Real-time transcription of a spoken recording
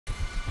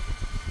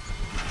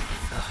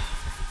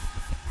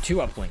2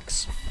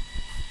 uplinks.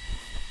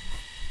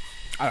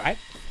 Alright.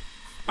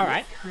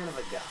 Alright. What kind of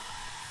a guy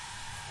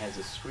has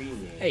a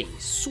screen name? Hey,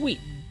 sweet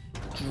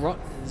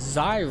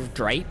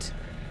Zydrate.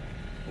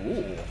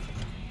 Ooh.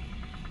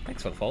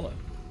 Thanks for the follow.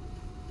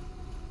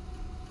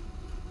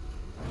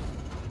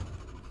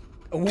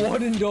 A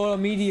warden door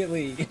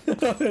immediately.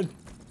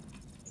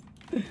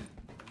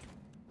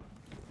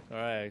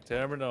 Alright,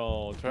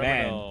 terminal.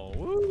 Man.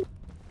 Woo!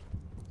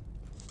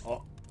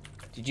 Oh,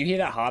 did you hear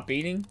that heart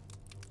beating?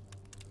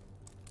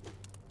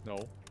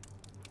 No.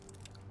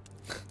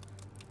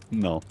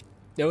 No.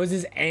 There was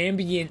this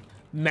ambient,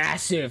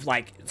 massive,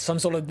 like, some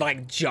sort of,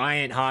 like,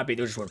 giant heartbeat.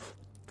 There was just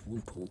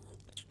went...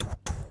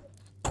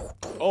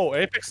 Oh,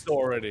 Apex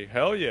already.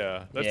 Hell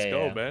yeah. Let's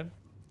go, yeah. man.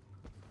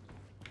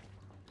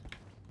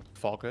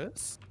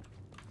 Focus.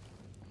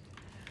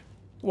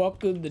 What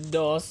could the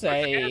door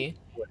say?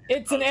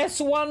 It's an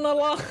S1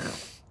 alarm.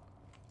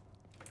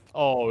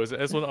 Oh, is it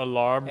S1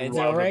 alarm? It's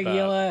a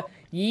regular,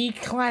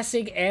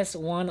 classic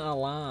S1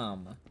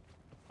 alarm.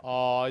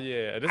 Oh,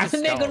 yeah. This is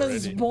And they're gonna already.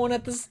 spawn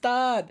at the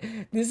start.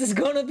 This is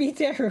gonna be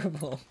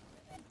terrible.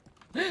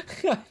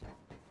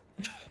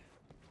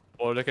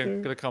 Or they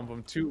can gonna come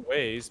from 2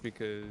 ways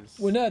because.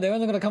 Well, no, they're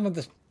only gonna come at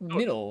the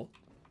middle.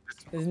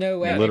 There's no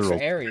Literal. extra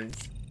areas.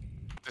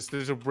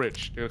 There's a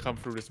bridge. They'll come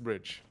through this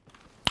bridge.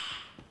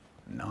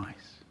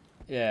 Nice.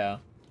 Yeah.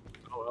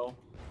 Oh well.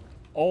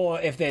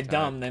 Or if they're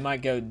dumb, they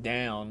might go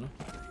down.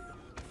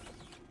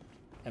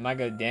 They might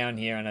go down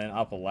here and then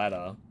up a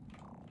ladder.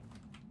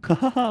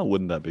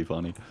 Wouldn't that be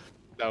funny?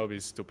 That would be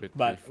stupid.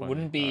 But funny.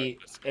 wouldn't be. Alright,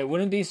 let's go. It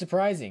wouldn't be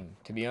surprising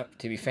to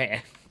be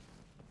fair.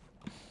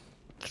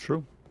 It's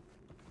true.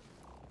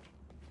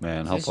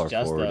 Man, how This is far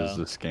just forward a- is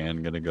the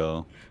scan gonna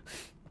go?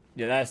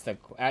 Yeah, that's the.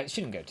 It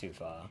shouldn't go too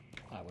far.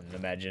 I wouldn't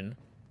imagine.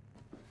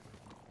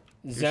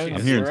 Zone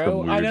I'm hearing some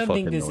 0. I weird don't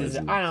think fucking this is.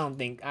 noises. I don't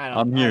think. I don't.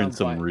 I'm I hearing don't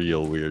some quite-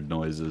 real weird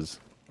noises.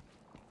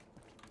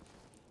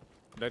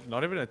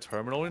 Not even a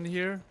terminal in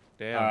here.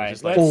 Damn. Alright,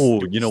 Just like,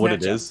 Oh, you know what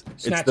it Snatch is? up.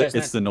 It's Snatch the up,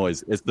 it's the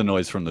noise. It's the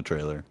noise from the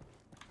trailer.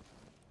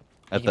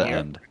 At You the can hear it?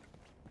 end.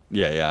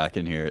 Yeah, I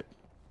can hear it.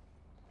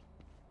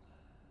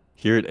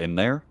 Hear it in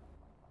there?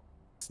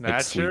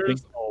 Snatchers. sleeping?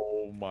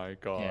 Oh my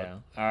god. Yeah.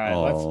 All right.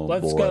 Oh,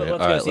 let's boy. go. Let's All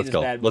go right, see let's this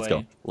go. bad boy. Let's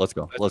go. Let's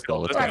go. Let's go.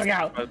 Let's Let's go.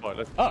 go. Bad boy,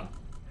 let's go. Oh.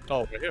 Oh,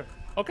 right here.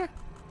 Okay.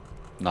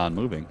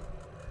 Non-moving.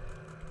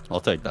 I'll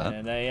take that.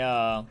 And they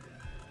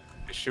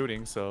He's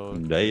shooting, so.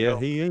 There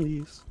he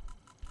is.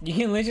 you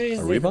can literally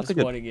just Are see we them about to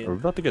get? spawning Are it. we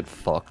about to get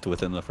fucked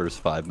within the first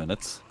 5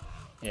 minutes?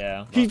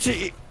 Yeah.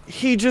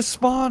 He just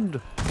spawned.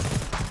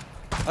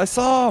 I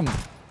saw him.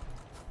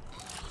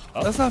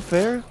 Oh. That's not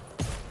fair.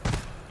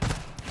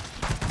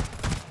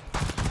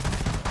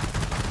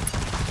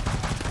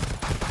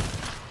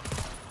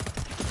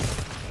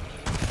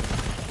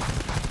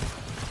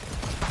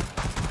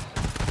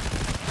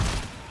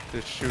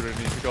 This shooter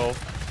needs to go.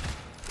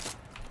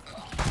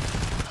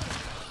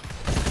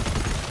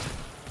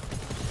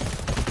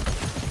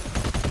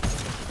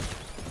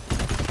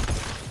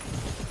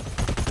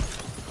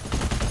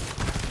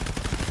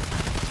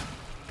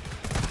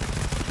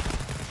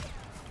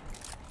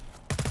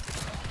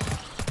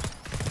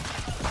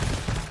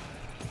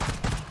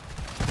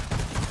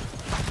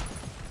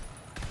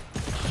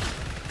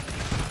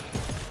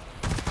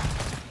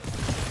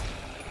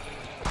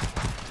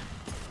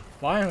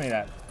 Finally,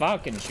 that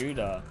fucking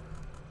shooter.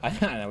 I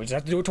don't know. We just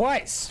have to do it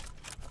twice.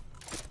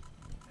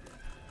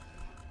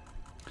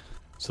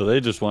 So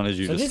they just wanted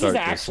you So to this is start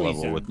this actually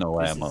level some- with no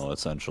this ammo,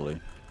 essentially.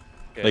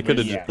 Yeah, They could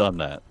have yeah. just done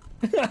that.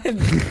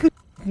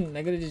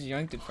 They could have just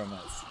yanked it from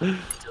us.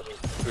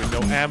 With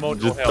no ammo, no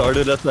Just health.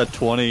 started us at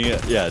 20.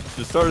 Yeah,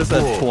 just start us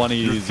at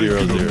 20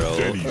 0 0.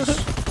 There's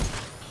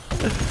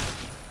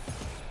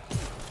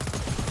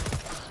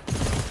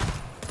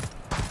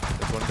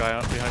one guy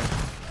out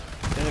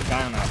behind. There's a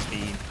guy on our speed.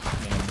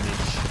 Man,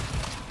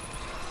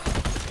 bitch.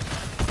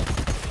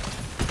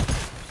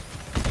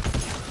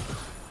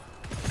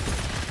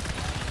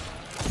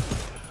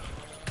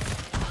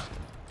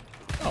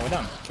 Oh, we're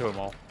done. Kill them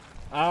all.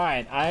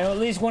 Alright, I at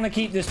least want to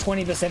keep this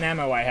 20%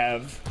 ammo I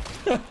have.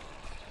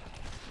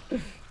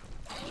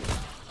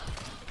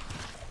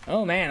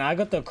 Oh man, I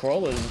got the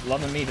crawlers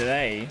loving me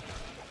today.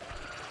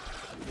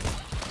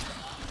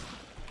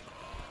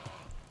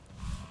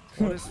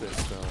 What is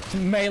this, though?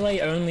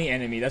 Melee only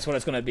enemy, that's what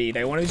it's gonna be.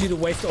 They wanted you to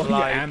waste all your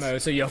Light. ammo,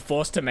 so you're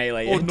forced to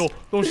melee Oh it. no!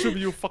 Don't shoot me,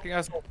 you fucking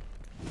asshole!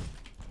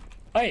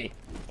 Hey,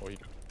 Oh, he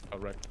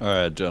got wrecked.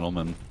 Alright,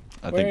 gentlemen.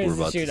 I where think is we're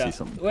the about to shooter? see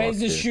something Where's fucked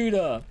the here.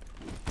 shooter?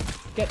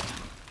 Get.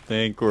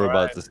 Think we're about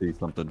Alright. to see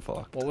something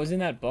fucked. What was in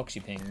that box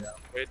you pinged?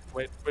 Wait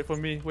for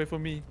me, wait for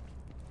me.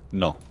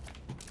 No.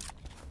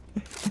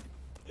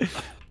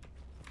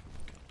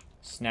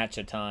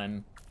 Snatcher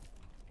time.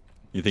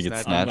 You think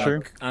it's Snatcher.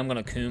 Snatcher? I'm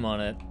gonna coom on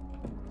it.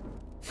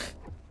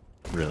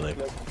 Really?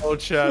 Oh,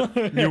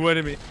 chat. New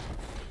enemy.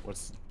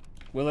 What's.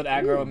 Will it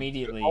aggro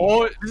immediately?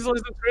 Oh, this is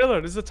the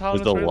trailer. This is the town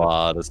There's of a the trailer.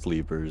 lot of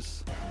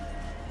sleepers.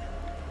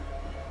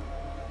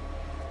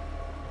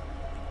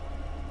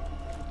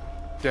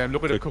 Damn,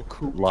 look at the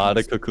cocoon. A lot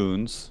of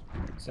cocoons.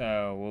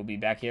 So we'll be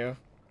back here.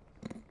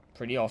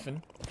 pretty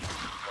often.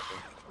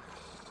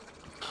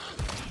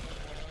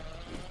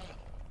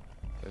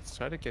 Let's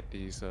try to get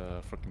these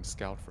freaking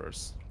scout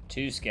first.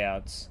 2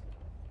 scouts.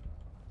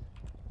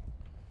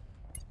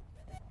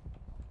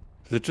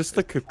 Is it just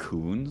the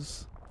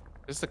cocoons?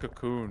 It's the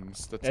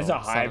cocoons. That's There's all.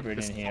 a hybrid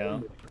in here.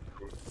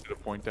 To the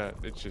point that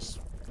it's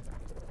just.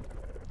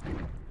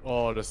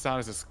 Oh, the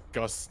sound is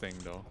disgusting,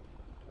 though.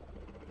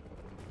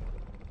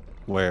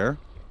 Where?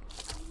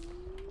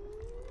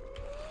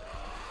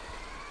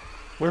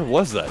 Where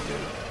was that, dude?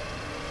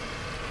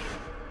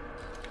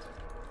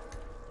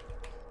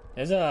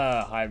 There's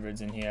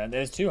hybrids in here.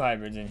 There's 2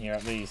 hybrids in here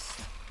at least.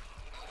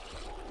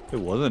 It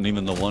wasn't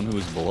even the one who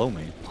was below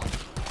me.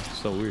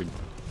 So weird.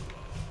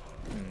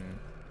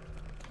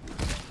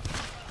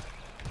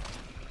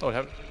 Oh,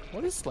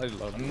 what is slightly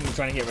low? I'm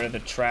trying to get rid of the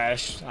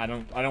trash. I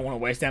don't want to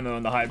waste ammo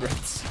on the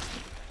hybrids.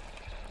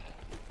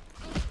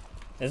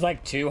 There's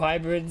like 2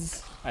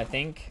 hybrids, I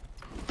think.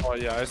 Oh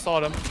yeah, I saw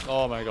them.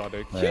 Oh my god,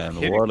 they keep Man,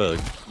 hitting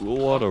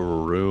what a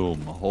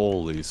room.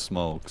 Holy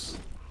smokes.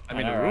 I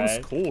mean, the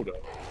room's cool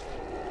though.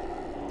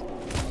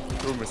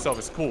 The room itself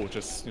is cool.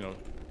 Just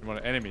one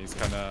of the enemies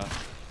kind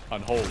of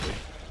unholy,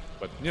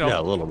 but Yeah,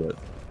 a little bit.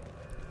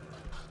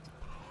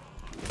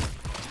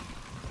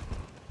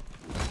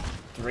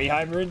 3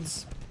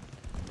 hybrids?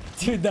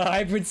 Dude, the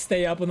hybrids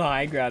stay up on the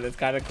high ground. It's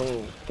kind of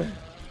cool.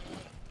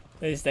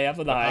 They stay up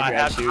on the high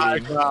ground shooting. High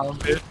ground,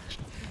 bitch.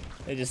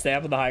 They just stay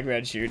up on the high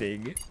ground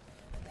shooting.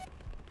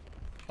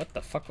 What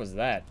the fuck was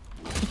that?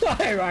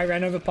 I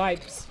ran over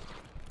pipes.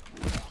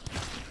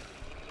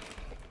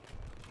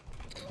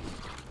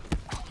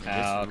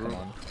 Oh, come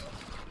on.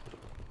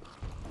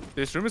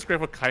 This room is great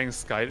for kiting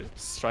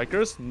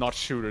strikers, not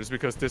shooters,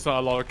 because there's not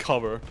a lot of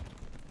cover.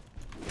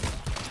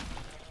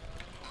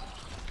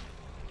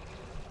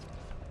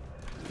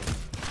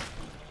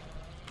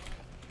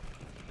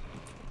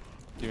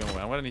 Give me a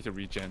moment. I'm gonna need to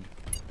regen.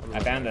 I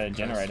found a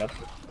generator.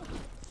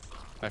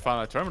 I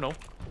found a terminal.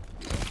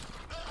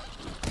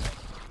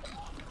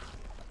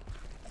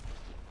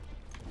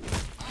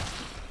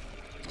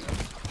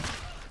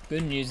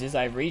 Good news is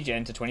I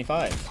regen to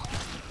 25.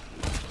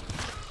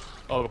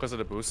 Oh, because of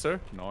the booster?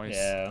 Nice.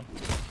 Yeah.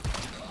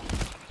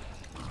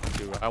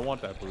 Dude, I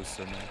want that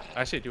booster, man.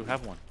 Actually, I do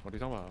have one. What are you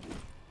talking about?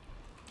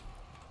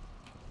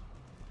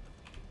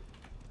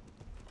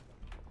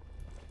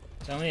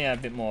 It's only a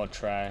bit more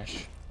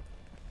trash.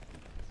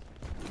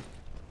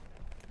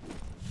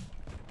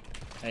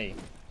 Hey.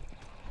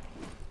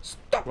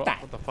 Stop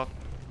that! What the fuck?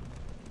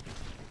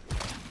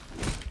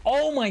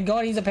 Oh my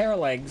god, he's a pair of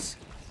legs.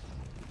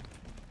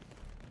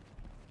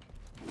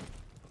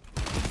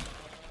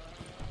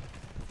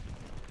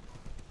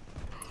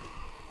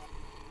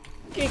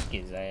 Kick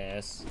his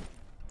ass.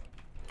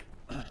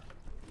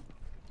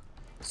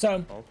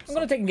 So, I'm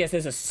gonna take a guess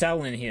there's a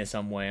cell in here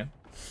somewhere.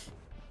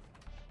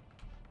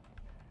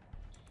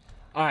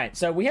 Alright,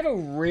 so we have a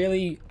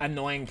really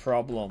annoying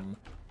problem.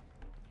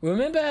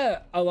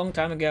 Remember a long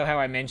time ago how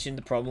I mentioned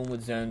the problem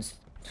with zones,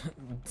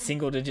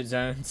 single-digit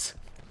zones?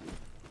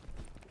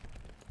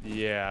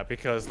 Yeah,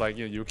 because like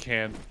you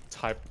can't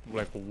type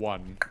like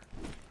 1.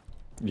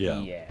 Yeah.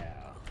 Yeah.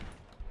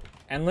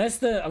 Unless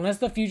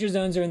the future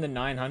zones are in the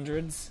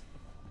 900s.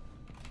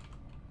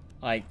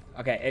 Like,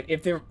 okay,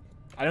 if they're,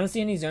 I don't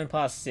see any zone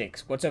past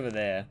 6. What's over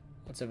there?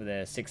 What's over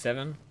there? 6,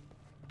 7?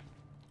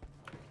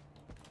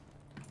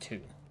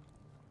 2.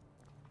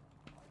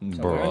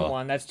 So we're in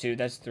 1. That's 2.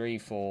 That's 3,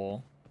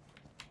 4.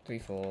 3,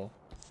 4.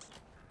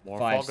 More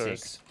 5, foggers.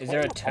 6. Is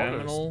there a More foggers.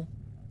 terminal?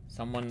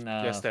 Someone.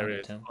 Yes, there found a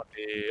is. On terminal.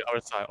 the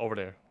other side, over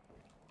there.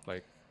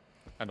 Like,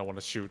 I don't want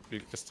to shoot,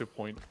 just to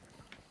point.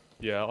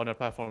 Yeah, on the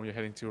platform you're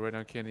heading to right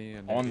now, Kenny.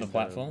 And On the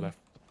platform? Left.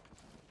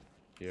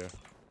 Here.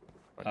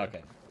 Right Okay.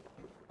 there.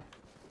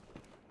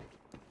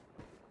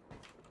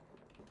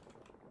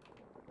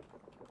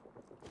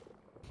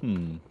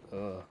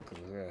 Ugh,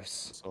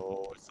 gross.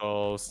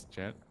 So,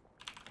 Gent.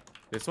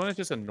 This one is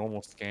just a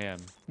normal scan.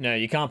 No,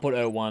 you can't put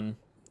 01.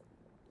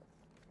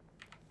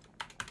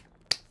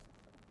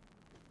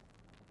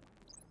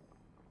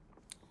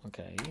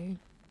 Okay.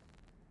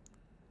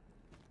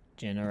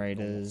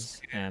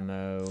 Generators,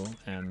 ammo,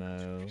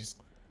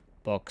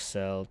 box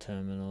cell,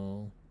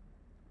 terminal.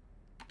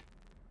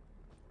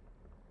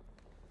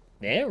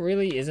 There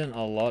really isn't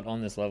a lot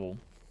on this level.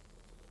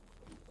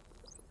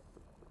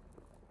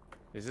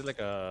 Is it like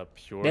a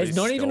pure? There's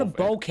not even a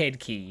bulkhead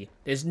key.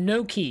 There's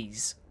no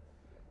keys.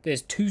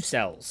 There's 2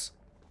 cells.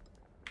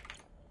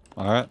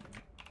 Alright.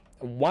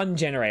 One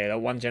generator. The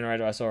one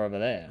generator I saw over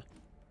there.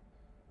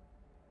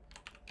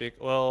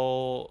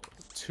 Well,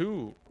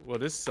 2. Well,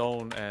 this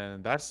zone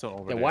and that zone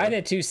over Yeah, there. why are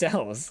there 2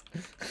 cells?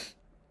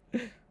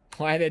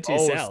 Why are there 2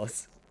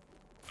 cells?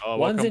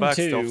 One's in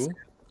 2.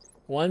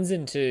 One's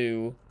in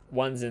 2.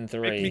 One's in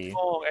 3. Any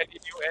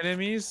new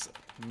enemies?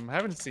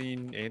 Haven't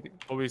seen anything.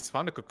 Well, we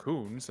found the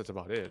cocoons. That's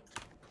about it.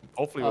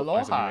 Hopefully, we'll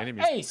find some new Aloha.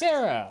 enemies. Hey,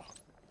 Sarah.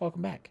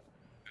 Welcome back.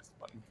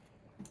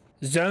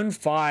 Zone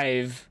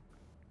 5.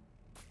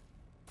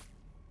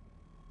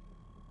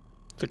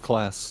 The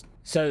class.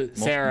 So,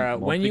 Sarah,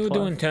 when you were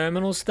doing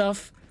terminal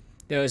stuff,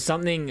 there was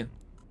something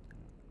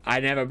I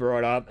never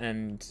brought up,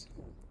 and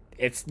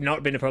it's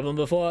not been a problem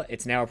before.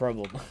 It's now a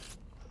problem.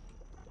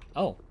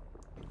 Oh.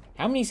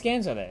 How many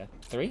scans are there?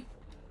 3?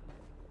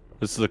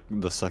 This is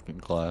the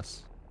second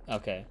class.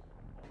 Okay.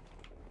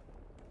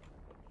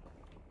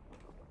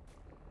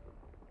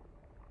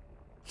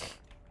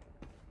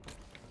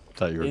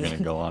 Thought you were gonna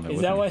go on it.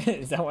 Is that what?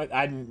 Is that what?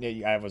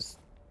 I was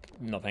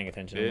not paying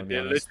attention.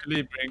 They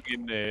literally bring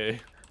in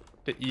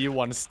the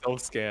E1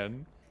 stealth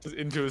scan just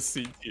into a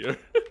seat here.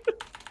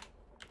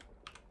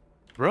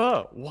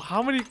 Bruh,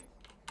 how many?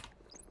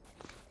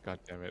 God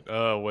damn it.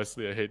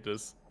 Wesley, I hate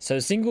this. So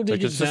single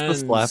digit it's just a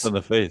slap in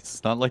the face.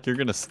 It's not like you're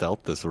gonna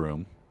stealth this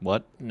room.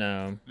 What?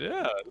 No.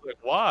 Yeah, like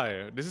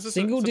why? This is just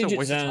single such a digit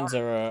waste of zones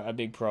time. are a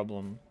big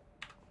problem.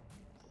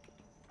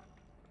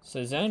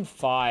 So zone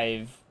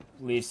 5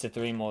 leads to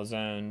 3 more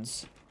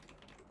zones.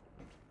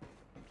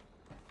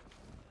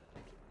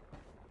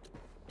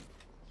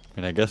 I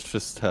mean, I guess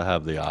just to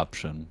have the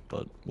option,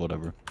 but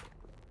whatever.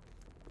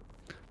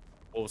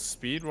 Well,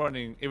 speed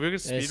running. If we're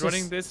speed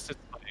running this, just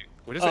like,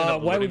 we just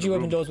why would you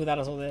open doors without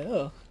us all there?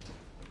 Ugh.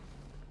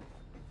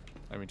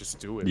 I mean, just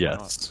do it.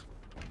 Yes.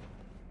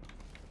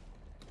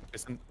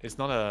 It's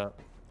not a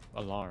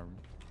alarm.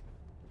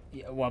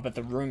 Yeah, well, but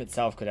the room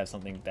itself could have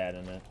something bad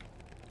in it.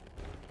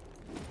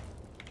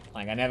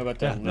 Like, I never got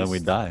to Yeah, then we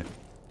die.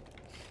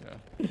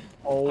 Yeah.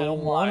 I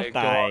don't want to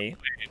die.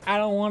 I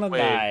don't want to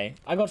die.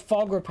 I got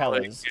fog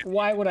repellers.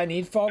 Why would I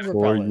need fog For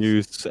repellers?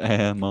 use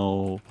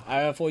ammo. I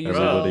have for use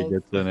Everybody ammo.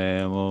 gets an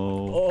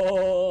ammo.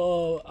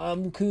 Oh,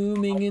 I'm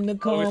cooming in the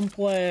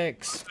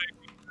complex.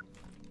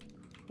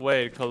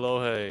 Wait,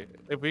 Kalohe.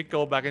 If we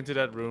go back into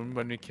that room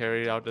when we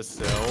carry out the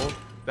cell,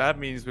 that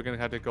means we're gonna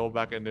have to go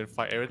back and then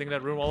fight everything in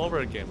that room all over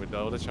again with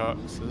all the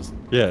chances.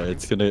 Yeah,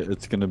 it's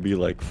gonna be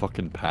like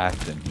fucking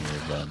packed in here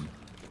then.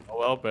 Oh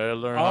well, better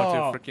learn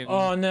how to freaking.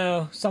 Oh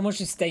no, someone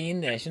should stay in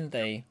there, shouldn't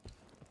they?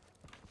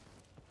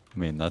 I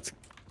mean, that's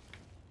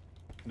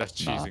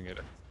cheesing it.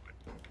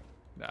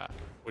 Nah,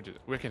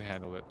 we can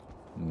handle it.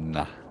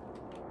 nah.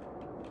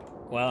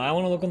 Well, I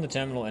want to look on the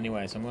terminal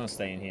anyway, so I'm gonna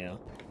stay in here.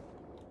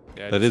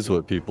 Yeah, That is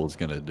what people's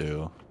gonna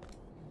do.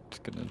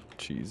 Just gonna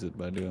cheese it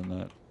by doing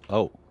that.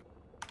 Oh.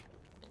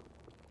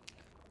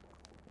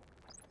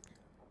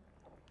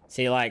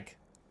 See, like,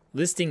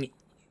 listing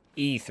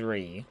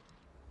E3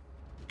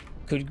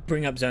 could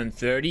bring up zone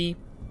 30,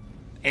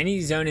 any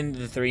zone in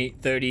the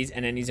 30s,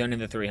 and any zone in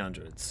the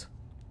 300s.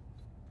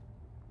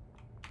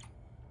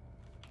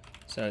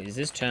 So, is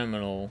this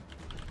terminal...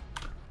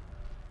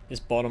 This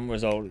bottom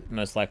result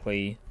most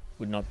likely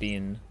would not be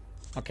in...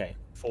 Okay.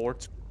 4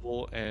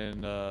 tool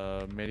and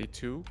maybe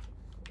 2.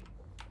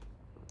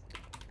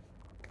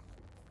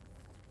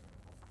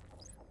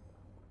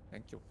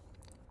 Thank you.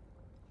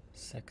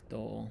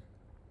 Sector...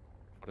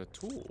 For the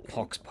tool.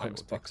 Box.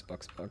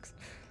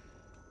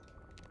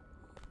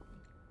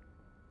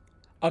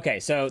 Okay,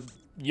 so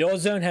your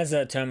zone has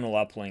a terminal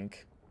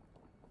uplink.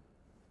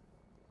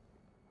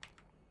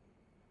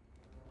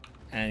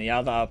 And the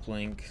other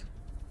uplink...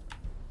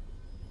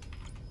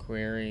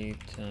 Query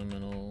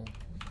terminal...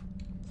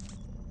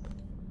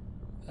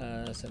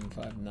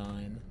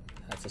 759.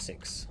 That's a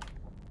 6.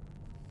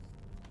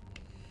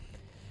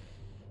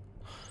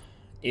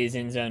 Is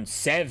in zone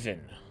 7.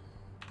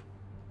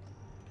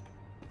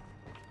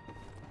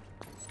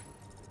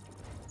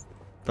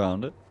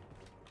 Found it.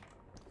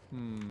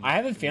 I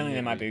have a feeling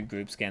there might be a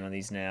group scan on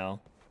these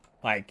now.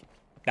 Like,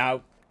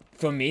 that,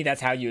 for me,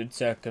 that's how you would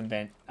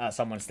circumvent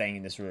someone staying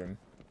in this room.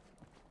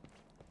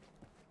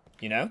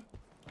 You know?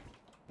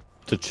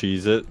 To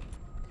cheese it.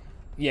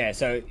 Yeah,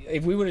 so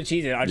if we were to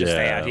cheese it, I'd just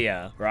stay out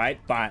here, right?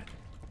 But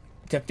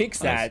to fix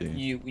that,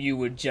 you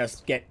would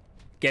just get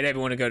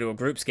everyone to go to a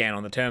group scan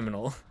on the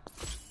terminal.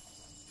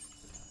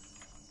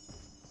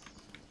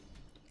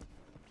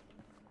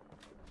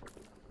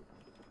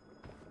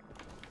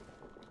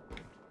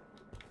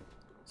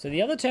 So the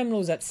other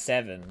terminal is at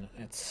 7.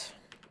 It's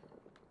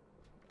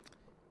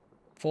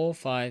 4,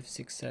 5,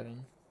 6,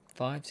 7.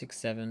 5, 6,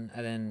 7,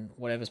 and then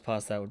whatever's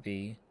past that would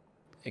be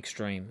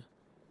extreme.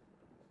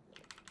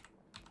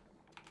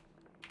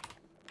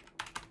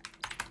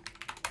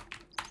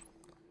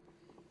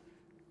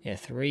 Yeah,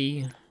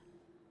 3,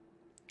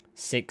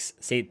 6.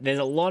 See, there's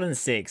a lot in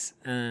 6,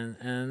 and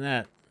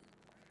that,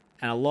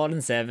 and a lot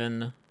in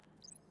 7.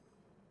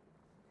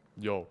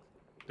 Yo,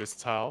 this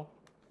tile,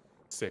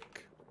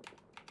 sick.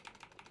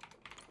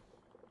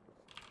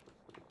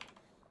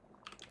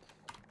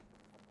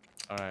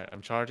 Alright,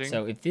 I'm charging.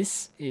 So if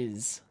this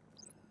is...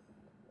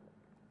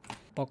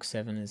 Box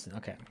 7 is...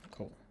 Okay,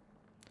 cool.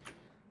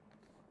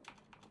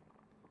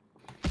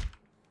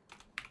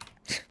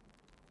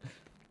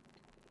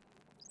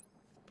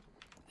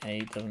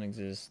 Eight doesn't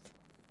exist.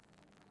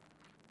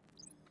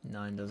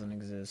 9 doesn't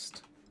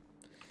exist.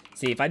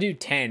 See, if I do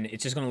 10,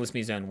 it's just going to list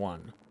me zone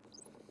 1.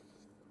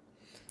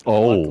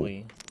 Oh.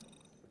 Luckily.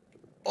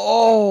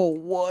 Oh,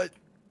 what?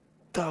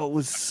 That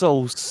was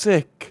so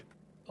sick.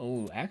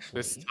 Oh, actually.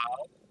 This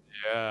tile?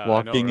 Yeah.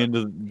 Walking I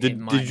know, into... It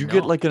might Did you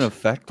get like an not.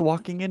 effect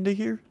walking into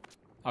here?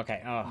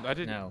 Okay, oh, I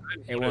didn't- no. I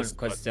didn't It won't, notice,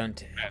 because but-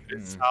 don't... Man,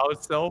 this tile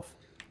itself,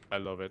 I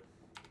love it.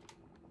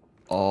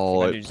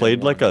 Oh, I do it played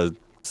zone like one.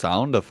 a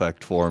sound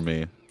effect for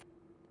me.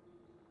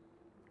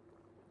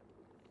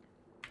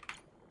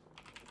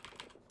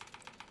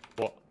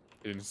 What?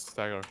 In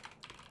stagger.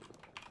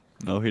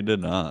 No, he did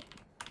not.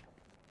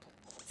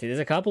 See, there's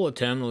a couple of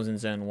terminals in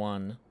zone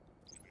 1.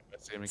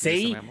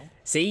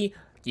 See,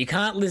 you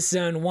can't list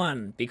zone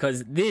 1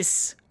 because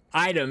this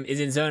item is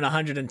in zone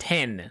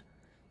 110.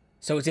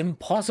 So it's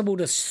impossible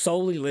to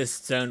solely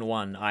list zone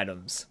 1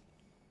 items.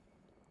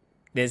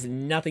 There's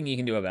nothing you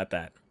can do about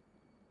that.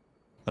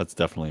 That's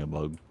definitely a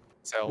bug.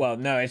 So, Well,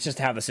 no, it's just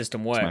how the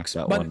system works.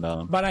 Smack that one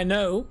down. But I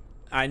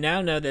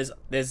now know there's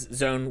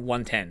zone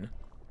 110.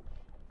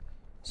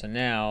 So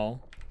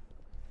now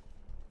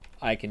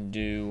I can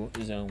do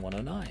zone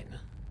 109.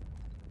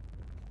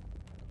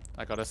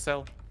 I got a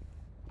cell.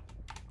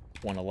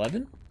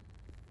 111?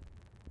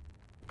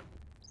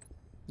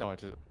 No, I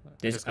just.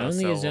 There's got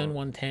only a cell. zone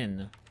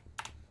 110.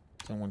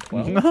 Zone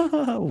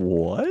 112?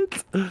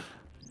 What?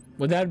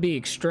 Well, that would be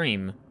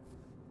extreme.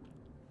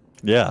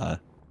 Yeah.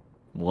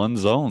 One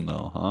zone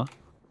though, huh?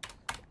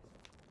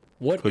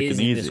 What Quick is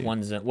and in this easy.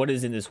 one zone? What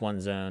is in this one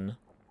zone?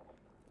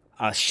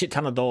 A shit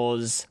ton of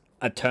doors,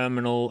 a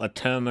terminal, a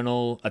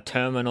terminal, a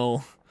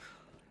terminal.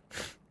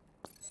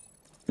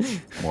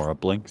 More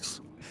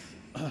uplinks.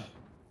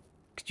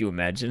 Could you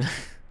imagine?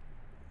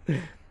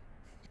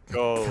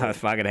 Go. I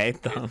fucking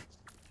hate them.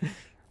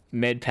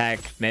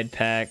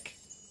 Medpack,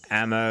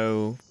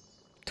 ammo,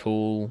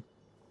 tool.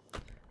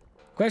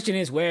 Question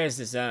is, where is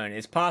the zone?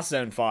 It's past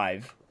zone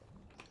 5.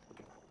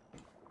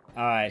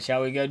 Alright,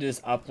 shall we go to this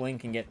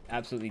uplink and get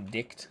absolutely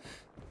dicked?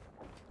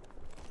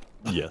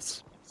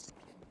 Yes.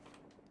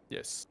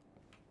 Yes.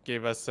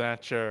 Give us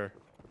Snatcher.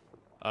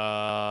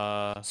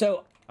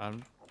 So,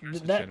 I'm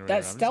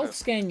that stealth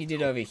scan you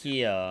did over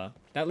here,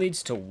 that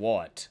leads to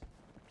what?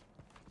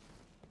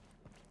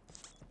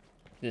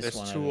 This There's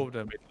one 2 over- of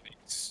them. At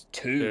least.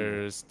 2?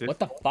 There's this What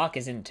the fuck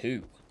is in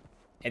 2?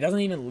 It doesn't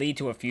even lead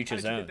to a future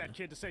How did you zone. get that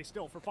kid to stay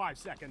still for 5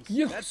 seconds?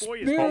 You That boy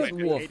is spirit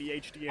probably wolf.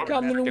 ADHD and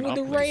Coming in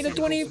medical with a rate of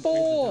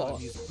 24!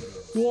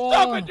 Stop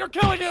Whoa! it! You're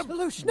killing him!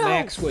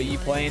 Max, were you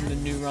playing the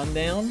new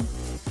rundown?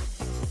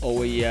 Or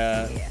were you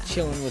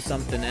chilling with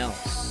something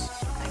else?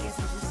 I guess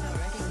I just don't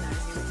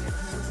recognize you with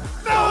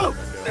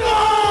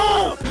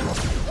your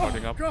clothes on.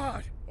 Starting up.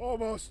 God,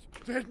 almost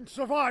didn't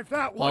survive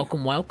that one.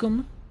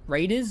 Welcome,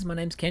 Raiders. My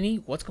name's Kenny.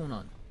 What's going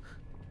on?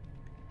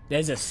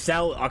 There's a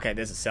cell. Okay,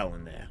 there's a cell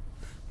in there.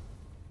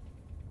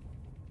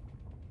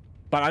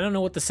 But I don't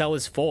know what the cell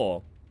is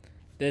for.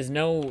 There's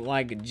no,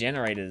 like,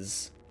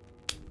 generators.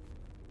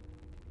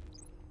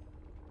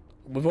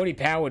 We've already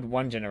powered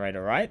one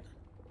generator, right?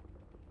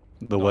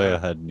 The way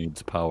ahead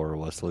needs power,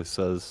 Wesley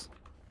says.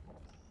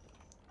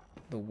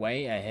 The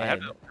way I ahead. have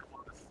no.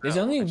 There's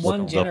only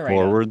one The generator.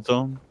 forward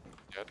zone?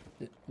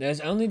 There's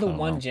only the I don't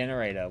one know.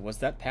 generator. Was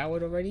that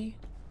powered already?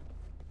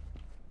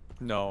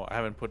 No, I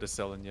haven't put the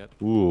cell in yet.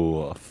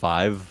 Ooh,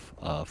 5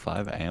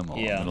 ammo.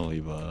 Yeah. I'm gonna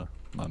leave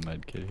my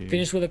med kit here.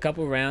 Finished with a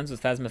couple rounds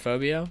with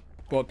Phasmophobia.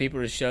 Brought people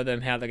to show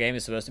them how the game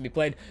is supposed to be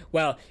played.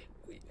 Well,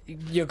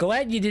 you're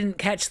glad you didn't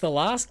catch the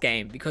last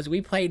game because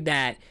we played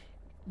that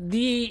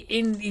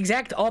in the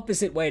exact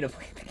opposite way to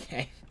play the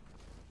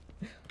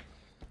game.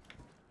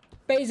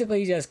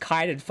 Basically, just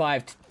kited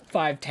five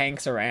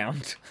tanks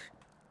around.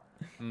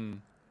 Hmm.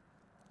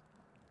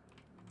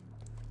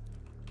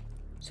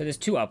 So there's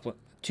two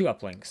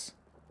uplinks.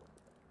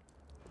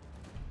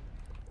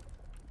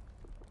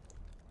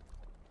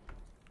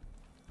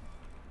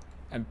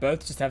 And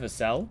both just have a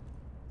cell?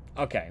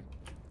 Okay.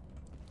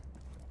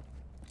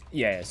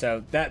 Yeah,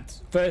 so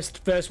that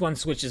first one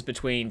switches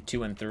between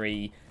 2 and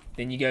 3.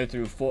 Then you go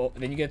through 4.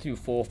 Then you go through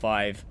 4,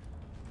 5.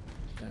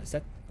 Is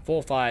that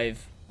 4,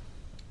 5?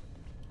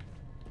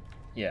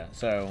 Yeah.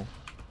 So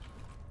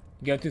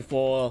you go through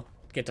 4,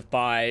 get to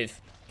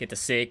 5, get to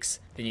 6,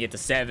 then you get to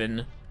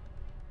 7.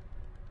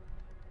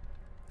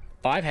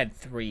 5 had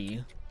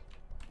 3.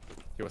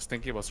 He was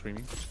thinking about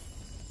screaming.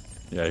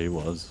 Yeah, he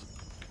was.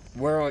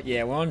 We're on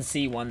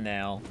C1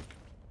 now.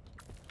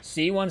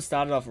 C1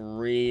 started off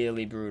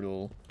really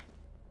brutal.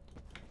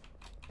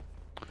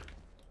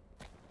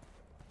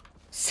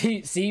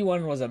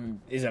 C1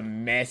 is a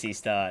messy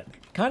start.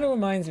 Kind of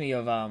reminds me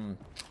of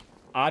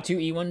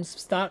R2E1's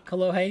start,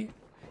 Kalohe.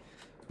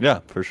 Yeah,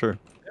 for sure.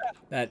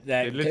 That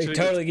It literally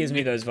totally just- gives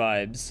me those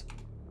vibes.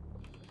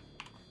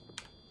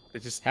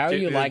 It just How are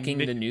you it liking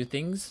nick- the new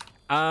things?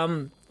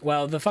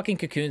 Well, the fucking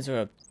cocoons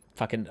are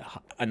fucking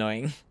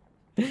annoying.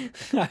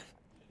 Hello,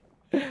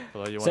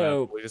 you So-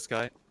 wanna bully this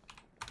guy?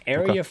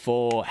 Area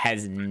 4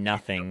 has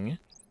nothing.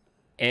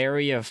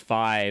 Area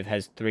 5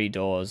 has 3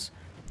 doors.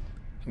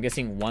 I'm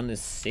guessing 1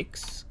 is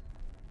 6.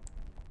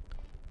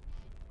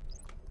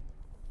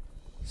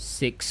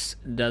 6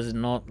 does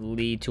not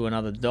lead to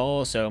another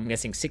door, so I'm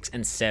guessing 6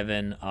 and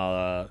 7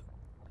 are...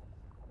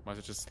 Might as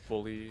well just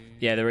bully.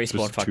 Yeah, the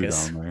respawn Just 2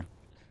 fuckers. down there.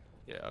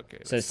 Yeah. Okay.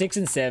 So 6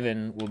 and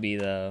 7 will be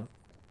the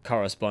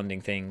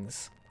corresponding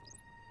things.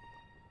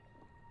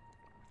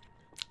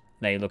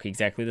 They look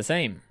exactly the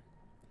same.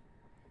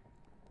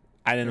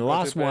 And then the Go to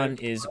last one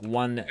bed. is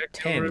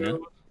 110.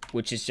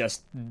 which is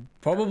just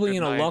probably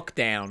in a Good night.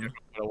 lockdown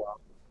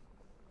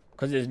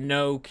because there's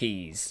no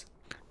keys.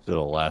 So the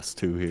last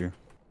two here.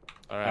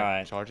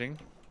 Alright, charging.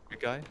 Good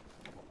guy.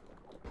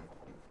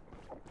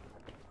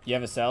 You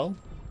have a cell,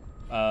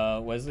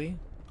 Wesley?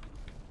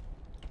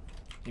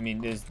 You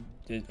mean there's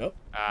oh,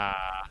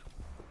 Ah.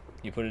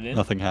 you put it in?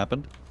 Nothing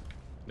happened.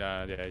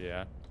 Yeah.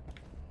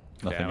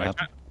 Nothing Damn,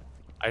 happened.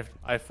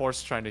 I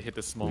forced trying to hit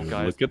the smoke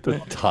guys. Look at the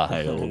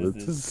tile. What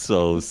This is is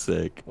so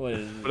sick. What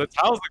is But the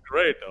tiles are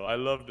great though. I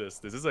love this.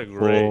 This is a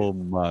great. Oh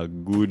my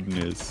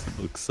goodness.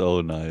 Looks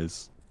so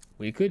nice.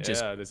 We could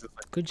just Yeah, this is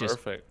like could just-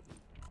 perfect.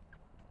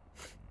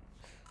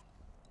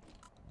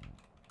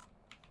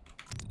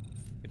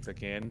 It's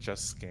again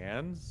just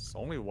scans.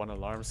 Only one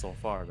alarm so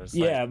far. There's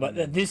yeah, like,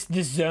 but this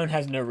zone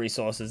has no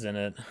resources in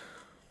it.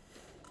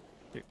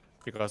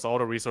 because all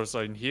the resources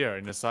are in here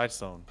in the side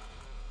zone.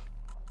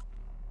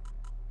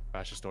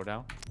 Bash the door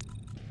down.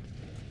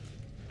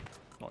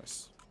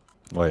 Nice.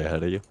 Way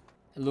ahead of you.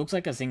 It looks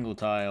like a single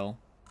tile.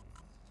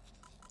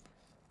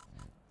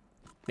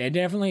 They're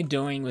definitely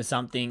doing with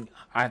something.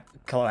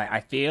 I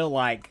feel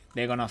like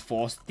they're gonna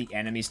force the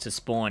enemies to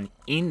spawn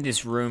in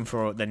this room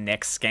for the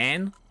next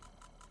scan.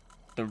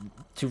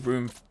 To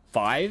room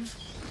 5.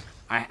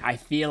 I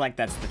feel like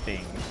that's the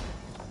thing.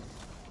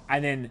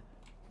 And then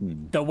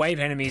the wave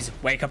enemies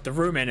wake up the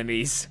room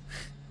enemies.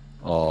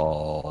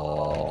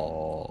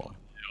 Oh.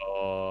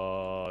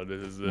 Oh,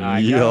 this is it.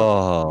 Yeah.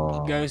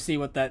 Go see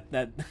what that.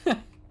 Is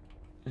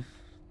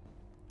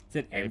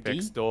it empty?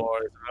 Apex door.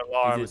 It's an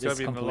alarm. Is It's it gonna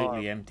be an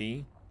completely alarm.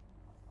 empty?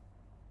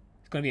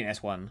 It's gonna be an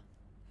S1,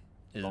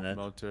 isn't it?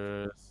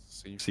 Motors.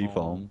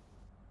 Seafoam.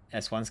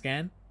 S1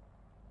 scan.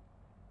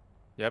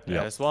 Yep,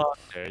 Yep. that's one.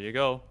 There you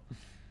go.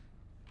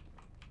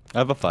 I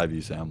have a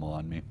 5-use ammo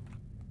on me.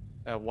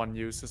 One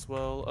use as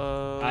well.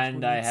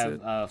 And who I needs have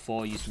it?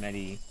 4-use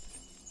medi.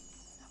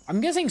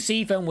 I'm guessing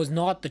Seafoam was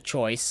not the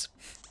choice,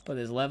 but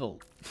there's level.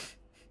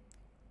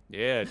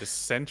 Yeah,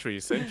 just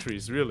centuries,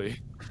 really.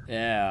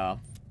 Yeah.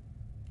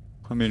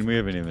 I mean, we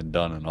haven't even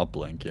done an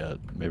uplink yet.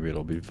 Maybe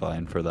it'll be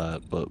fine for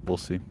that, but we'll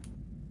see.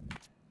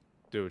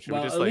 Dude, should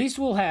Well, we just at like least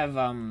we'll have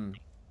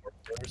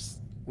first?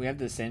 we have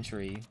the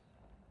sentry.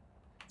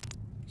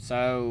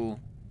 So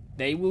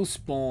they will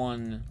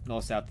spawn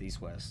north, south,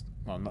 east, west.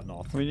 Well, not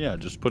north. I mean, yeah,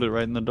 just put it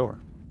right in the door.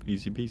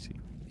 Easy peasy.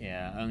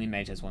 Yeah, only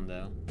mage has one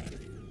though.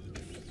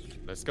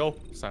 Let's go.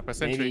 Sniper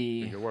sentry.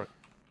 Maybe- Do your work.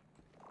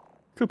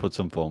 Could put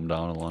some foam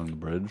down along the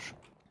bridge.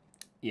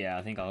 Yeah,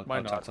 I think I'll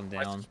Why chuck not? some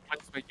Might down.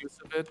 just make use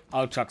of it.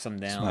 I'll chuck some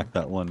down. Smack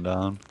that one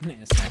down. Yeah,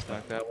 smack that.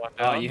 Like that one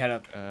Oh, down. you had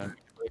a.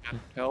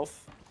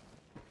 Health.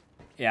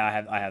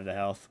 Yeah, I have the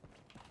health.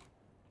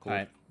 Cool.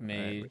 Alright,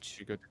 Alright, mage.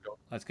 you good to go.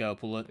 Let's go,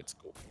 pull it. It's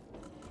cool.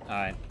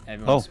 Alright,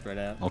 everyone Oh. spread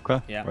out.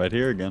 Okay. Yeah. Right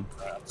here again.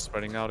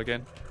 Spreading out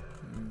again.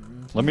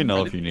 Let me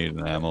know if you need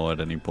an ammo at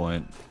any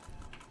point.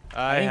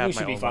 I think have we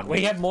should my be own fine. one.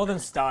 We have more than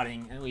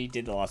starting, and we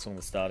did the last one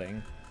with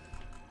starting.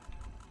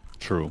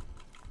 True.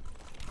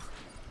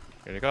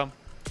 Here they come.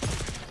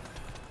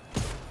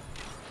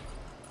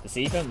 The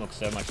Seafoam looks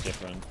so much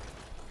different.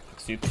 Like,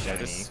 super Yeah, shiny.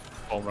 just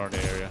foam around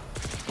the area.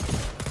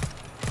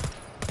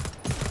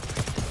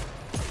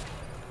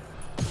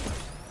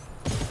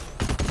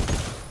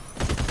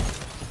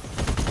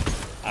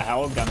 A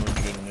Howard gun would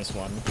be good in this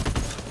one.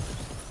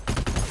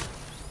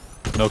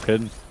 No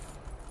kidding.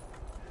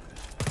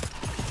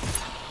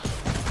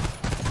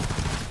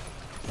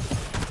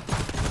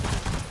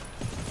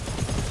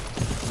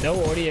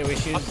 No audio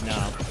issues?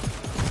 No.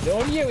 The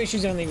audio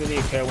issues only really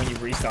occur when you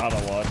restart a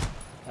lot,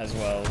 as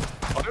well.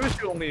 Audio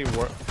issue only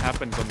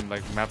happens on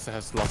like maps that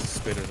has lots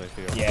of spitters, I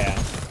feel. Yeah.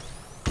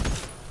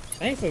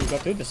 Thankfully, we got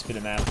through the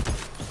spitter map.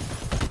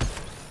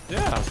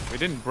 Yeah, we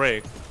didn't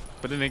break.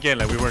 But then again,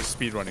 like we weren't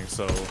speedrunning,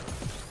 so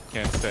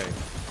can't say.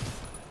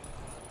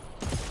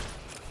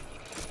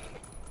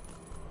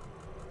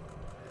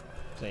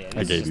 So yeah, I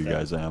this is gave just you a-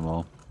 guys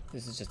ammo.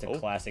 This is just a Oh,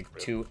 classic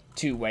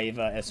two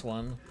waiver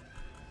S1.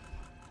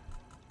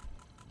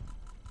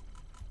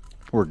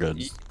 We're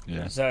good.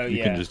 Yeah. So, you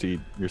yeah. can just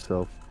eat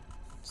yourself.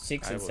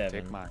 6 I and will 7.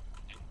 take mine.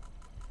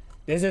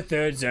 There's a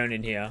third zone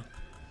in here.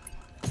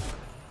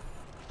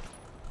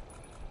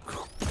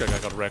 That guy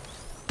got wrecked.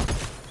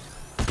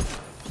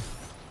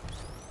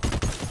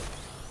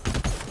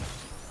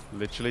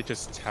 Literally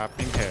just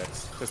tapping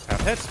heads. Just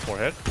tap heads,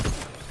 forehead.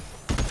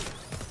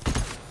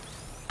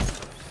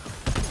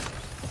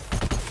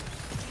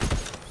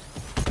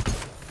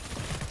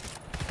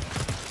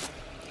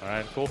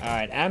 Alright, cool.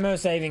 Alright, ammo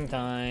saving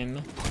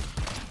time.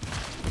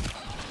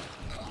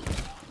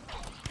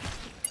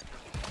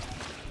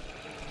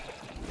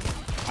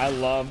 I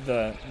love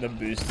the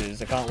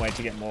boosters. I can't wait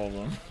to get more of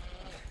them.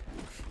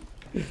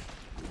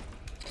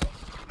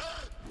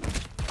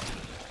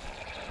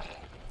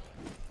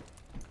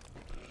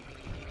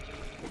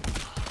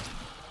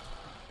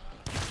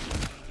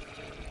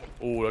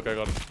 Oh, that guy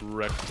got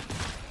wrecked.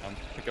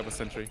 Pick up a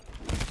sentry.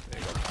 There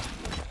you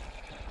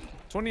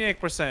go.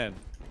 28%.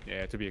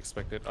 Yeah, to be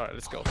expected. Alright,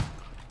 let's go.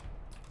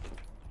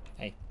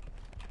 Hey,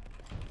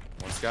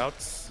 More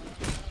scouts.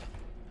 do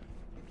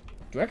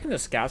you reckon the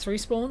scouts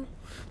respawn?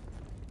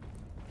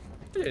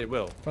 It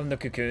will. From the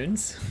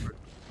cocoons?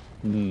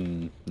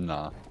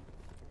 Nah.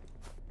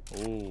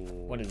 Ooh.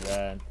 What is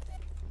that?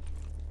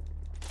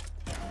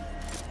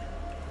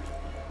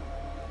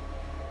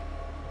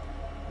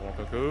 More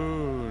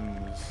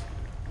cocoons.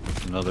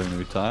 Another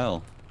new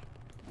tile.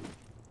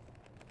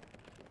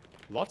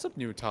 Lots of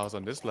new tiles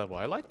on this level.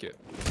 I like it.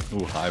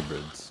 Ooh,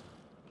 hybrids.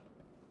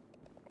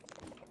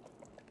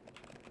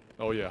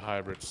 Oh yeah,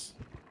 hybrids.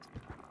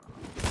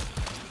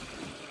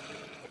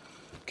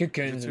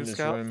 Cocoons Is it in two this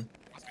scout? room.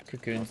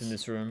 Cocoons in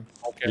this room.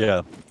 Okay.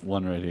 Yeah,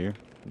 one right here.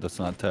 That's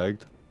not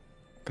tagged.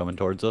 Coming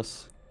towards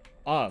us.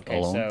 Oh, okay,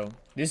 Alone? so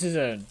this is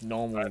a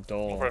normal Over.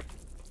 door.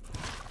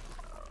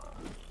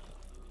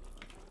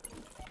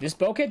 This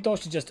bulkhead door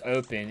should just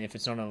open if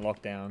it's not on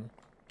lockdown.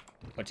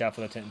 Watch out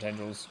for the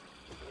tendrils.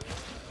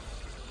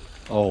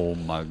 Oh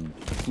my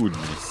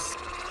goodness.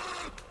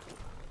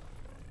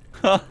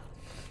 I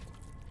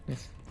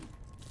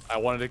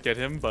wanted to get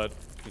him, but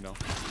you know,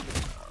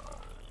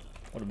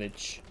 What a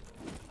bitch.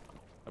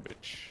 a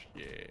bitch.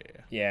 Yeah.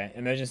 Yeah,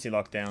 emergency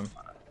lockdown.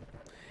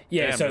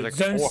 Yeah, Damn, so there's like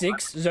zone four.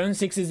 6. Zone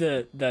 6 is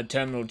the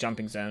terminal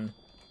jumping zone.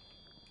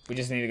 We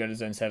just need to go to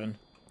zone 7.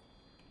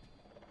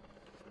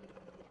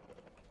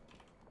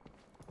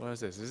 What is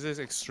this? This is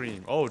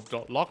extreme. Oh,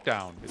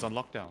 lockdown. It's on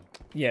lockdown.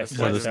 Yes, That's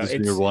So why this so is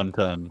it's... near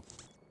 110.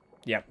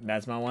 Yep,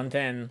 that's my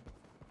 110.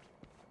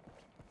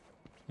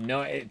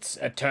 No, it's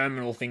a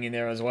terminal thing in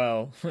there as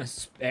well.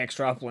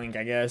 Extra uplink,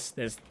 I guess.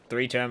 There's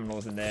 3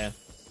 terminals in there.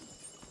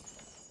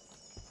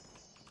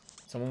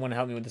 Someone want to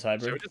help me with this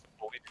Should we hybrid? just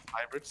bully these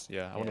hybrids?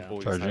 Yeah, I want to Yeah.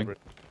 bully Charging. this hybrid.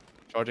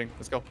 Charging.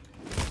 Let's go.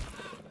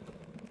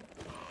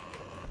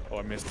 Oh,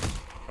 I missed.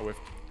 I whiffed.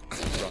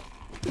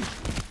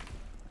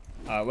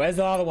 Bro. Where's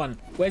the other one?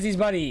 Where's his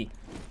buddy?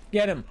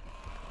 Get him.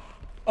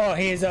 Oh,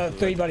 here's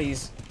 3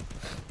 buddies.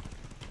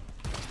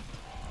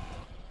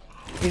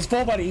 Here's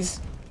 4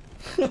 buddies.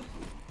 Quite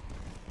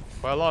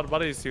a lot of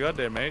buddies you got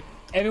there, mate.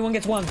 Everyone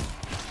gets 1.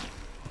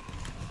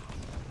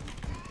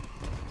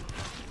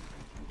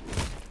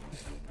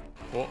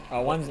 Whoa,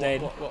 Oh, one's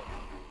dead.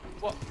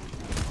 What?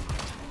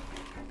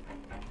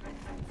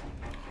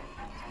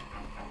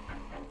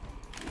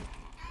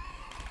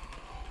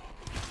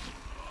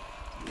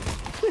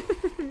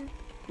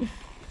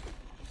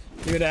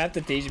 You're gonna have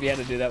to teach me how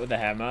to do that with the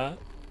hammer.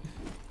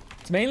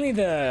 It's mainly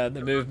the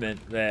movement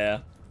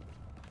there.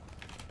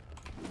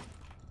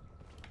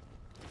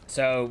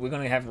 So we're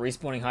gonna have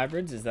respawning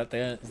hybrids. Is that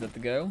the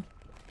go?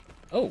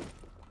 Oh,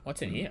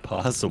 what's in here?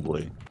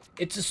 Possibly.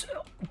 It's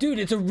dude.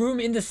 It's a room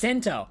in the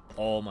center.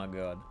 Oh my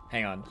god.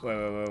 Hang on.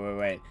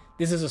 Wait.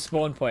 This is a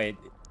spawn point.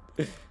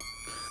 This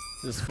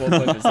is a spawn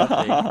point for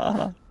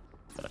something.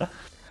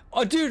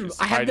 Oh, dude, It's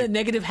I have the hiding.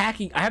 negative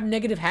hacking. I have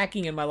negative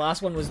hacking, and my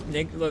last one was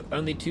look,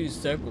 only 2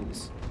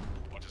 circles.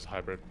 Watch this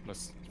hybrid.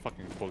 Let's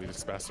fucking bully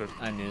this bastard.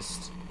 I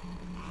missed.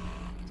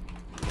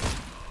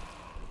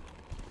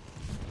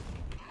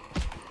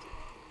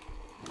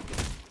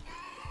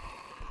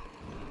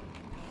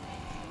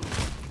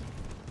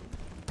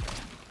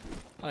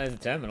 Oh, there's a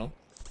terminal.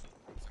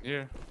 It's in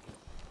here.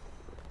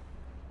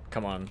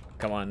 Come on.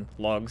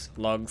 Logs.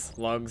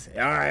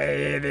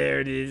 Alright, there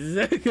it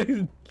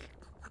is.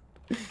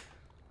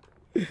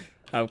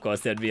 Of course,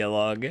 there'd be a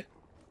log.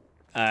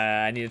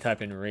 I need to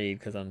type in read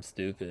because I'm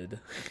stupid.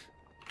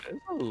 There's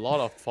a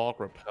lot of fog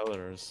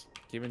repellers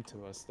given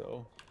to us,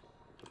 though.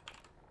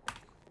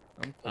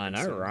 I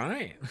know,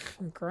 right?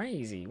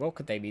 Crazy. What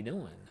could they be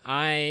doing?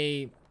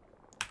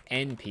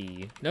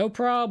 NP. No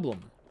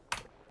problem.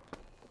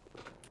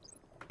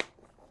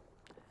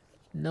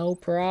 No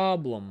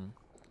problem.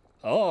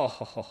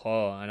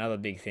 Oh, another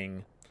big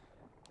thing.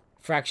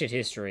 Fractured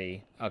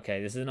history.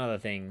 Okay, this is another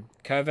thing.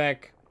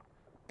 Kovac,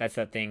 that's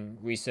that thing.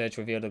 Research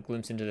revealed a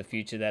glimpse into the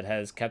future that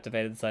has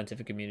captivated the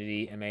scientific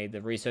community and made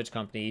the research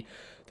company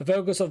the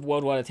focus of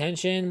worldwide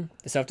attention.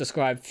 The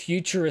self-described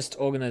futurist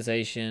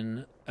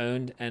organization,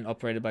 owned and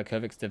operated by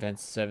Kovac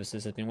Defense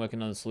Services, has been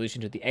working on a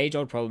solution to the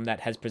age-old problem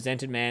that has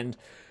presented manned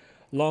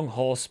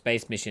long-haul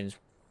space missions.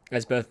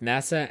 As both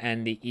NASA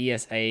and the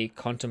ESA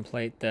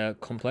contemplate the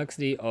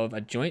complexity of a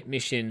joint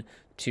mission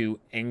to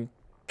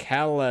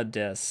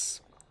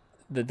Enceladus,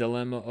 the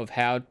dilemma of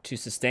how to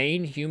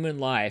sustain human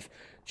life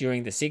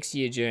during the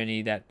 6-year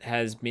journey that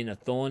has been a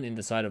thorn in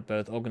the side of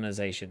both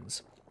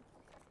organizations.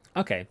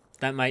 Okay,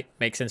 that might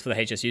make sense for the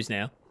HSUs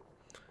now.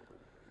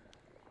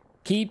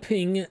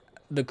 Keeping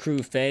the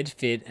crew fed,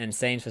 fit, and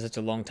sane for such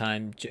a long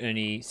time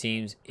journey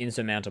seems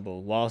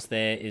insurmountable. Whilst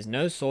there is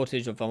no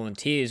shortage of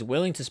volunteers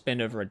willing to spend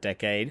over a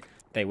decade,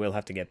 they will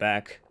have to get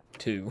back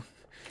to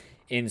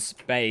in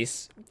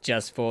space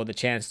just for the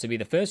chance to be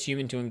the first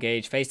human to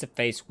engage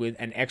face-to-face with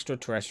an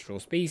extraterrestrial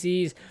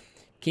species.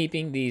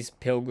 Keeping these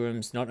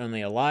pilgrims not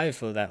only alive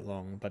for that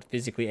long, but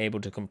physically able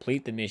to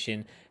complete the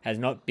mission has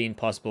not been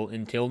possible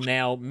until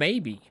now.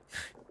 Maybe.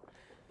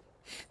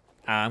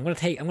 I'm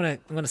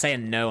gonna say a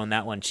no on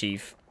that one,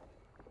 Chief.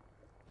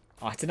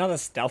 Oh, it's another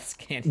stealth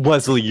scan.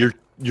 Wesley, you're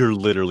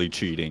literally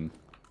cheating.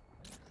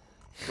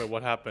 Wait,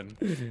 what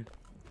happened?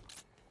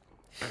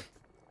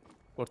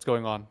 What's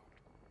going on?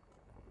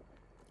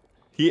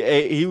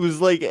 He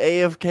was like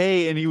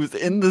AFK and he was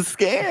in the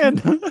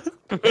scan.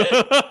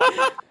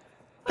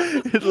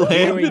 It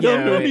Here we landed go.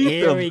 underneath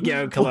Here him we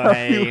go, while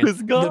he Chloe.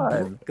 was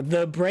gone.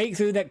 The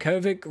breakthrough that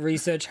Kovic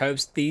research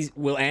hopes these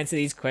will answer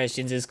these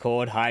questions is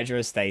called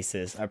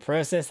hydrostasis, a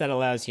process that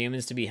allows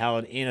humans to be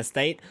held in a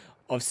state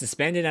of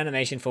suspended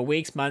animation for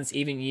weeks, months,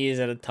 even years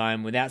at a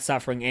time without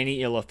suffering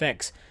any ill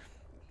effects.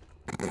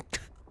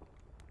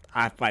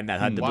 I find that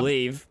hard to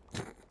believe.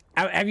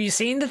 Have you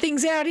seen the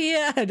things out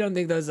here? I don't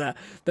think those are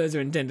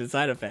intended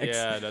side effects.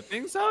 Yeah, the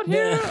things out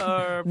here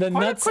are The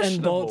quite nuts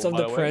and bolts of questionable,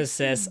 the by way.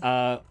 process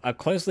are a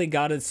closely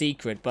guarded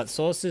secret, but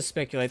sources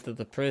speculate that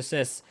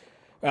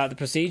the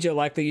procedure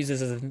likely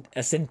uses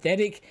a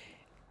synthetic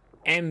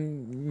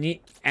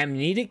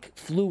amniotic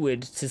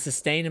fluid to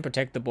sustain and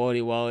protect the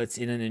body while it's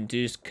in an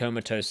induced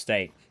comatose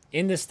state.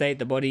 In this state,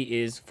 the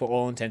body is, for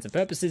all intents and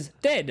purposes,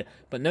 dead,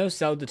 but no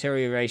cell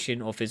deterioration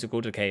or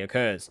physical decay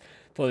occurs.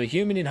 For the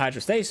human in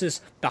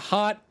hydrostasis, the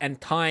heart and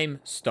time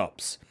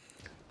stops.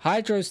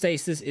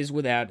 Hydrostasis is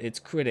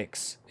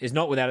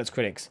not without its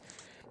critics.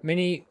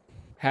 Many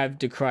have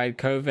decried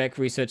Kovac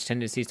research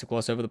tendencies to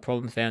gloss over the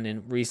problem found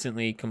in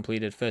recently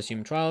completed first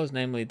human trials,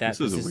 namely that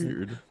This is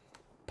weird.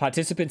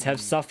 participants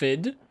have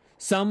suffered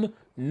some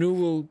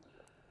neural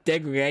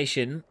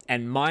degradation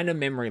and minor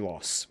memory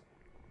loss.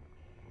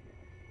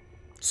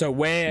 So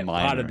we're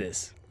part of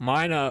this.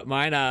 Minor.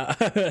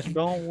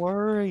 Don't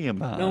worry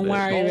about Don't it.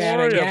 worry about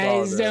it,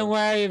 guys. Don't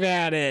worry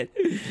about it.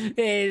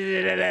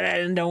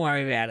 Don't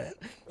worry about it.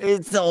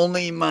 It's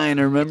only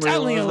minor memory. It's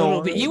only a loss, little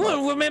don't bit. You worry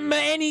won't remember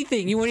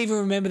anything. You won't even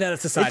remember that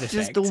it's a side It's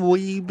effect. just a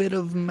wee bit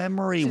of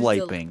memory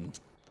wiping.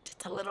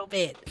 Just a little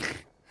bit.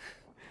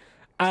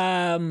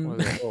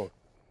 Oh,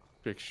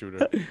 big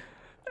shooter.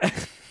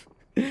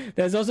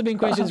 There's also been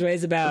questions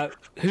raised about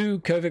who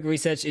Kovac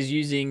research is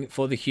using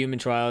for the human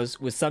trials,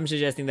 with some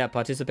suggesting that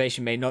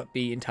participation may not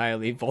be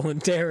entirely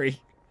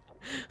voluntary.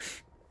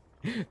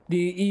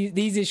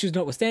 These issues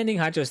notwithstanding,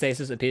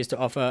 hydrostasis appears to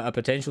offer a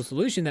potential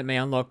solution that may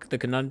unlock the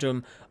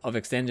conundrum of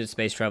extended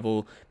space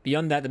travel.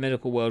 Beyond that, the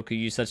medical world could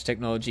use such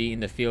technology in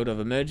the field of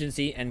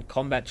emergency and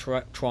combat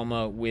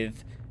trauma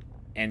with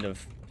end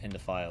of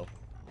file.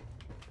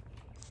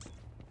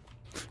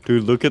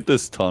 Dude, look at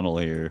this tunnel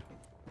here.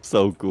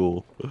 So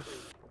cool.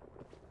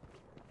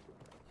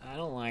 I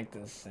don't like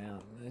this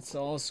sound. It's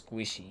all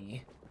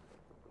squishy.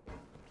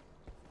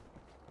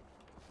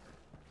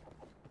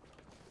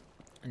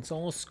 It's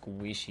all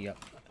squishy up.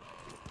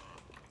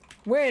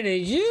 Where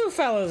did you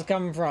fellas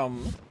come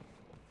from?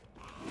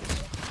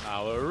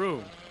 Our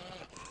room.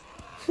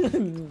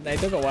 They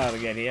took a while to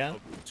get here.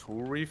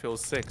 2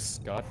 refills,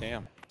 6.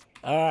 Goddamn.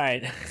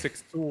 Alright.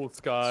 6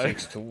 tools, guy.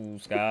 6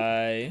 tools,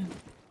 guy.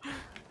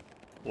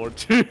 Or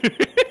 2.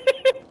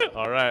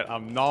 Alright,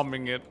 I'm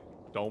nomming it.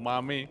 Don't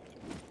mind me.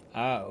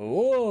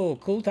 Oh,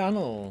 cool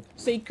tunnel.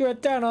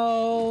 Secret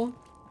tunnel.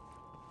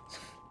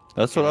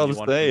 That's what I You was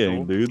want some saying,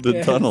 tool? dude.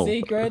 The tunnel.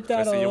 Secret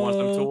I see you want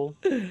some tunnel.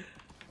 tool?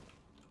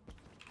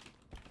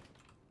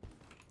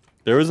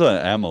 There was an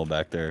ammo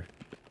back there.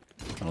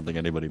 I don't think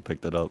anybody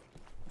picked it up.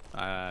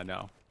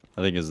 No.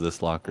 I think it's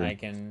this locker. I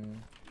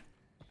can...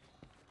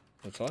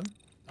 Which one?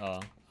 Oh.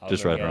 I'll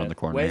Just go right get around it. the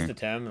corner Where's here. the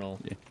terminal?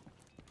 Yeah.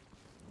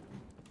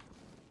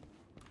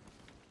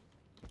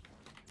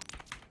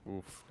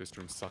 Oof, this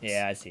room sucks.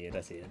 Yeah, I see it.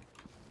 I see it.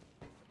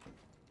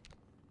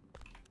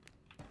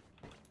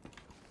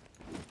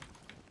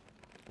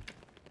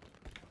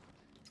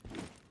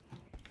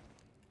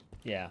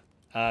 Yeah.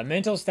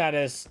 Mental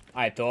status,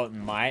 I thought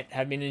might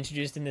have been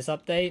introduced in this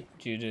update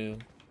due to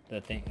the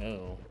thing.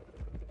 Oh.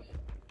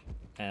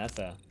 Man, that's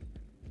a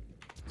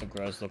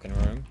gross looking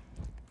room.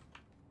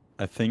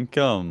 I think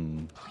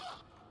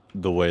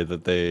the way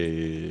that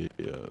they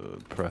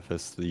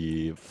preface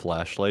the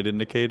flashlight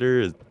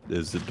indicator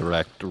is a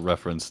direct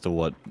reference to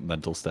what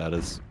mental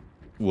status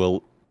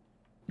will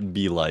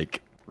be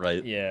like,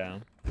 right? Yeah.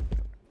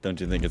 Don't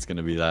you think it's going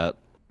to be that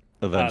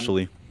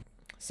eventually?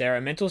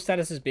 Sarah, mental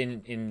status has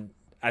been in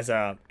as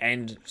a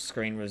end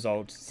screen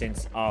result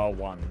since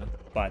R1,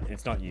 but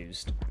it's not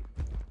used.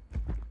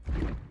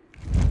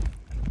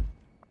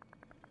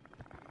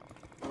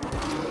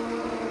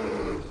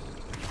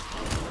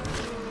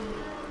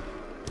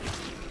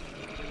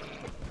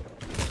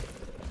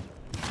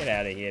 Get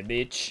out of here,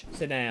 bitch.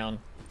 Sit down.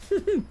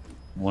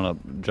 One up,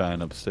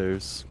 giant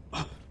upstairs.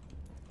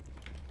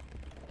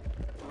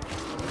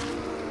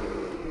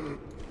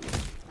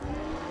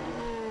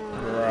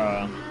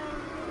 Bruh.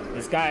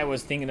 This guy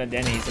was thinking of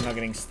Denny's and not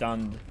getting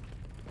stunned.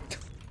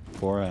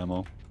 4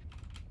 ammo.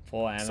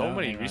 Full ammo. So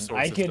many Hang on.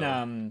 resources, I can, though.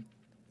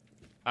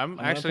 I'm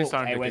gonna actually pull-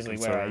 starting hey, to Wesley,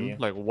 get where are concerned. you?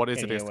 Like, what is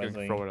Get it here, that's going to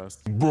Wesley. throw at us?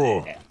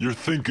 Bruh, you're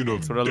thinking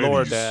of For the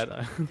Lord, Denny's.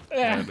 Dad.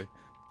 Apparently.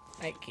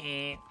 I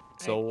can't.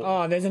 So-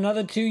 Oh, there's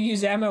another 2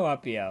 use ammo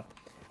up here.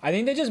 I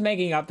think they're just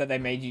making up that they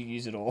made you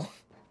use it all.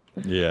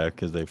 Yeah,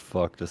 because they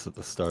fucked us at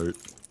the start.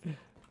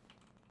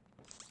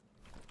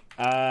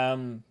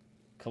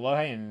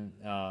 Kalohe and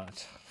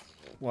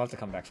we'll have to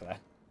come back for that.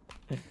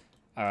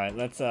 All right,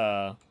 let's what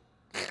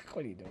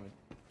are you doing?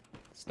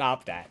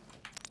 Stop that.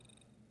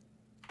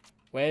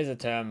 Where's the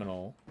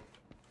terminal?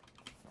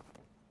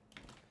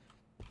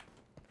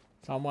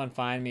 Someone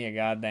find me a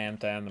goddamn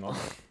terminal.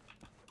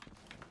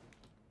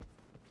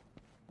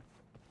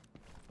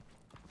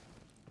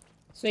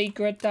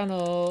 Secret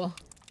tunnel.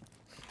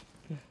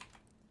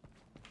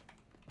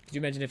 Could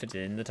you imagine if it's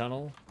in the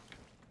tunnel?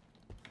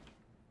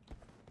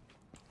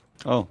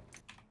 Oh,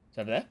 Is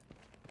that there?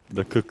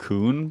 the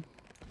cocoon?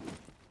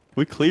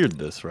 We cleared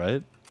this,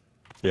 right?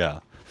 Yeah.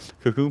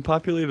 Cocoon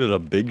populated a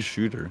big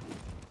shooter.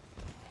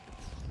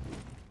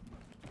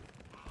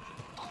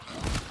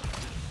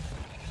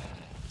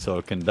 So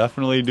it can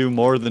definitely do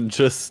more than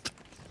just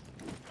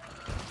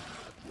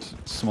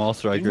small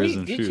strikers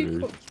and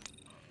shooters.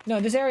 No,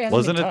 this area hasn't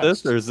Wasn't been it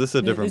touched. this, or is this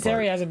a different This part?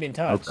 area hasn't been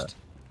touched. Okay.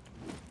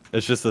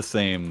 It's just the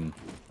same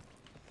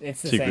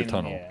It's the secret same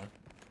tunnel. Yeah.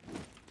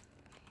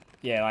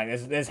 Yeah,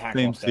 like there's hack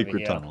Same locks over secret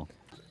here. tunnel.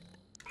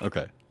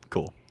 Okay,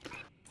 cool.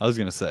 I was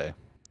gonna say.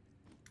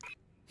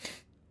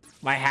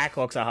 My hack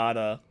locks are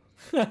harder.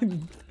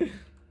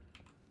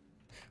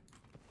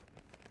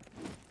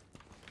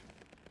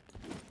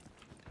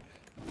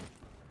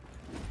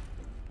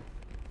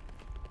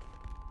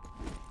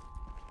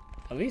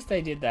 At least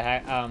they did the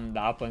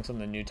uplinks on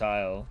the new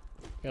tile.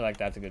 I feel like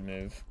that's a good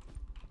move.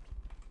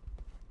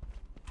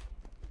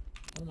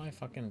 All my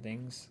fucking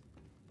things.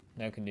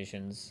 No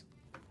conditions.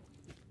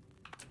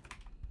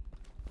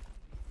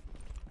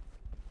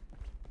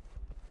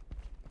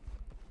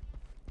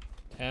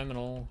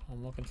 Terminal.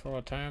 I'm looking for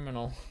a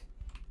terminal.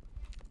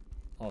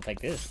 I'll take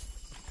this.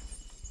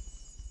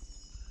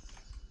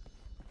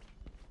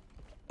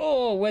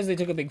 Oh, Wesley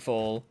took a big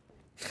fall.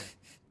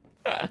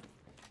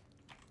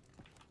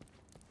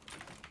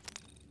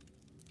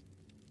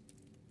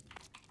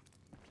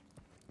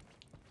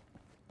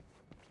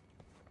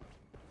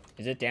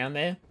 Is it down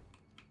there?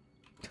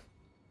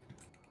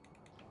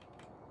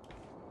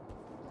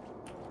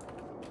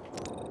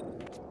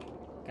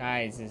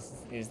 Guys,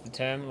 is the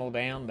terminal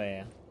down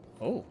there?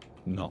 Oh.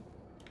 No.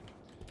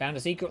 Found a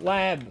secret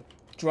lab.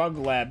 Drug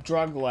lab,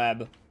 drug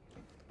lab.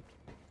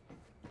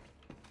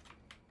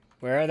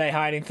 Where are they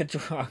hiding the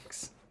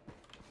drugs?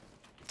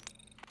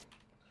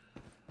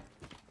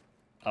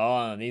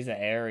 Oh, these are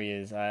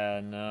areas.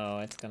 No,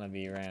 it's gonna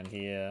be around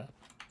here.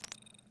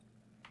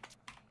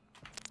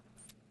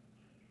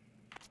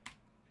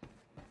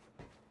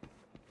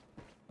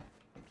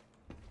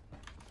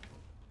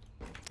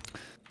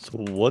 So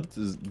what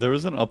is there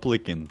was an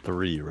uplink in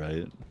 3,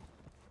 right?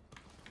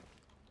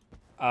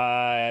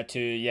 Yeah,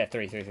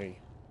 three. Did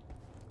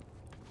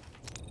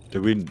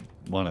we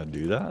want to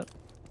do that?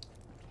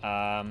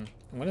 I'm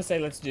gonna say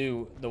let's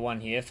do the one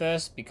here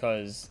first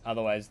because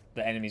otherwise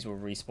the enemies will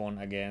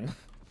respawn again.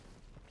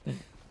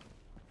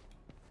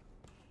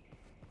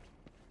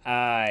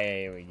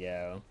 Here we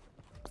go.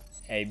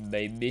 Hey,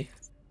 baby.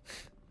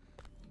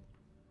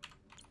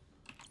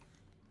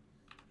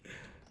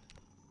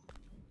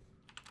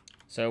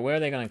 So where are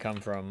they gonna come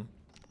from?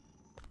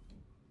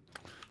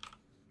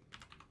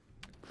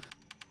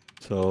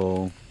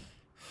 So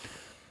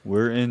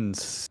we're in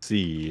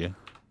C.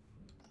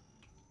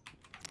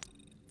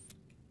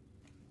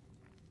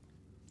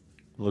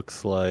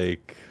 Looks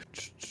like.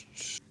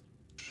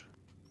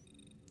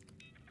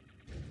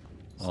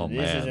 So Oh this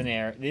man. is an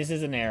area. This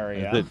is an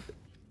area.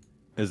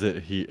 Is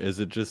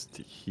it just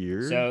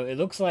here? So it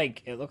looks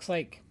like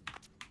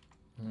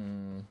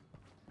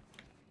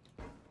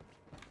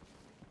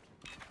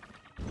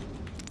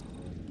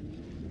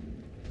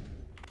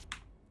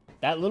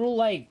that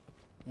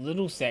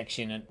little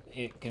section,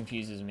 it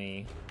confuses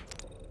me.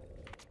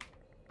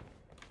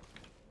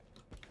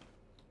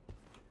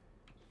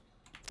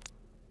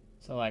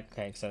 So like,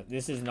 okay, so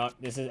this is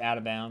out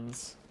of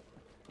bounds.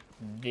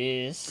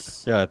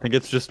 This. Yeah, I think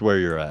it's just where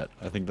you're at.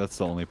 I think that's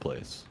the only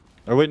place.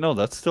 Or wait, no,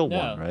 that's still No,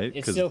 one, right?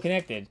 it's still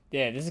connected.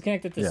 Yeah, this is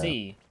connected to Yeah.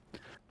 C.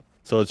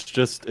 So it's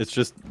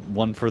just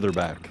one further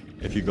back.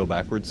 If you go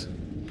backwards,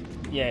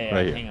 Yeah,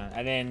 Right here. hang on.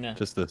 And then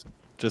just this,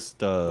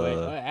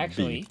 wait,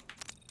 actually B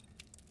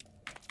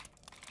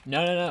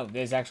No,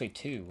 there's actually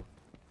two.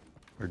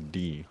 or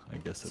D, I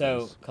guess it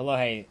So, is.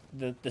 Kalohe,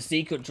 the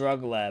secret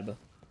drug lab.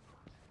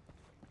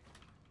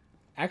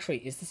 Actually,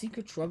 is the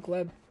secret drug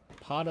lab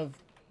part of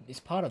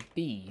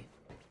B?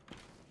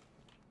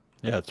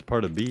 Yeah, it's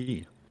part of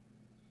B.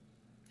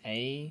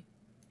 A,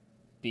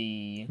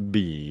 B,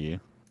 B.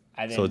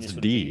 and then So this it's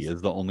would D be-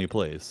 is the only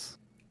place.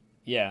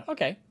 Yeah,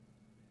 okay.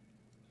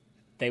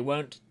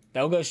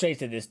 They'll go straight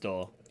to this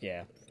door.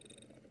 Yeah.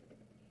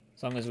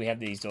 As long as we have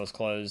these doors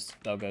closed,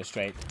 they'll go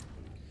straight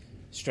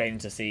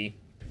into C.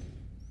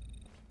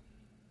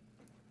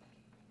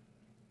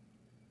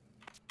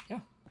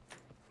 Yeah.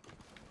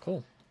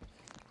 Cool.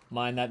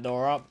 Mine that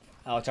door up.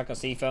 I'll chuck a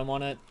C foam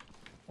on it.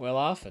 We're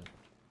laughing.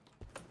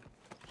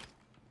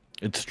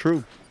 It's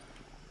true.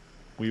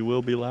 We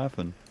will be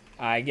laughing.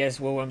 I guess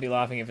we won't be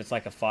laughing if it's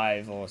like a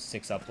 5 or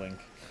 6 uplink.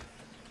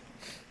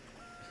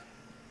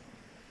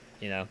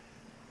 You know.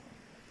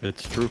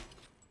 It's true.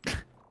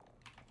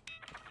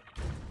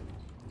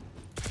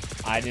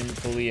 I didn't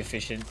fully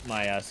efficient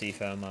my C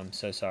foam. I'm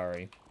so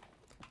sorry.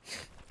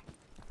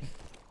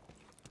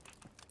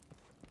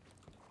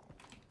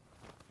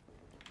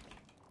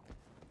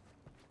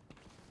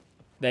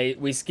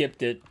 We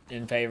skipped it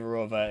in favor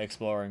of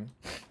exploring.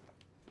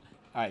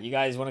 All right, you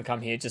guys want to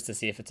come here just to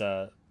see if it's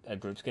a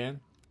group scan?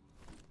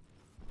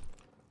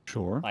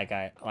 Sure. Like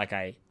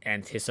I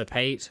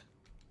anticipate.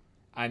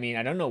 I mean,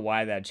 I don't know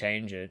why they'd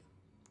change it,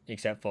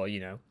 except for, you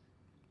know,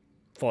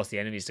 force the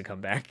enemies to come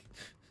back.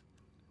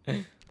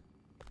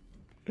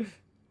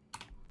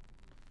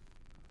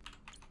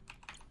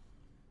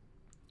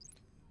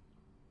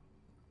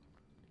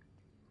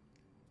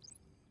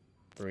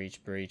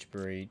 Breach, breach,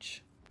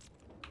 breach.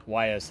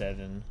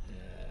 YO7. Yeah.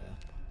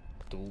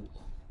 Duel.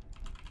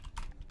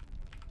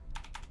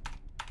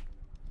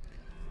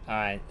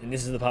 Alright, and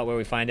this is the part where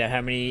we find out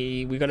how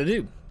many we gotta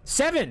do.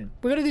 7!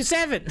 We gotta do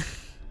 7!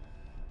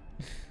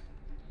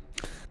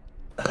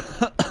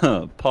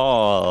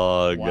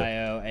 Pog.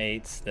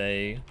 YO8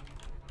 stay.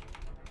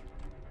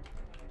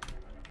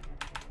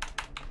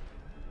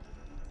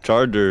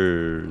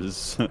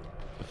 Chargers.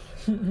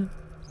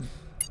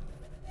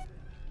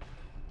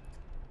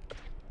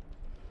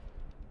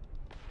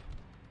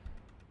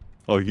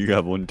 Oh, you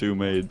got one too,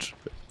 Mage.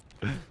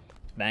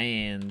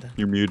 Banned.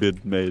 You're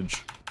muted,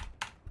 Mage.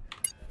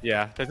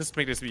 Yeah, let's just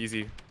make this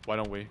easy. Why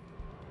don't we?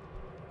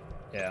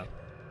 Yeah.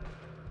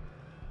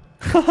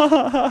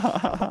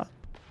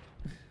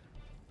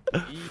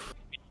 Easy.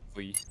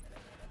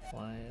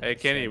 YO7. Hey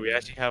Kenny, we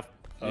actually have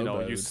Oh,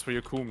 bode. uses for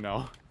your coom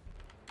now.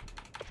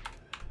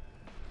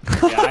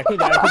 Yeah, I could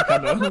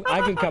come over.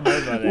 I could come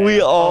over there.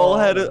 We all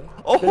had it.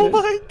 Oh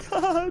my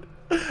god.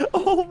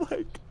 Oh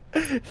my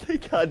god. They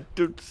got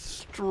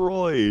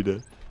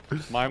destroyed.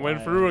 Mine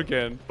went through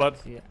again, but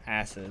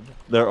Acid.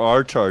 There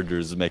are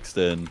chargers mixed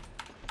in.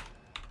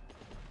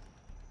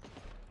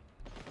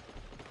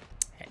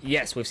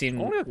 Yes, we've seen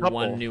Only a couple.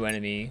 one new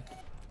enemy.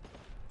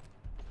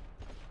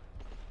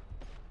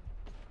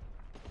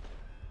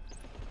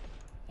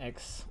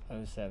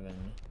 X07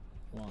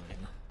 line.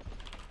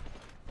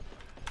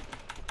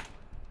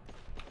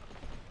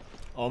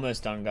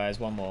 Almost done, guys.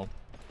 One more.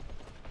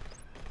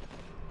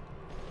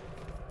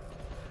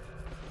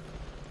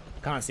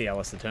 Can't see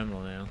Alice the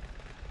terminal now.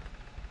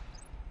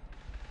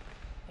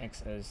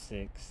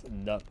 X06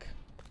 duck.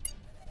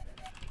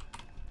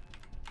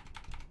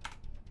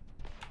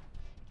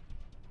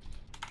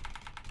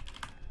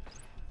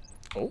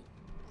 Oh.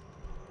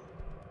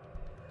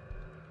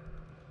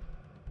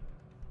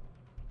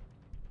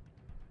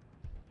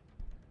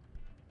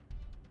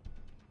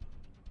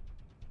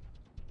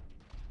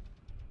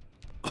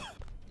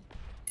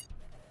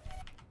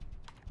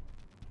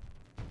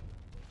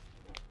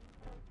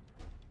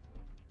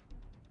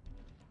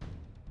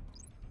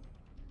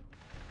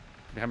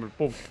 hammer,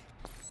 boom.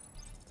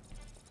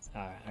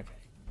 Alright, okay.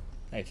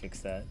 I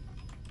fixed that.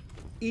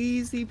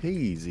 Easy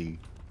peasy.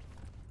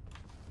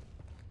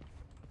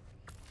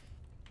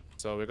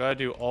 So we gotta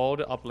do all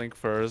the uplink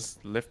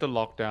first, lift the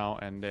lockdown,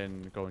 and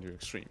then go into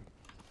extreme.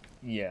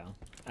 Yeah.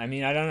 I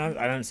mean, I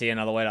don't see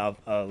another way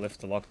to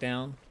lift the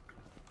lockdown.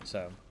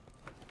 So.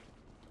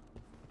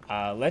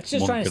 Let's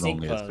just try and One can sneak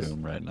only close.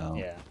 assume right now.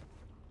 Yeah.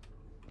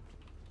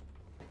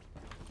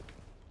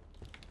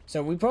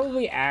 So we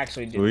probably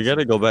actually do. We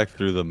gotta go back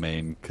through the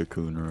main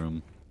cocoon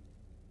room.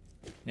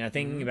 Now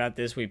thinking about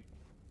this,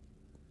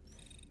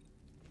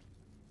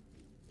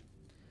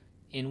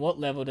 in what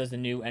level does the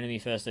new enemy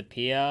first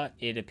appear?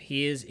 It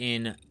appears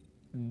in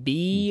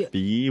B1.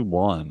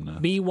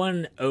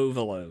 B1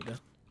 Overload.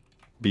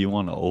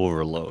 B1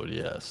 Overload,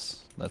 yes.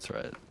 That's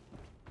right.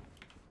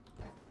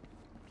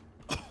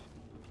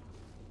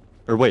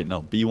 Or wait,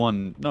 no,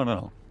 B1...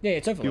 No. Yeah,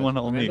 it's Overload. B1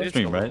 only remember?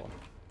 extreme, right?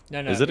 No.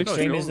 Is it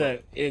extreme? extreme?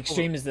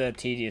 Extreme is the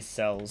tedious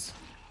cells.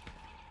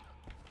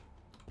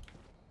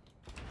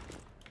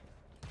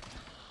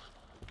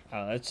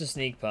 Let's just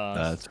sneak past.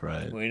 That's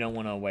right. We don't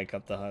want to wake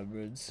up the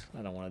hybrids.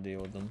 I don't want to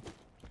deal with them.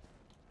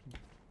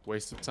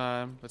 Waste of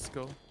time. Let's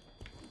go.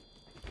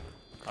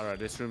 All right,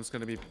 this room's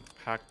gonna be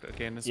packed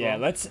again as well. Yeah,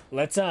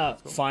 let's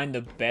find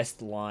the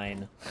best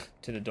line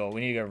to the door.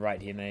 We need to go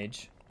right here,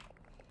 Mage.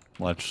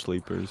 Watch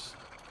sleepers.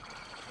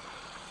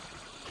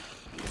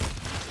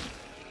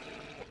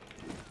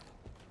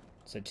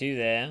 So 2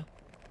 there.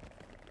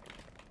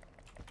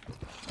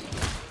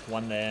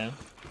 1 there.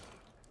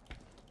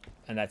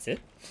 And that's it.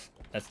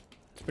 That's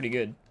pretty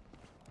good.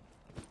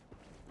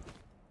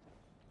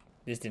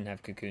 This didn't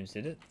have cocoons,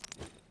 did it?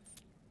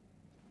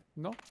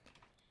 No.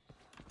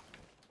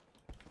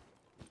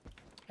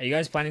 Are you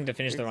guys planning to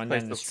finish the This rundown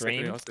place in the looks sickly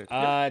stream? awesome.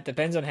 Yep. It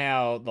depends on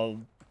how the...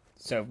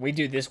 So if we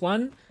do this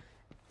one,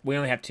 we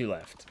only have 2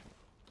 left.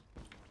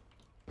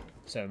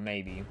 So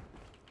maybe.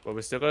 But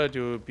we still gotta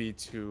do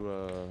B2. You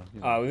know,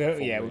 We full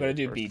gotta way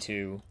do first.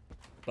 B2,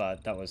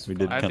 but that was We fine.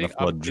 did I kind of think,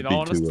 fudge in B2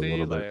 honesty, a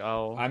little bit. like,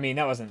 I'll... I mean,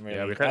 that wasn't really...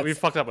 yeah, we that's-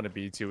 fucked up on the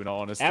B2 in all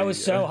honesty. That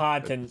was so yeah.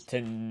 hard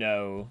to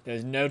know.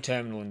 There's no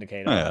terminal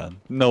indicator.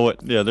 Oh,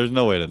 yeah, there's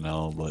no way to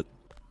know, but...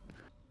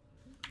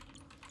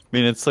 I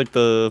mean, it's like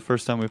the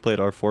first time we played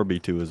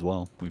R4B2 as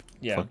well. We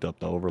fucked up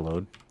the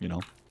overload, you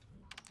know?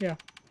 Yeah.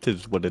 It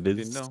is what it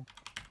is. Didn't know.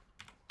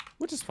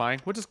 Which is fine.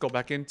 We'll just go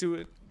back into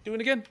it. Do it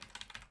again.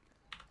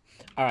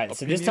 All right,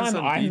 so this time Opinions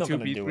on I'm not B2,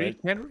 gonna do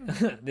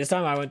B3? it. This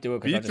time I won't do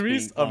it because I'll just B3 be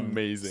is on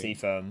amazing. C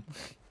firm.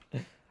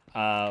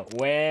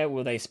 Where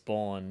will they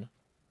spawn?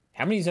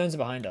 How many zones are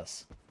behind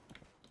us?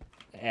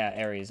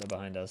 Areas are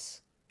behind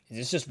us. Is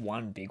this just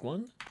one big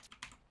one?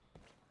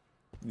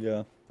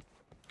 Yeah.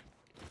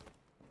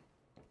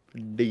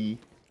 D.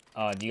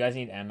 Do you guys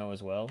need ammo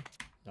as well?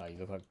 No, you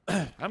look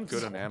like I'm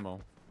good on ammo.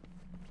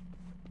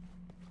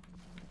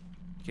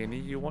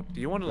 Kenny, do you want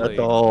to That's like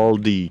all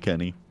D,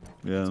 Kenny.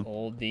 Yeah.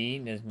 all D.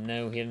 There's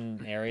no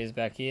hidden areas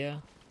back here.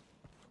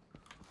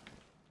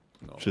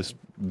 no. Just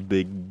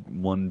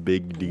one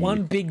big D.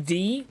 One big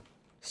D.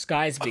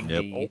 Sky's big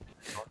Yep. D.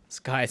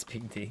 Sky's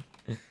big D.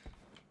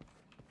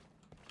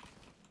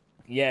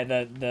 Yeah,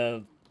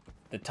 the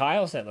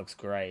tile set looks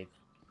great.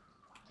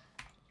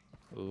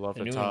 love the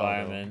the new tile,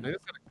 environment. though.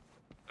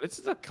 It's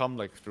gonna come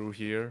like through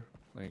here,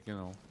 like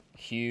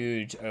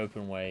Huge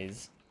open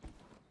ways.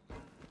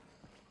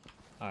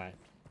 Alright.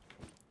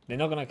 They're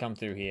not gonna come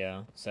through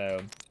here,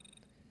 so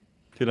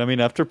Dude, I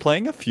mean, after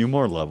playing a few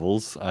more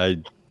levels, I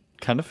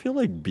kind of feel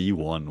like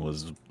B1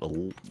 was a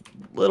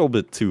little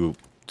bit too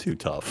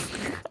tough.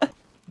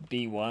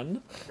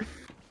 B1.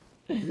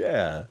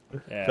 Yeah.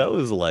 Yeah. That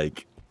was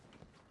like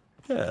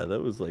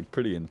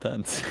pretty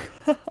intense.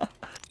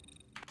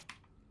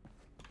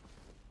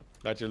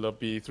 That you love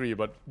B3,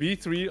 but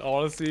B3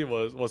 honestly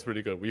was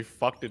pretty good. We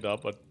fucked it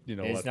up, but There's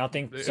what?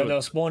 nothing. It So was-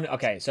 they'll spawn.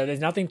 Okay, so there's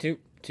nothing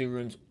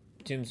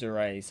tombs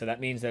array. So that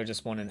means they'll just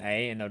spawn in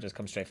A and they'll just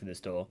come straight for this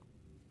door.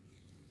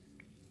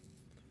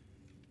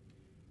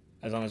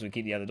 As long as we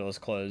keep the other doors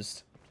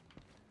closed.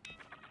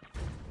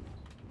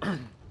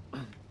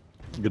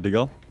 Good to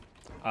go?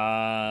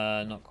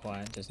 Not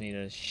quite. Just need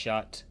to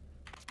shut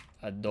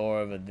a door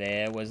over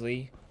there,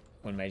 Wesley,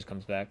 when Mage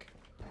comes back.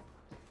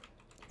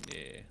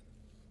 Yeah.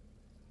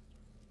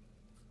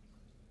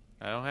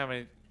 I don't have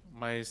any.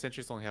 My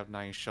sentries only have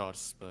 9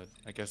 shots, but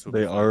I guess we'll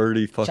They be fine.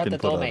 already Shut fucking the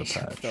put door, out a Mage.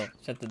 Shut the door.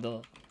 patch. Shut the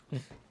door.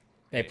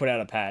 They put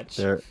out a patch.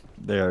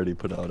 They already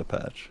put out a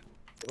patch.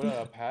 What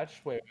a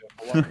patch? Wait,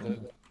 what?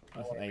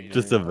 That's what they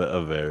Just do.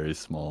 a very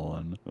small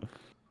one.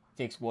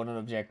 Fix warden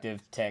objective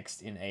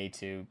text in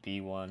A2,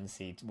 B1,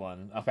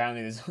 C1.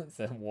 Apparently there's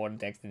some warden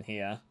text in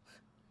here.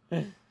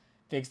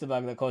 Fix the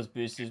bug that caused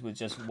boosters with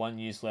just one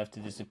use left to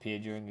disappear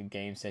during a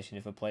game session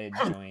if a player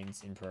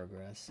joins in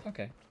progress.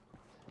 Okay.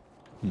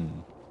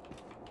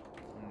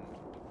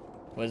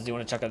 Wes, do you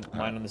want to chuck a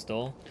mine on this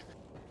door?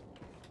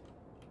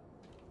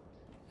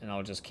 And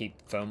I'll just keep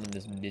foaming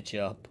this bitch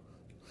up.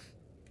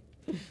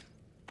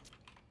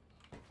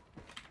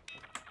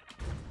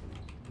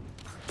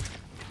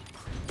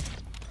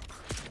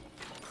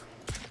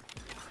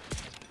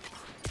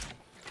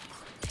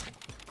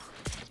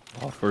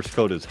 Oh, first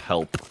code is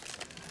help.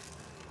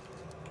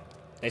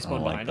 They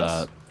spawned like behind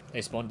us? that.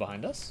 They spawned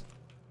behind us?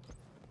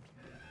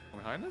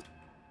 Behind us?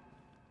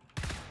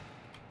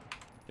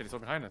 Yeah, it's all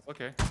behind us.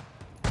 Okay.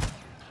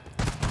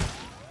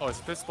 Oh, it's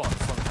this spawn.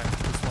 This one behind.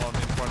 This one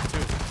in front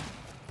too.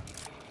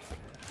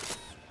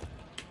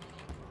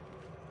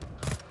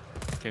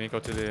 Can you go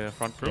to the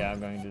front room? Yeah, I'm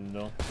going to the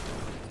door.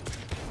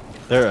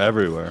 They're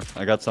everywhere.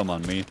 I got some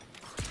on me.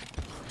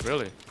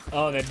 Really?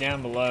 Oh, they're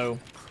down below.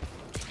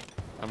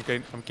 I'm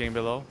getting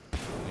below.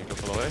 You go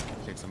below it.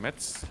 Take some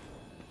meds.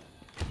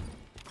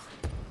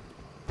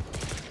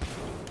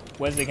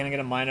 Wesley, can I get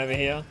a mine over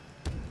here?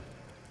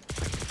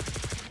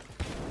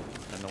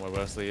 I don't know where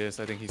Wesley is.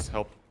 I think he's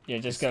helped. Yeah,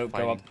 just He's go up.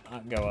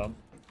 fighting. Go up.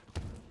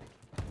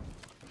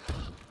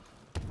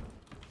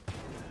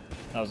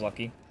 That was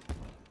lucky.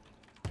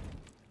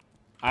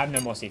 I have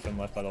no more C-film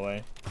left, by the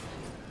way.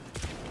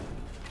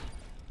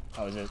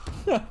 That was it.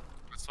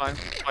 It's fine.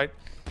 Fight.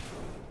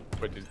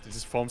 Wait, it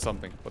just formed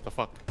something. What the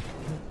fuck?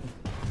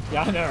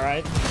 Yeah, I know,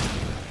 right?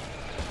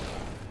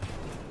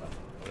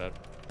 Oh, that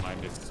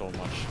mind is so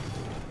much.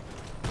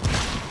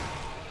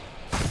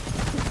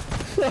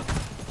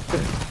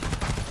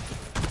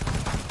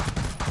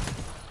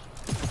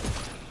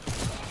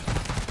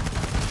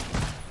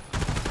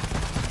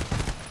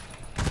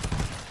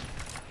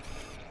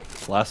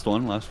 Last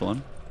one, last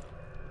one.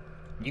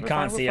 You We're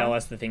can't fine, see we're fine.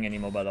 LS the thing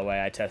anymore, by the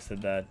way. I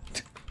tested that.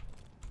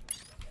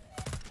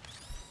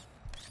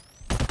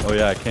 Oh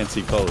yeah, I can't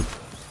see code.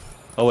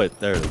 Oh wait,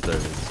 there it is, there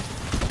it is.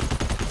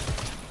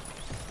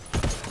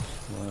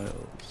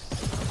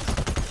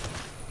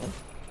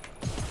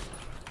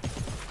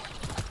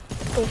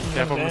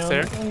 Careful from the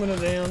stair. I'm gonna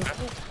down.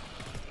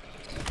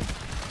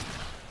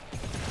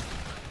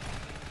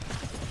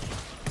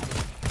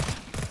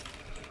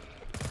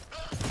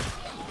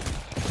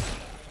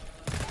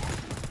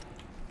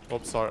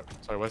 Oops, sorry,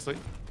 Wesley.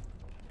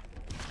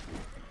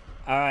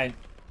 Alright.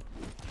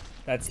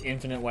 That's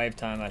infinite wave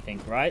time, I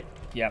think, right?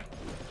 Yep.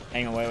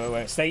 Hang on,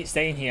 wait.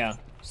 Stay in here.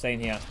 Stay in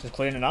here. Just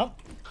clean it up.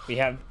 We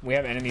have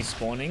enemies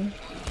spawning.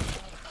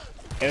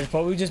 It would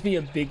probably just be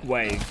a big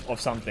wave of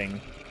something.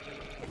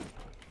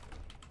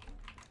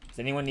 Does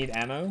anyone need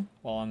ammo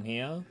while I'm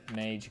here?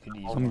 Mage, you could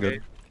use I'm one.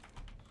 good.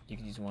 You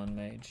could use one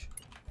mage.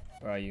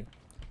 Where are you?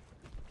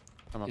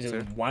 I'm Is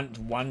upstairs. it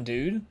one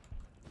dude?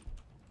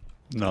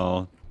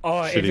 No,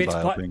 Oh, if Shitty it's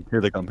bioping.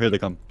 Here they come. Here they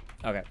come.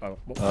 okay.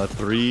 Oh,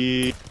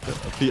 Three.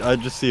 I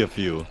just see a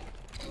few.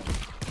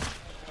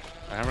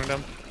 Hammering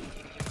them.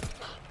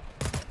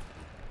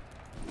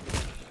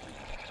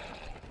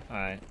 all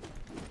right.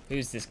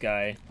 Who's this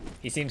guy?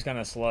 He seems kind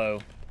of slow.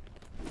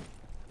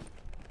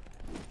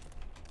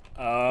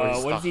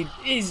 What is he?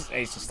 He's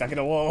just stuck in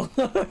a wall.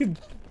 All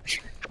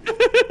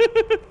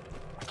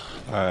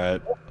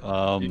right.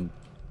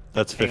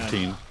 That's Hang on.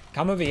 15.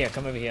 Come over here.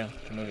 Come over here.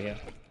 Come over here.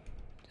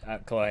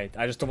 Chloe,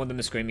 I just don't want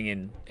them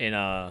screaming in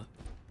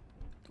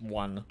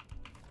 1.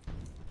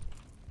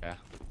 Yeah.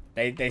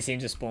 They seem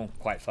to spawn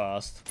quite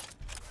fast.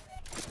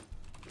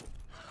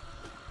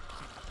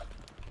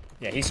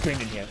 Yeah, he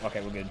screamed in here.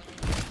 Okay, we're good.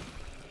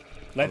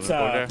 Let's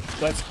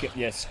get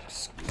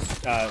yes.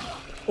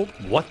 Oh,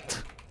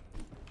 What?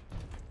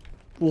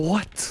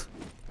 What?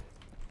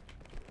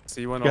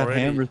 C1 Got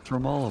already. hammered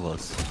from all of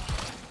us.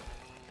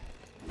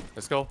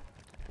 Let's go.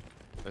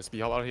 Let's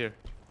be all out of here.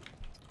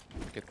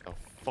 Get the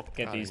fuck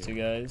get outta these two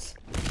here. guys.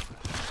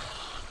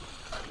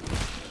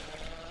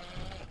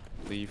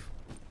 Leave.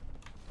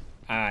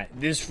 Alright,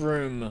 this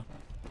room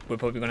we're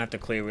probably gonna have to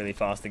clear really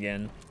fast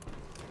again.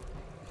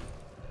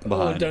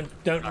 Behind. Oh,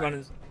 don't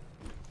run.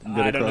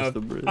 Get I don't across know.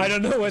 the bridge. I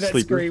don't know where that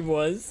Sleeper. scream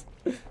was.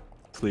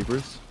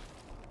 Sleepers.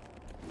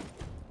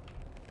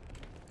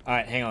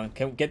 Alright, hang on.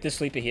 Can we get this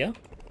sleeper here?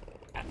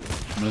 I'm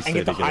gonna And say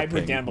get the to get a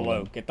hybrid ping. down Hold below.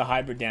 on. Get the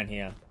hybrid down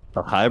here.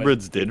 The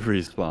hybrids did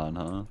respawn,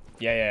 huh?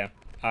 Yeah, yeah.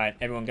 Alright,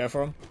 everyone go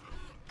for him.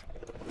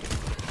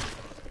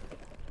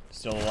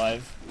 Still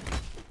alive.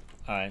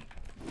 Alright.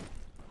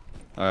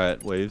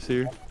 Alright, waves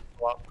here.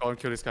 Go and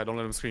kill this guy. Don't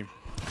let him scream.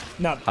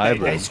 No, they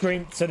Hybrid.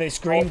 screamed. So they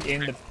screamed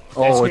in the.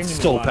 Oh, screamed it's in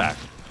the so one. packed.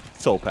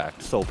 So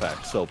packed. So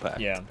packed. So packed.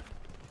 Yeah.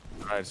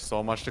 Alright,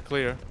 so much to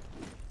clear.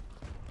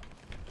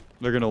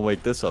 They're gonna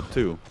wake this up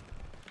too.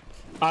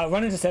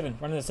 Run into 7.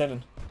 Run into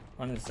 7.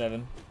 Run into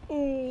 7.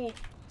 Ooh.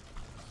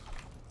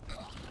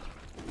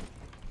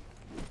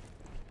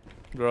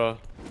 Bruh.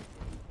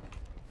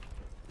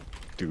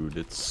 Dude,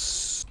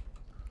 it's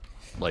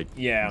like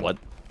Yeah. what?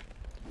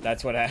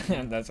 That's what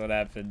that's what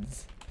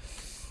happens.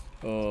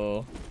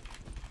 Oh.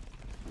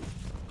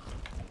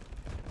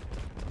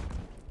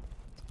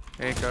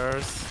 Hey,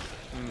 cars.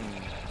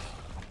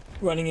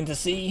 Running into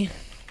C.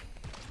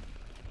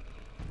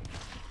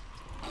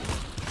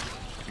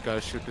 You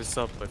gotta shoot this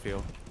up, I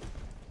feel.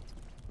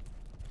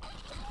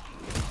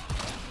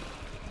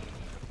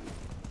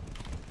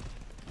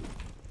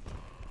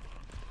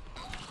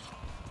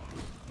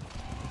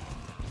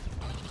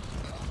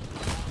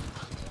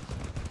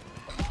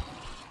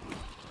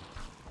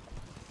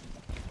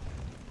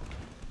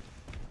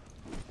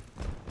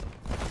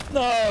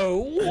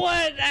 No!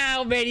 What?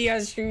 How many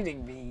are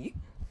shooting me?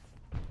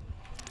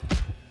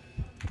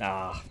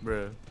 Ah.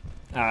 Bruh.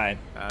 Alright.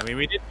 I mean,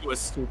 we did do a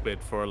stupid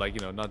for, like, you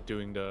know, not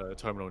doing the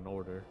terminal in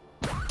order.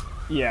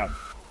 Yeah.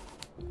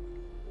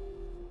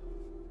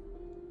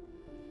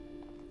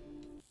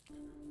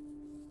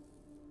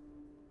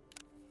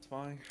 It's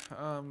fine.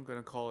 I'm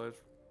gonna call it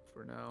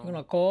for now. I'm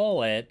gonna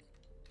call it.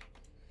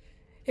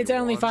 It's You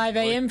only want, 5 boy?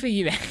 a.m. for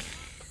you.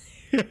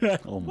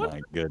 Oh my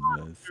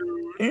goodness.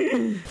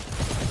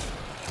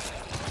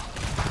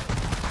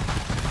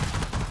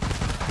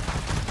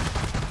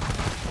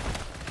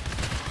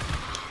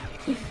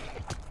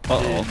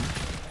 Uh-oh.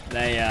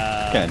 They,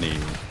 Kenny.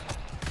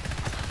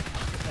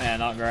 yeah,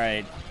 not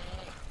great.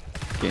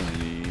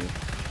 Kenny.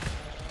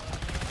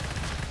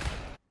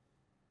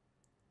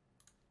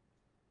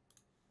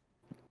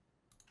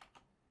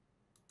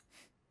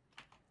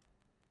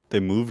 They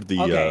moved the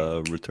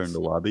Okay. return to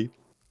lobby.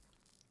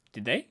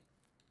 Did they?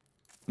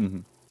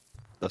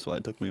 That's why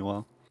it took me a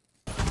while.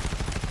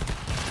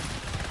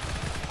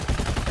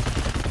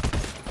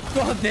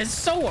 God, they're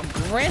so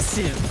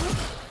aggressive.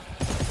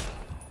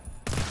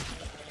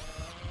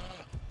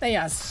 They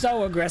are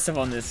so aggressive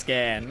on this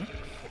scan.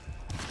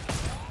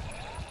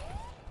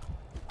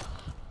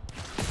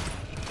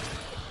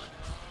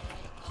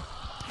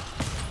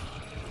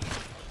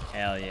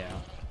 Hell yeah.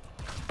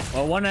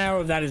 Well, 1 hour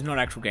of that is not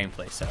actual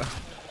gameplay, so.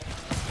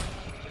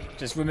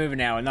 Just remove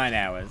an hour, 9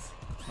 hours.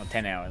 Or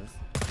 10 hours.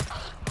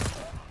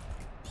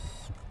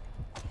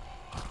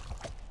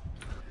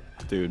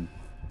 Dude.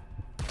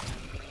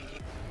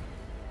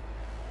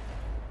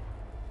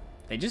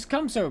 They just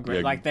come so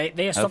aggressive. Yeah, Like,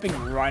 they are stopping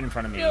right in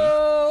front of me.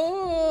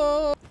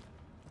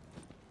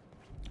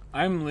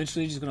 I'm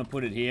literally just gonna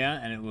put it here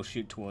and it will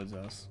shoot towards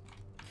us.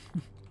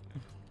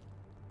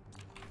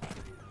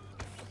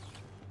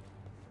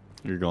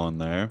 You're going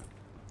there.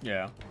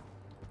 Yeah.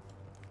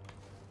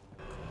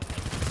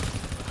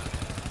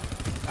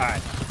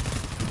 Alright.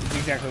 That's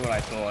exactly what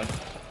I thought.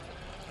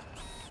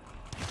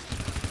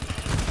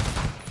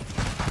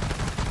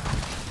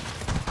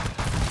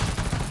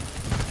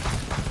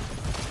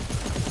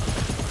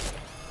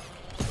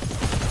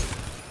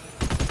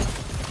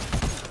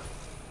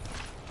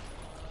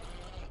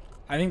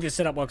 I think this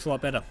setup works a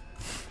lot better.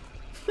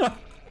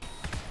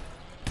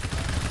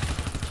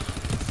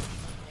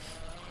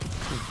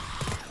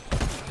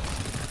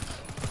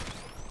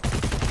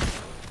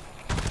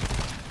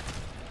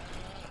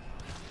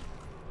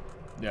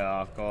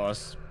 Of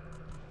course.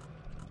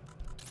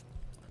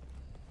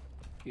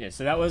 Yeah,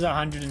 so that was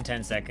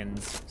 110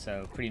 seconds,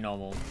 so pretty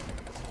normal.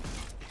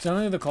 It's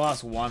only the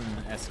class 1,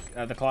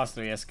 the class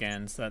 3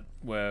 scans that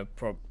were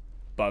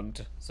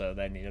bugged, so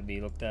they need to be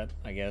looked at,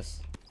 I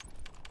guess.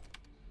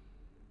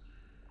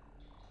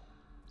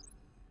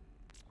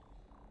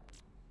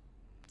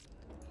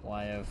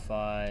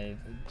 YO5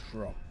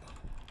 drop.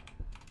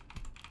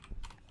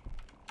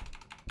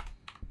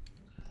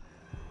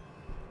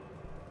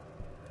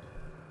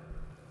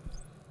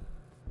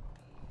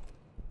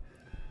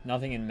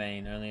 Nothing in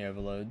main, only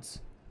overloads.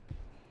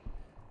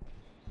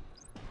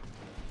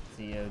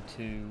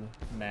 ZO2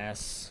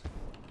 mass.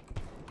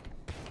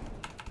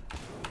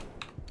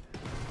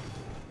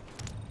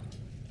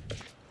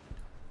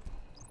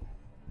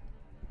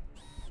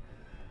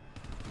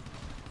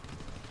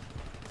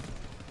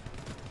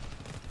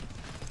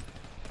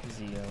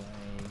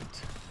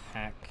 ZO8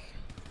 hack.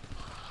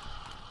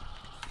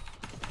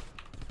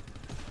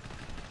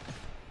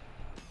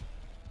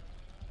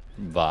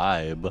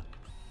 Vibe.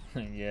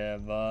 Yeah,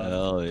 but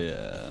Hell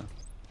yeah.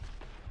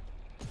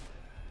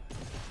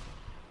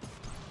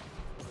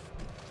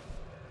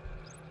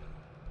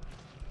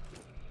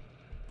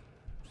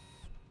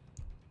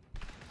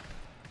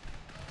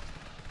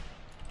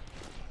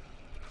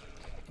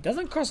 it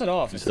doesn't cross it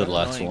off. You It's said so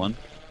last annoying. one?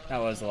 That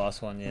was the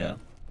last one, yeah.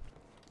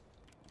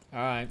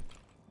 Alright.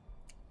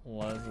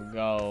 Let's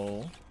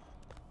go.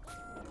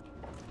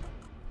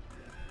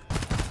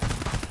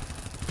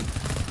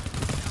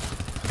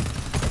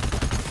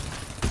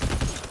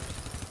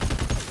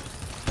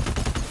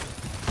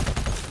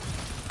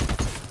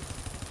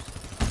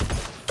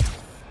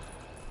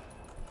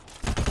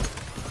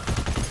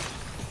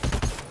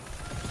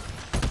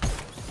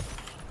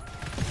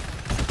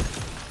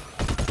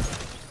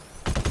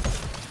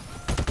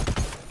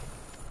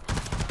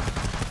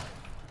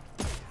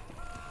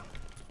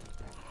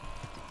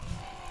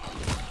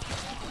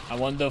 I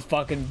want the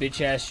fucking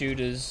bitch ass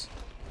shooters.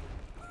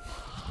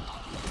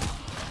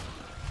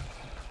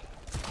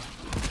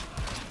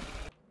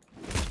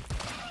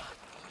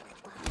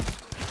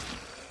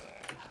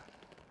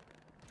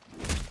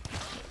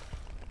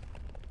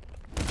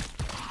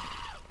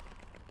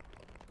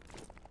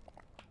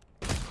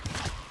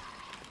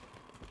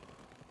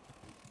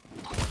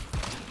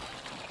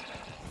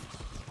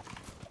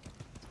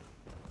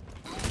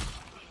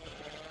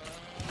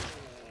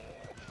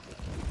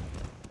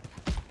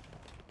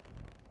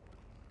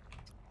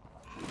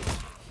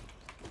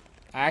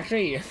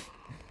 Actually, it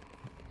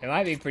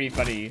might be pretty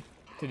funny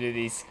to do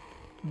these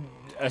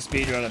a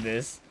speedrun of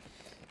this.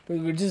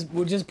 We'll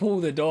just pull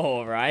the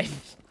door, right?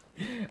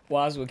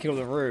 Whilst we kill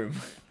the room.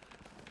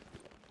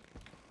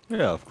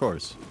 Yeah, of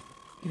course.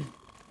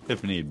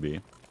 If need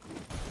be.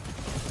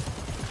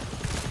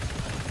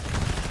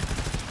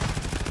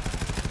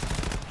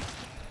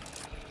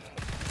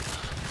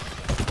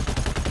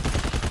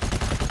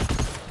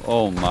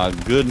 Oh my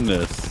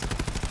goodness.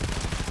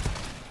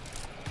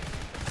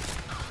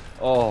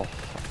 Oh,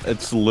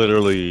 it's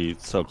literally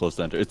so close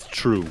to enter. It's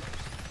true.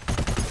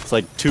 It's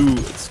like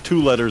it's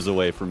two letters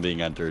away from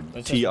being entered.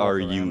 Let's just walk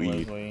around, TRUE.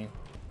 Leslie.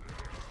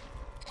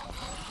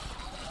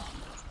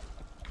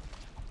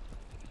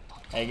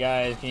 Hey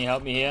guys, can you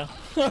help me here?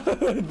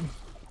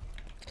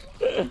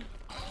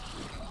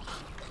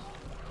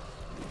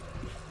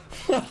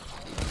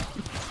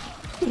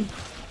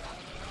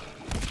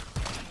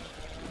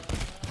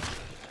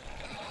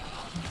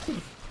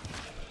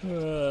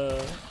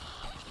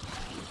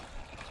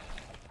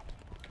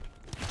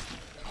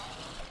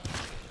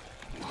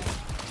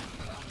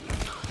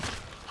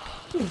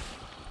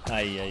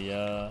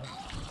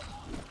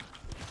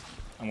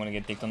 I'm gonna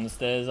get dicked on the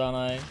stairs, aren't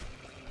I?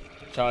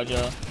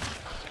 Charger.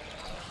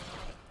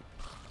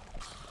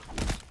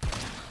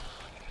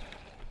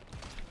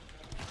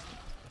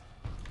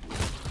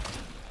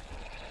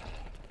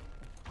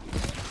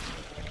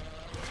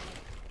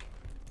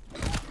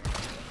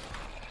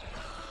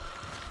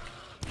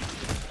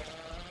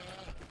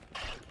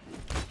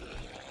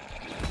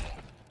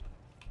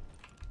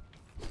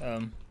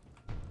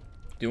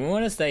 Do we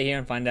want to stay here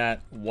and find out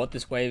what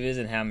this wave is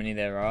and how many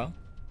there are?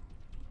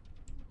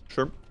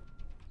 Sure.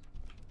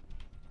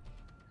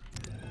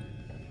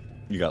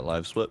 You got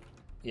live split?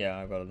 Yeah,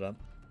 I got it up.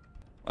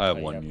 I have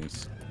Oh, one yep.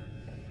 use.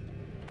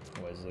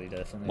 Wesley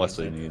definitely.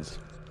 Wesley needs it. needs.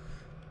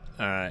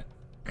 Alright.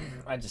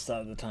 I just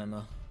started the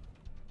timer.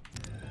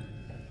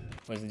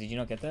 Wesley, did you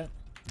not get that?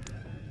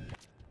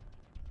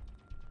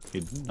 He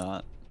did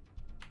not.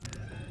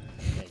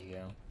 There you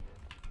go.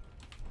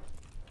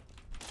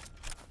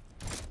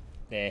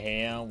 They're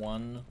here.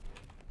 1,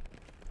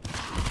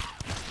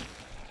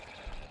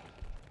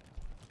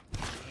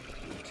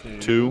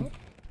 2,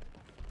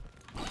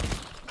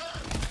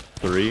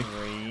 3.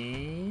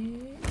 3.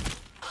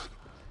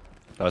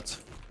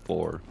 That's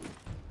 4.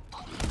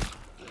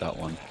 That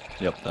one.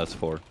 Yep, that's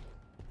 4.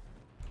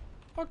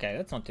 Okay,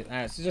 that's not too.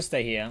 Alright, so just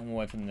stay here and we'll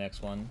wait for the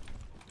next one.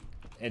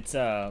 It's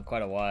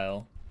quite a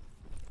while.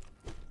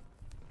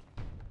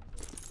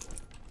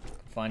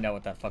 Find out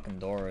what that fucking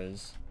door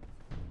is.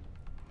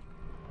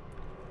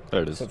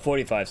 There it is. So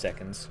 45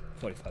 seconds.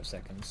 45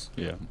 seconds.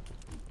 Yeah.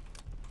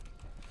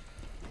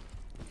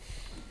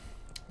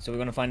 So we're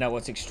gonna find out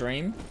what's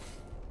extreme.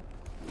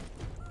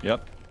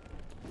 Yep.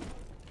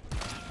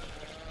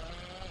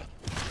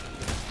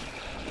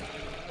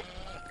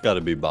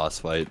 Gotta be boss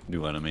fight,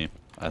 new enemy.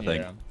 I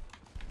think Yeah.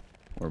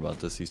 we're about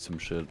to see some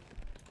shit.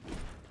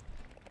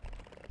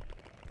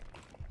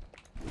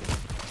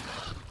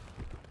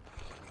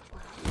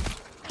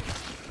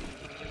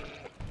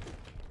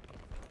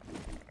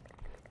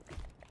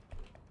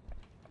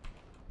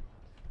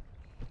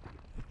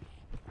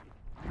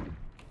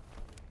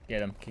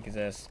 Get him. Kick his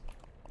ass.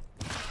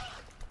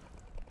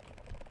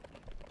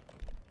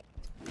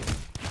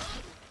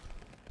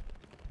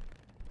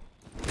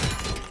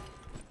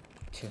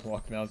 Just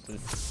walking out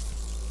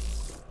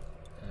this.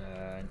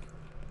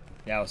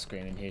 Yeah, I was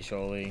screaming here,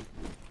 surely.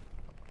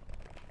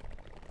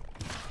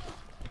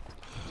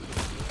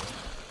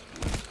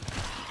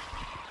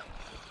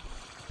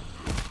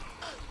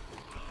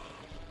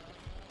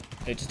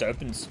 It just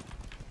opens.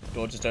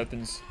 Door just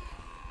opens.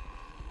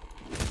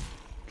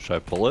 Should I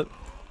pull it?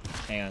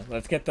 Hang on.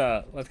 Let's get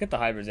the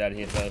hybrids out of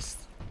here first.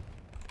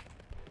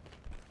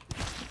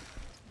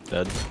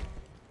 Dead.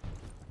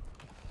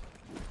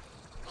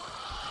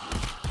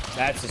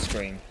 That's a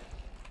scream.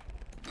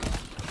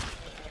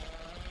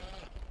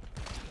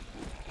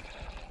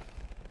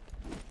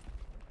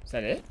 Is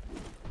that it?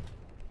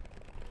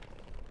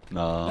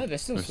 No, No, they're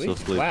still they're sleeping.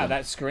 still sleeping. Wow,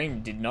 that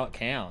scream did not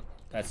count.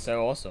 That's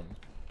so awesome.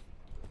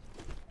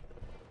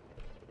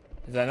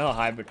 Is that another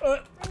hybrid?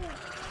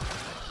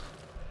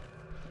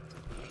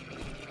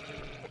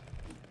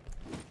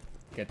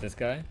 Get this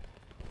guy.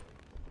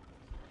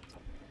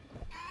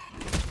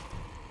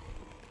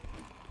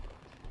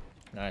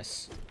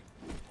 Nice.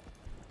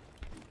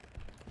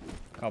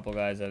 Couple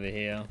guys over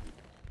here.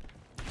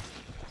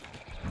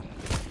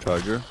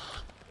 Charger.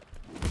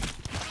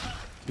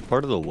 You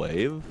part of the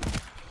wave?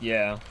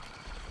 Yeah.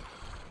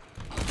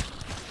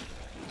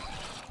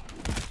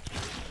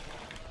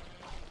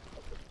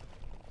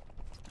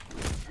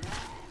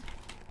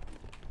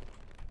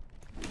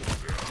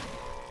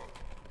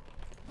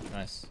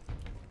 Nice.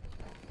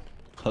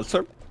 Has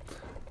there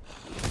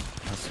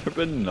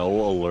been no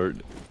alert?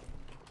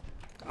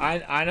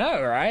 I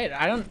know, right?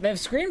 I don't. They've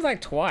screamed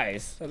like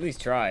twice. At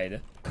least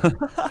tried.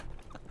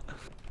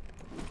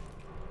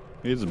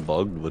 He's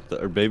bugged with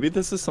the, or maybe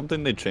this is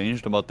something they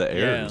changed about the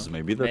errors.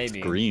 Maybe the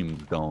maybe.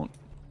 screams don't.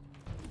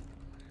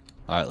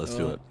 All right, let's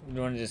do it.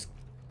 You want to just?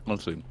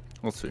 Let's see.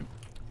 Let's see.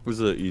 Who's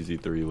the easy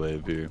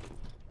 3-wave here?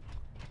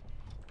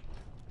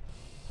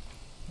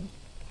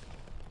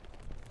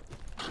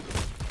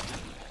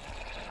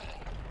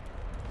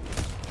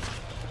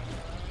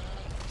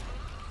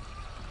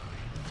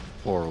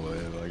 Four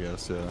wave, I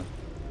guess. Yeah.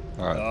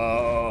 All right.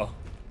 Oh.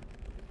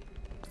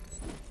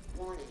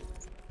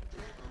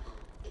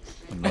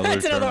 Another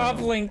That's another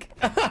terminal.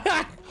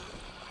 uplink.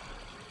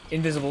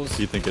 Invisibles.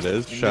 Do you think it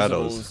is?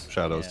 Shadows. Invisibles.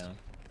 Shadows. Yeah.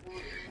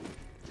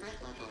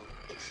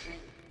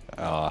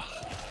 Ah.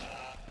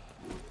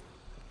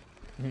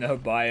 No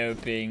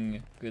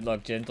bioping. Good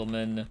luck,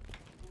 gentlemen.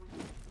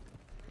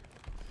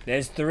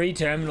 There's 3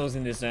 terminals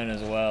in this zone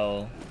as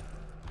well.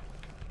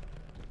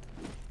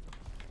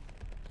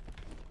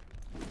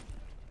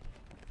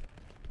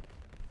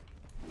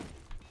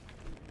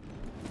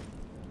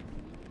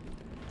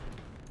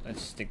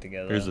 Let's stick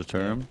together. Here's a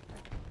term.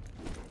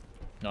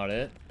 Not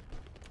it.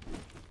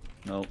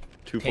 Nope.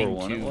 Ping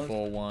 241 it was?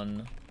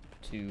 241.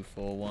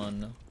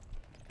 241.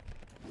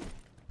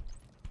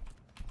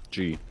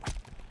 G.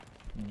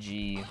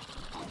 G.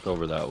 It's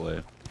over that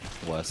way.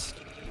 West.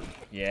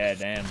 Yeah,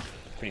 damn.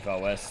 Pretty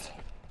far west.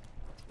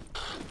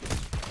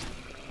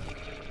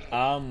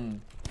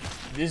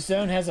 This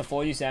zone has a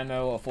 4-use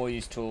ammo, a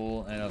 4-use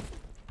tool, and a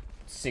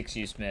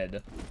 6-use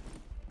med.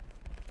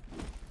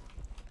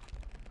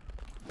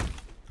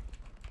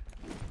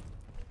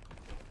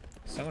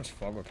 So much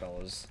fog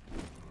repellers.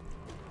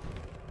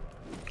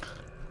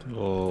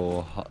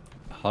 Oh,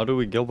 how do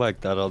we go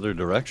back that other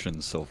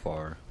direction so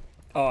far?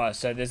 Oh,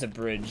 so there's a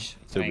bridge.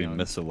 Did Hang we on.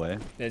 miss a way?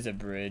 There's a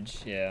bridge,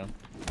 yeah.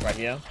 Right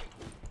here?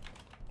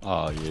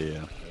 Oh, yeah.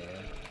 Yeah.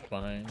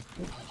 Behind.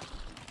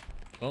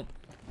 Oh.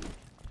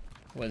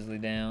 Wesley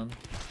down.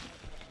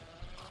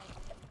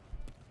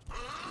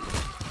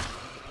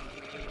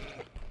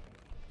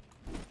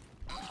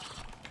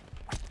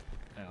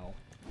 Ow.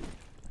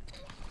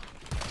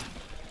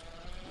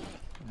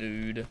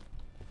 Dude.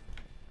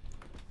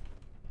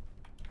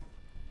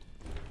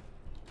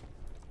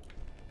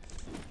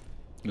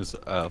 This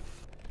F.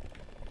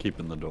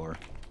 Keeping the door.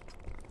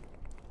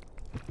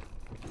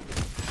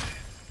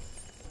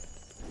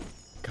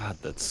 God,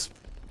 that's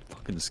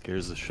fucking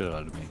scares the shit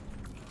out of me.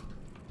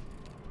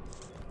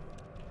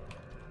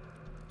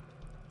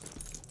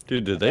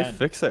 Dude, did they Again.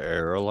 fix the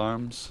air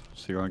alarms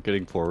so you aren't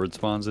getting forward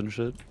spawns and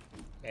shit?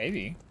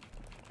 Maybe.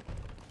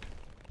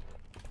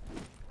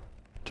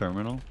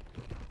 Terminal?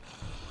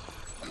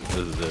 This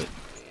is it.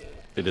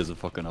 It is a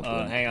fucking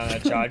uplink. Hang on,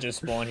 that charger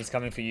spawn. He's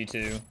coming for you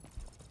too.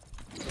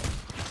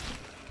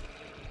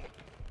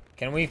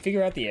 Can we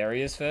figure out the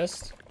areas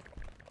first?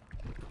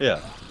 Yeah.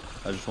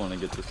 I just want to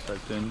get this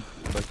typed in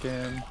if I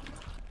can.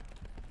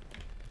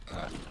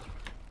 Alright.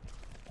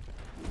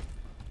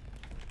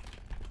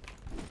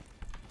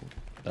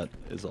 That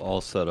is all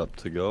set up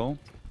to go.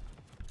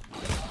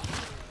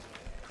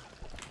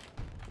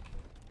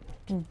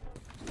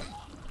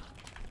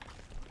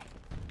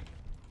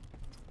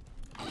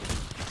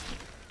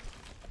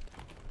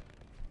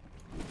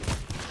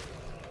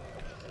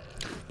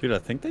 Dude, I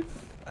think they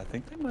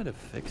might have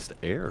fixed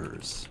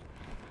errors.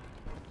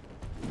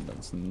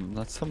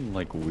 That's some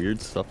like weird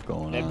stuff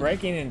going They're on.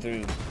 breaking in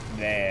through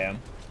there.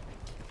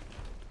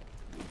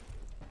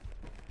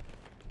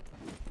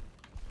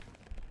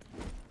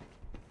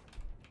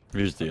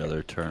 Here's the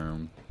other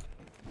term.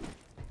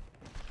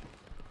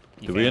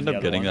 You Did we found end the up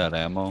other getting one? that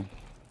ammo?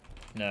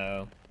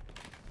 No.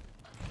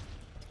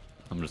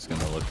 I'm just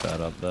gonna look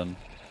that up then.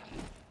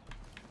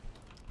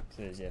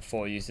 So there's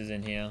 4 uses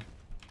in here.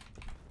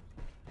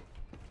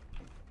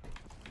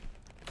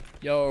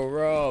 Yo,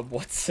 Rob,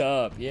 what's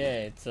up?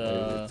 Yeah, it's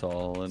It's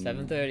all in.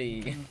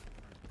 7:30.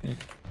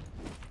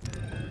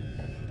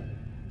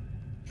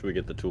 Should we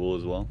get the tool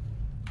as well?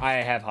 I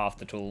have half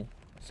the tool,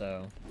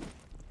 so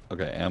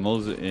Okay,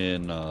 ammo's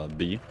in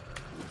B.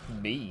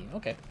 B.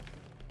 Okay.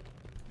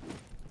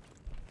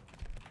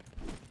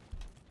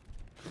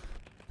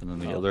 And then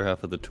the Oh. other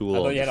half of the tool I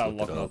thought I'll you had just a look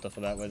lock it up, melter for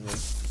that,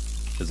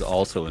 Wesley. is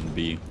also in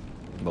B.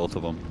 Both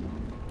of them.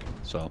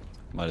 So,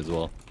 might as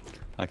well.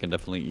 I can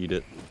definitely eat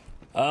it.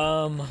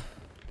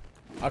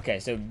 Okay,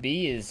 so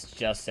B is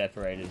just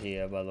separated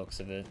here by the looks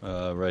of it.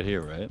 Right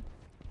here, right?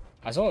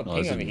 I saw a No,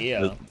 ping that's over in-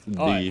 here. that's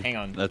Oh, D. hang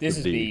on. That's This the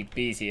is D. B.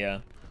 B's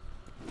here.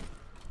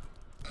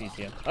 B's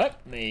here. Oh,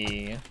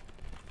 me.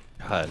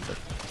 God,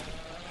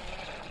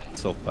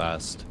 so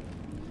fast.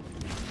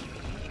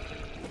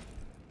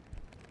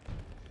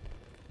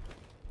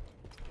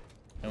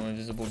 No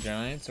invisible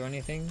giants or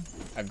anything?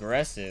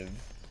 Aggressive.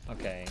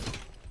 Okay.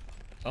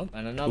 Oh,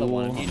 and another Cool,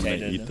 one I'm gonna eat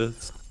mutated.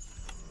 this.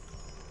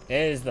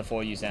 There's the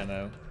 4-use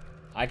ammo.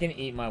 I can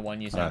eat my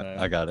 1-use ammo. Alright,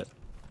 I got it.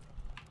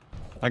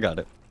 I got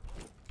it.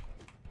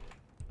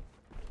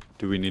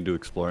 Do we need to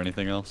explore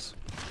anything else?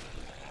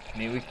 I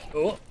mean, we.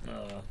 Oh!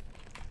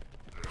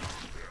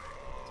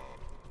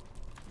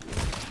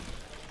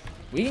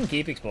 We can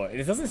keep exploring.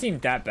 It doesn't seem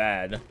that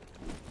bad.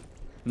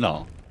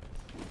 No.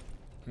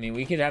 I mean,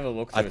 we could have a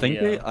look I through think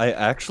here. I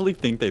actually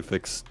think they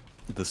fixed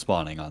the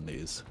spawning on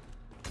these.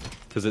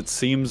 Because it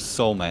seems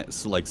so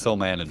so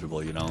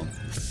manageable, you know?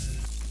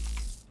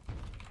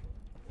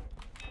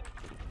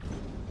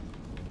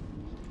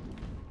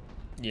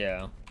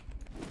 Yeah.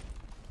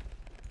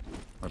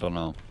 I don't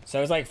know.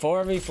 So it's like 4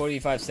 every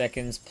 45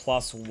 seconds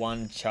plus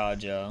 1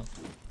 charger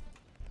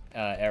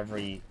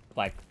every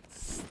like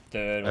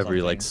third or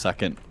Every like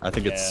something. second. I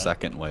think it's Yeah.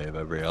 second wave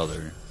every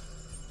other.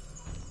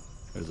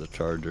 There's a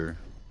charger.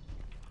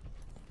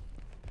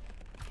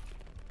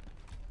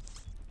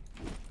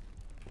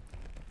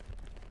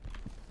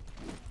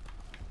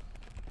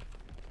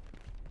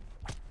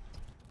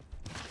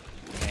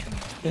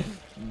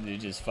 You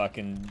just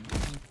fucking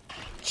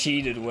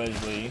cheated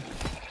Wesley.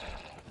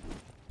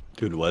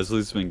 Dude,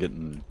 Wesley's been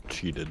getting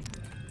cheated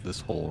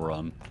this whole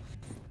run.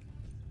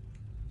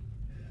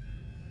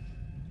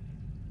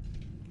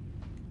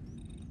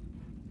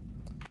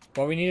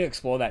 Well, we need to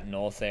explore that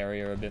north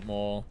area a bit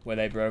more, where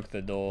they broke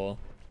the door.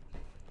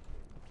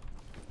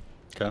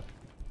 Okay.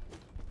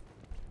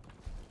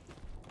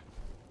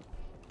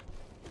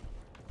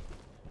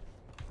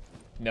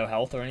 No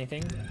health or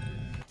anything?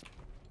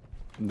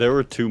 There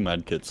were 2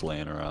 medkits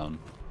laying around.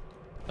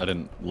 I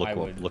didn't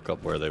would- look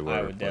up where they were.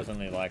 I would but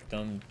definitely like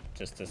them,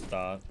 just to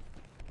start.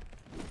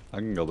 I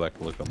can go back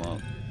and look them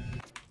up.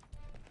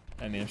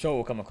 I mean, I'm sure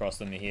we'll come across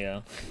them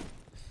here.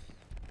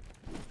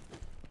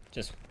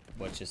 Just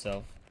watch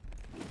yourself.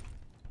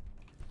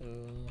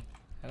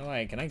 How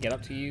do can I get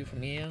up to you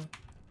from here?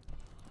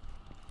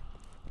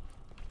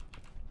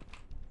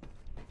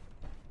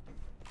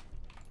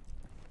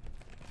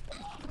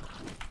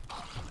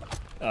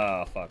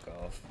 Oh, fuck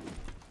off.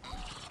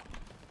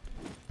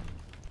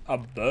 A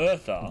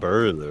Bertha.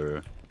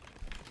 Further.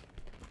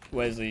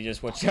 Wesley,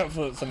 just watch out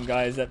for some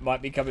guys that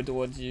might be coming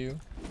towards you.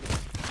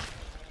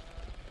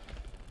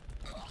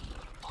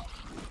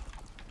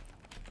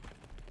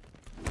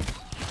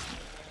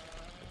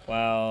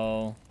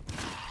 Well...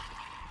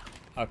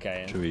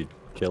 Okay. Should we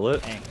kill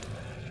it?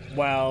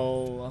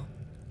 Well...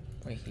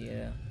 We're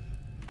here.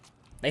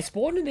 They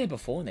spawned in there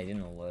before and they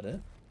didn't alert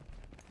it.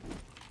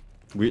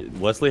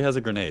 Wesley has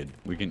a grenade.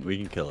 We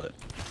can kill it.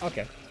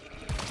 Okay.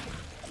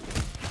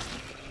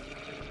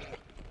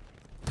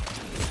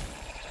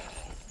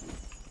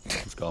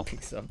 Let's go.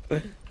 Picks up.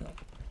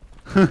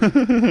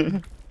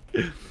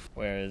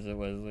 Where is it,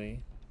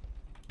 Wesley?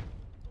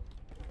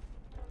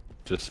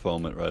 Just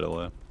foam it right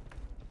away.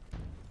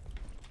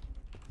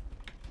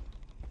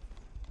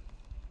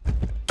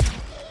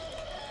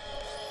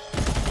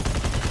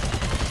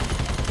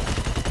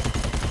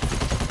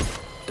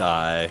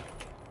 Die.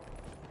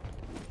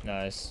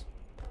 Nice.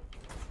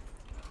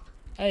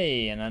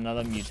 Hey, and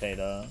another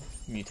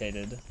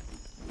mutated.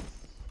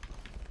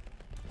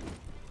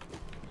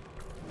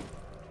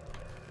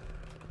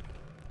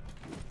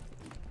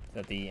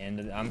 At the end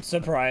of I'm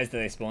surprised that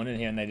they spawned in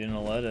here and they didn't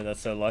alert it.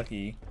 That's so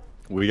lucky.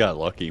 We got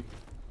lucky.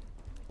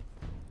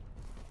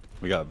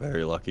 We got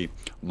very lucky.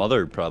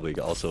 Mother probably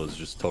also is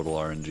just total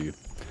RNG.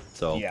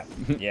 So Yeah.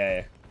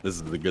 Yeah. this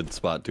is the good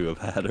spot to have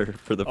had her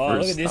for the Oh,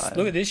 first look at this! time.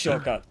 Look at this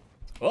shortcut.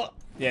 Oh,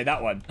 yeah,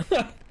 that one.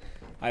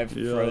 I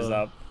froze Yeah.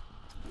 up.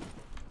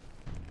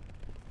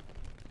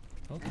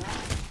 Oh.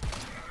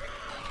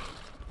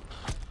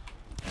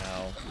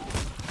 Ow.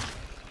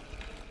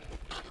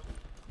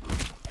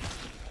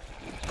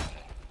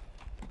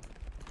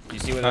 You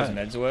see where those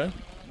Alright. meds were?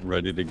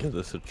 Ready to give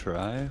this a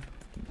try?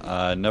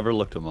 I never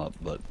looked them up,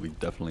 but we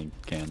definitely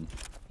can.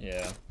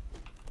 Yeah.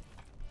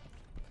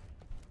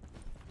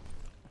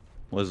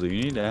 Wesley,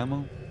 you need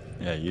ammo?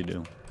 Yeah, you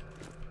do.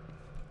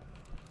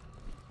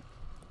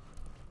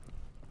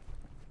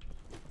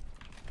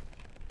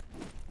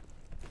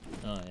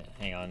 Oh, yeah.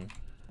 Hang on.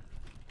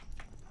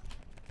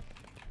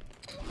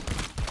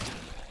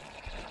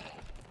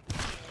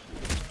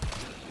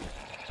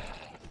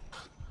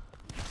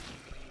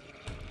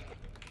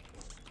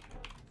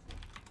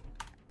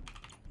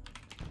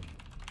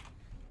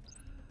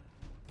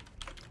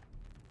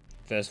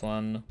 First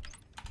one.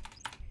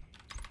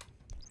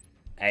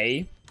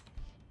 A.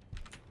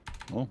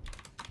 Oh,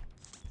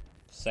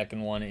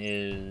 Second one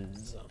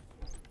is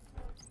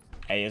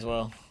A as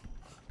well.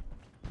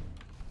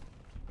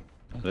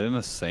 are they in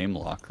the same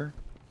locker?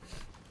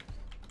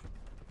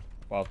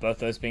 Well, if both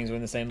those things were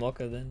in the same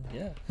locker, then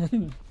yeah.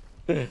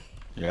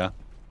 Yeah.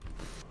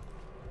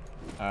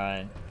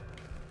 Alright.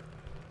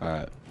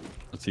 Alright.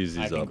 Let's use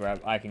these up.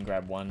 I can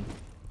grab one.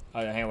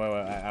 Oh, hang on,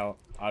 wait.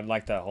 I'd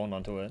like to hold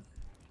on to it.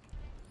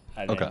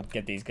 And then Okay.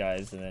 get these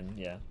guys, and then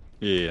yeah.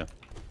 Yeah.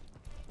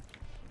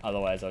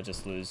 Otherwise, I'll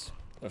just lose.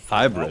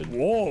 Hybrid. Oh,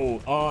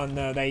 whoa! Oh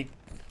no,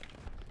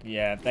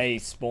 yeah, they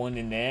spawned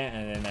in there,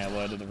 and then they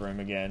alerted the room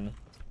again.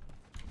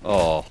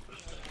 Oh,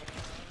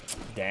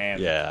 Damn.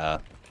 yeah.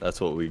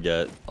 That's what we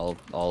get. All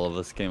of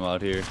us came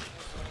out here.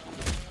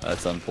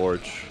 That's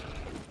unfortunate.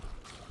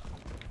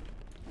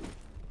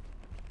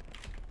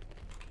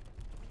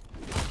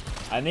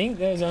 I think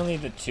there's only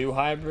the 2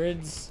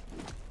 hybrids.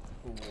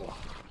 Ooh.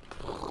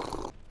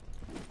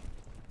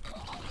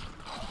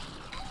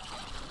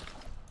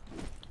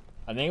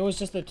 I think it was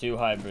just the 2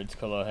 hybrids,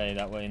 Kolohe,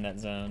 that way in that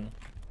zone.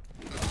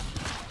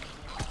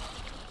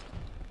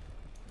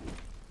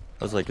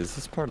 I was like, is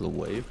this part of the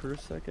wave for a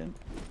second?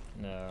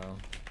 No.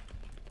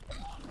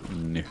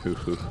 No.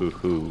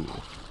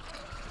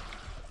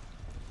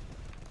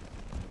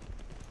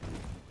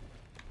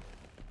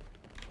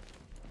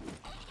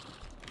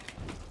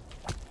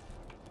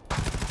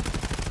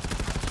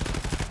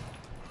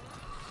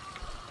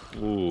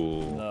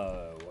 Ooh.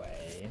 No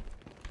way.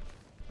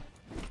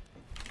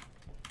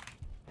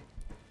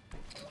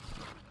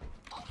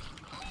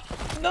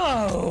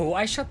 No!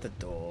 I shut the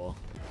door.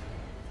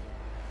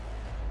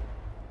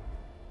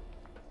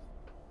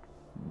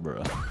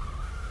 Bruh.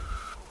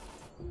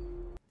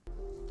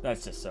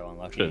 That's just so Should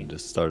unlucky. have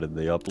just started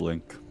the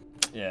uplink.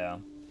 Yeah.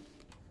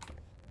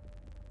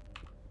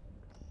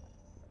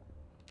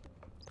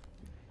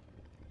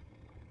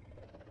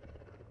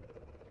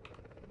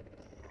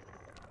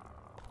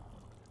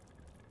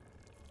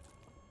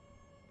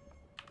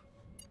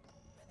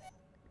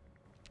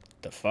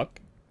 The fuck?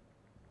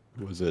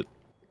 Was it?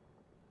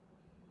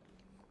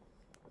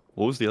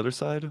 What was the other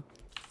side?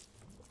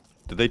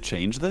 Did they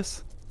change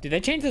this? Did they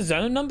change the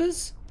zone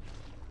numbers?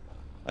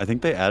 I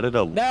think they added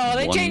a. No,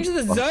 they changed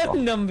the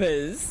zone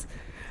numbers.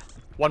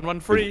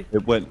 113.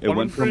 It went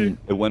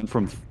 113.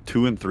 from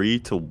 2 and 3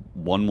 to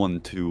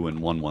 112 and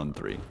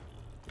 113.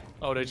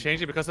 Oh, they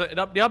changed it because of the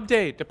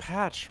update, the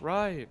patch,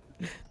 right?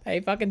 They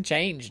fucking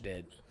changed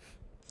it.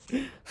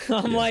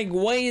 I'm like,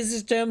 why is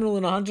this terminal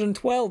in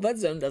 112? That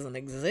zone doesn't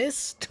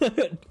exist.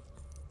 Does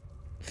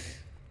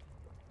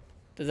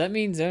that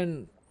mean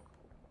zone...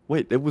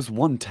 Wait, it was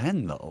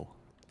 110 though.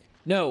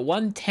 No,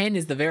 110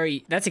 is the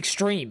very... That's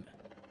extreme.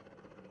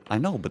 I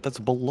know, but that's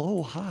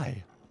below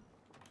high.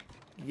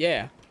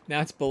 Yeah,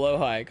 now it's below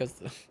high because...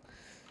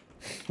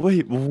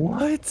 Wait,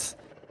 what?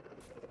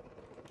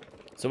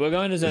 So we're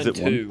going to zone Is it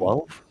 2.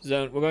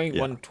 112? We're going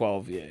Yeah.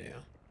 112, yeah.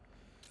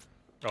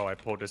 Oh, I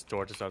pulled this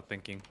door to start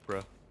thinking,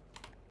 bro.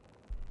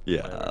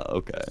 Yeah,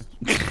 okay.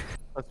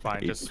 That's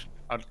fine.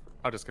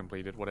 I'll just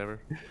complete it. Whatever.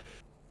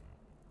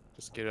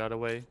 Just get it out of the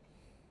way.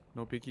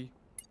 No biggie.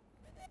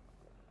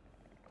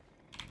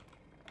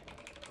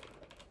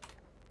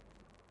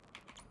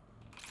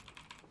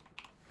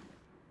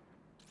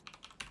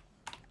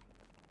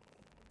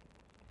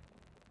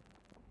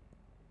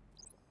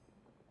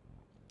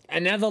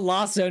 And now the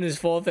last zone is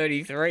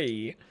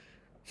 433.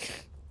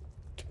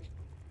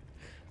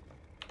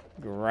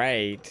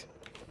 Great.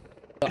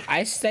 So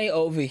I stay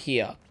over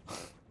here.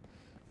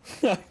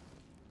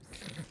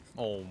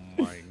 Oh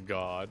my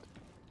god.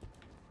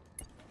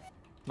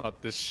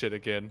 Not this shit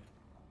again.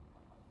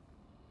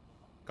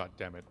 God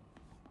damn it.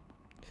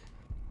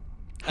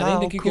 I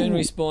think the cocoon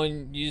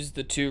respawn used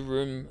the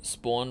 2-room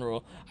spawn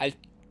rule. I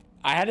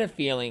had a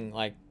feeling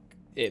like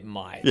it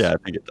might. Yeah, I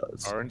think it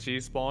does.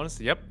 RNG spawns.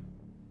 Yep.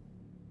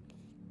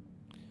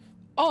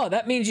 Oh,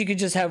 that means you could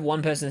just have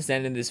one person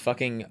stand in this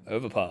fucking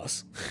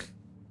overpass.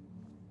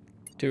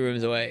 2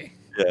 rooms away.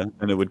 Yeah,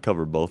 and it would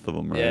cover both of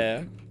them, right?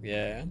 Yeah,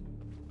 yeah.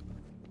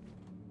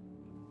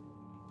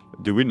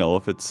 Do we know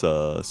if it's 6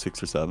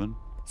 or 7?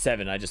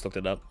 7, I just looked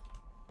it up.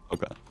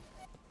 Okay.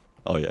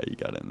 Oh yeah, you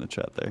got it in the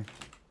chat there.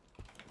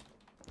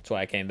 That's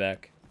why I came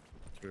back.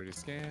 Security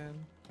scan.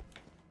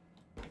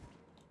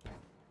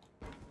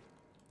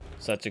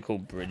 Such a cool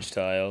bridge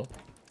tile.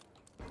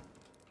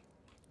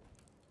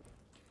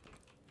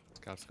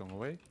 Scouts going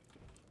away.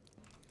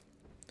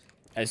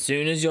 As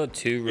soon as you're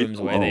 2 rooms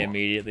away, they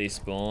immediately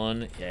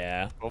spawn.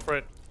 Yeah. Go for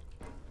it.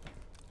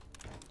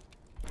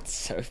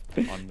 So,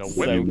 On the so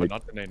women, but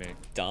not the nene.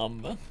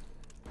 dumb.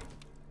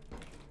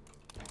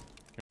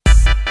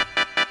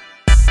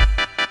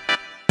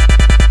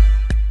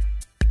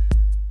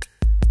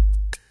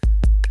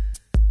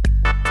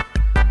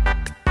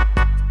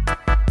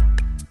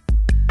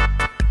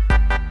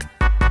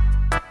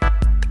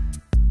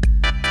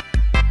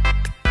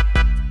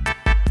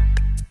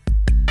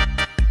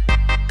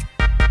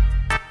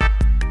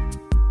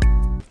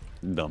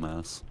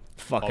 Dumbass.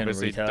 Fucking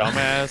Obviously, retard.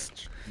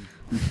 dumbass.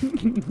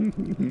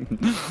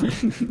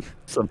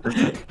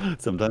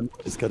 Sometimes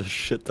you just gotta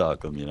shit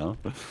talk them, you know?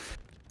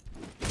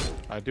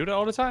 I do that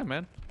all the time,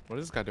 man. What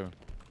is this guy doing?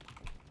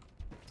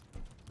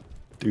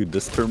 Dude,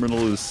 this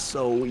terminal is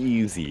so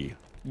easy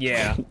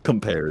Yeah.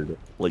 compared.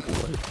 Like,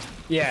 what?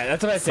 Yeah,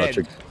 that's what I Such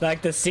said. a-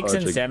 Like the 6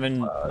 and such a 7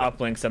 god.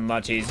 uplinks are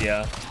much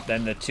easier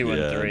than the 2 Yeah,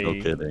 and 3. no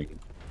kidding.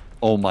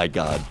 Oh my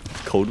god.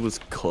 Code was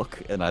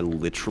cook, and I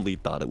literally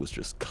thought it was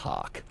just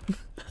cock.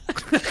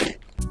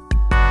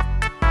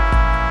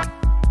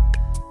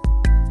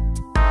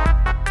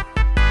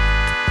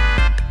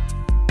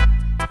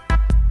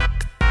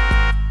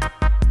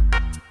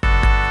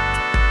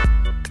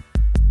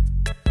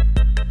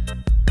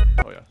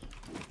 Oh yeah.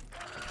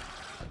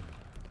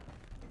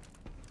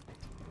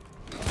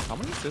 How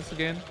many is this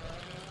again?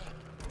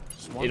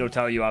 Just one? It'll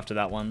tell you after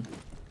that one.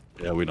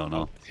 Yeah, we don't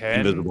know. 10?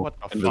 Invisible. What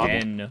the fuck? Invisible.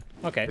 10.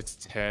 Okay. It's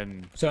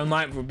 10. So it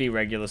might be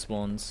regular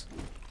spawns.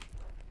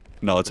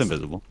 No, it's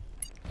invisible.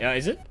 Yeah,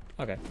 is it?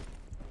 Okay.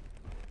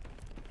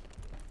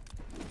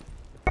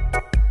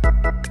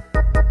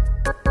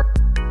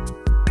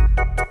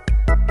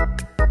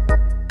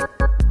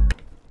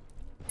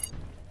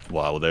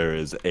 Wow, there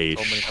is a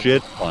So many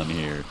shit ton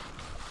here.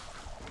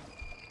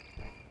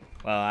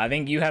 Well, I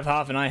think you have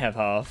half and I have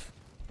half.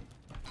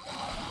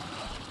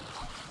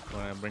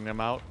 Wanna bring them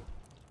out?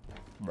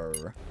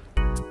 Brr.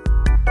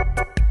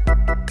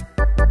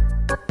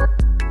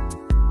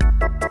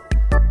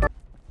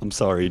 I'm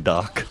sorry,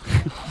 Doc.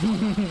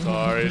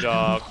 Sorry,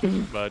 Doc.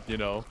 But, you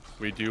know,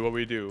 we do what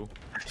we do.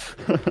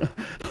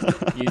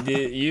 You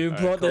did. You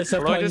Alright, brought this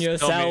Chloe, upon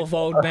just tell me. yourself,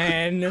 old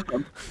man.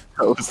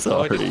 Oh,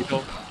 sorry.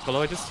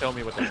 Chloe, just tell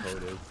me what the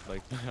code is.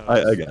 Like,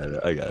 I got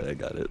it. I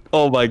got it.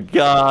 Oh my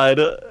god.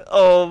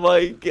 Oh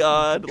my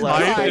god.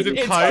 Kite? Kite, Is it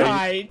it's kite?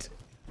 kite.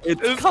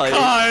 It's kite.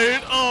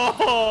 kite.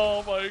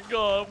 Oh my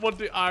god, what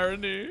the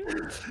irony.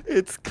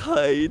 It's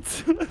kite.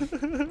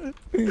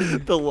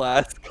 The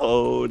last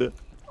code.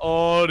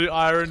 Oh, the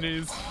irony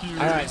is huge.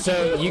 All right,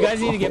 so you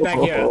guys need to get back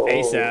here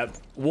ASAP.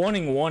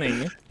 Warning,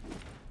 warning.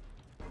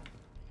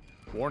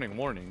 Warning,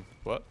 warning.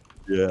 What?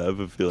 Yeah, I have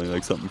a feeling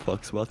like something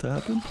fuck's about to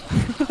happen.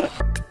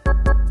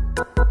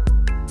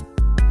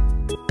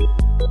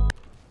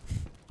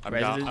 I'm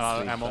Resident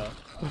down. Ammo.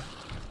 sleeper.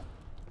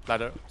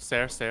 Ladder.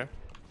 Stair.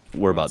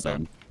 We're about Sorry.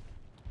 done.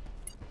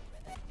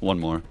 One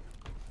more.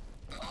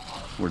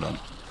 We're done.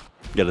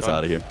 Get us Done.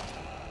 out of here.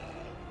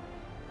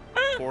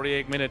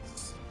 48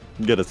 minutes.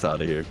 Get us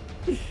out of here.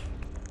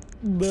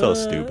 So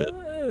stupid.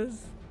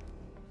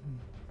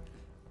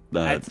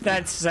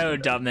 That's so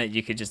dumb that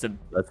you could just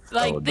That's so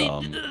like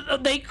dumb.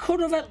 they could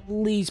have at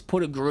least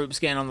put a group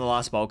scan on the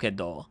last bulkhead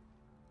door.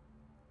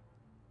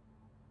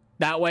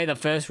 That way, the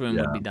first room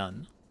would Yeah. be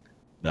done.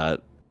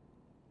 That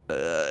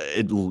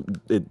it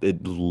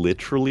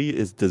literally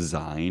is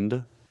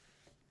designed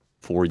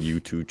for you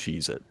to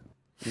cheese it.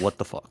 What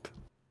the fuck?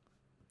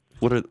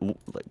 What are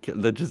like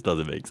that just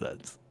doesn't make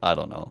sense. I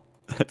don't know.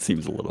 That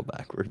seems a little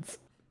backwards.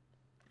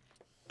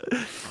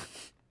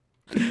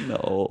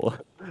 No.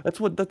 That's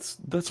what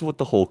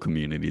the whole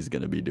community is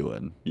gonna be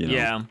doing, you know?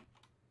 Yeah,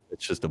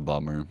 It's just a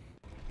bummer.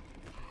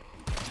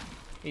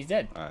 he's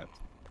dead. Alright.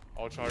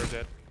 All charter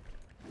dead.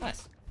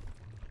 Nice.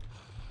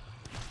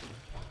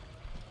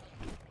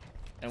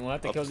 And we'll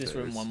have to kill this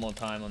room Upstairs. one more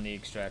time on the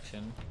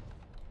extraction.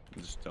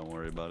 Just don't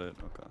worry about it.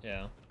 Okay.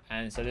 Yeah.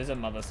 And so there's a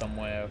mother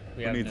somewhere.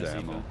 We Who have needs no ammo?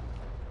 seafood.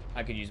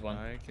 I could use one.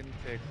 I can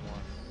take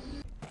one.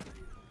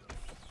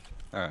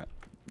 Alright.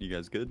 You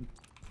guys good?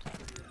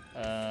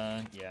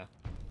 Yeah.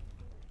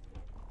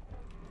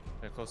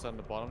 Are you close on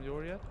the bottom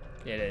door yet?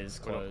 Yeah, it is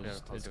Put up, yeah,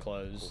 closed. It's okay,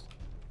 closed.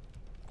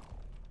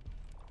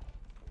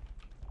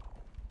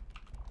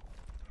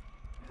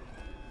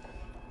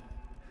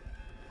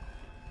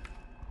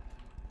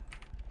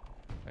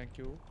 Thank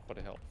you for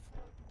the help.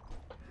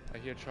 I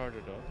hear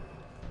charger though.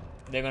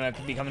 They're gonna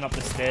be coming up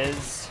the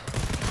stairs.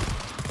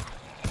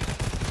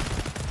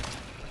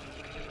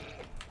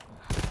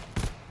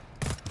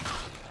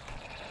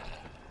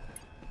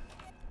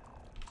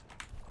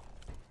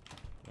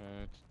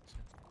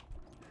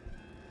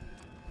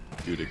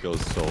 Dude, it goes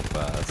so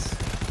fast.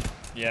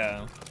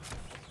 Yeah.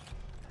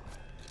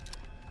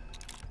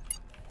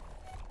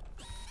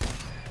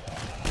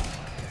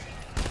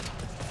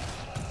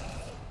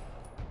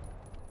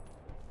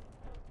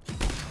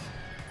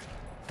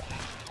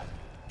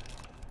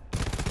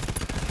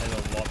 There's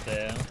a lot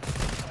there.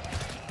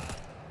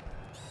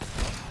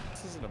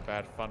 This isn't a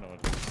bad funnel.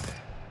 At least.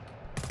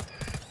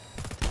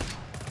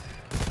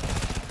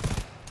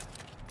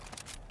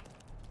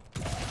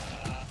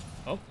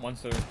 Oh,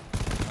 one's through.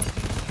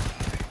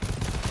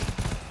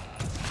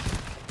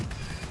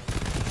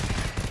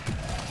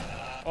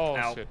 Oh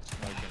Ow. shit!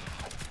 Okay.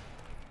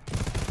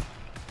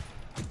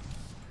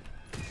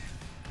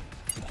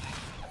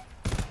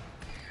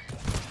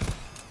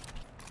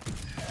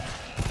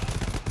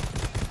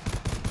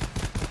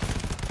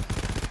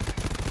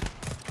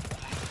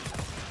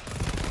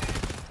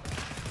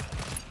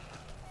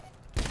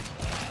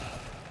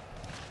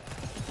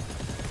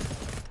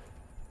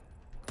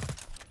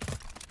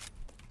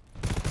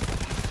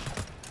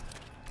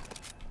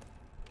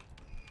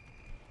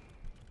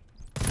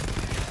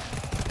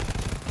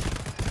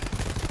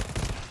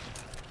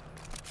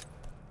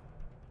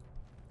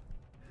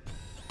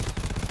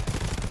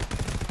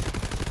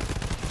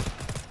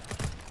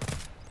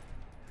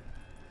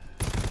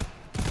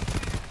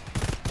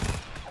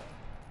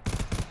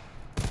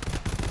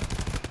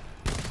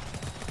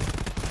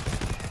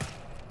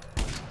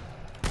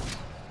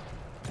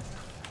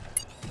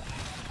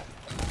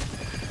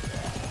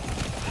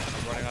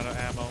 I'm running out of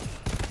ammo.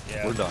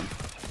 Yeah. We're done.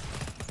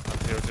 I'm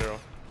 0-0.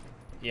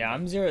 Yeah,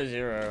 I'm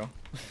 0-0.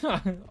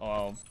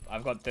 Oh,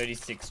 I've got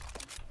 36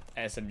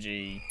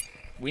 SMG.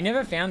 We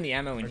never found the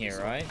ammo in here,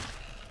 right?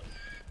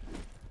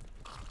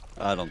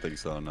 I don't think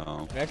so,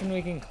 no. Reckon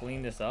we can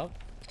clean this up?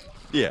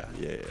 Yeah.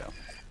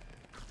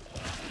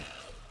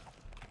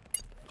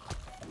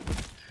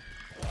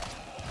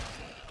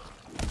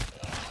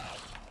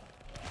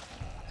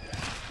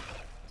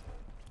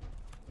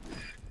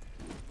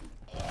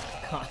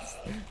 God,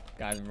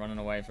 guy's running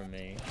away from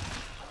me.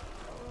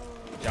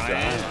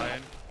 Giant.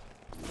 Ryan,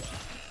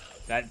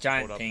 That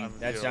giant hold up, pinged. I'm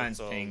That 0, giant's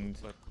so pinged.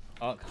 let-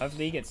 Oh,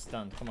 hopefully he gets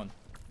stunned. Come on.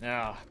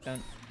 Ah,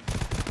 don't.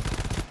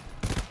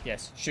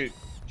 Yes, shoot.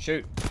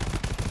 Shoot.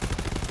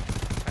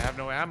 I have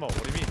no ammo.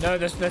 What do you mean? No,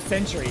 the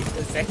sentry.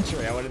 The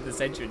sentry. I wanted the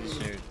sentry to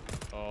shoot.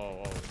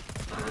 Oh.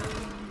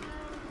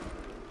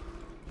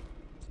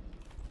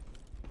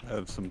 I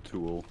have some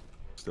tool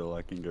still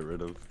I can get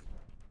rid of.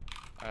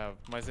 I have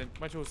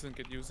my tools didn't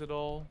get used at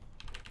all.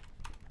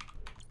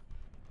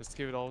 Just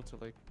give it all to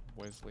like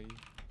Wesley.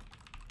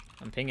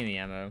 I'm pinging the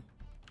ammo.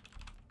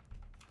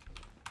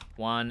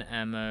 One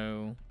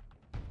ammo.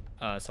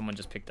 Someone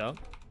just picked up.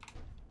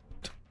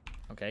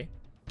 Okay.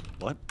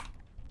 What?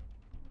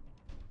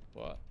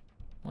 What?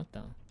 What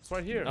the? It's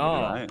right here. Oh.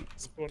 Look at Giant. it.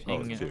 It's one-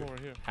 Ping it's it.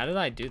 over here. How did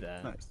I do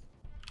that? Nice.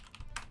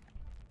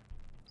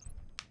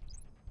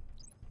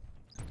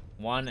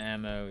 One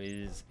ammo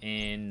is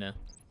in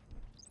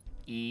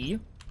E.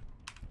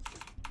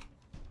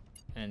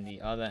 And the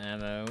other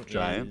ammo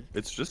Giant? is...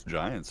 It's just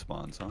giant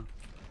spawns, huh?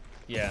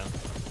 Yeah.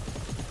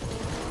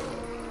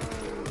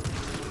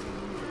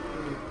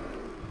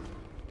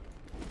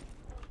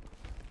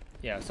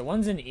 Yeah, so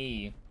one's in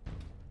E.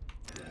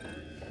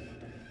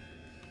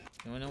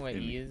 You wanna know where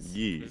E is?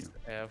 Yee. There's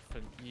F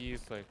and E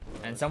is like.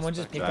 And someone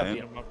just picked up the...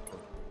 Giant.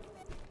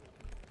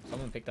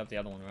 Someone picked up the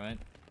other one, right?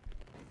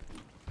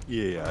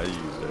 Yeah, I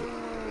used it.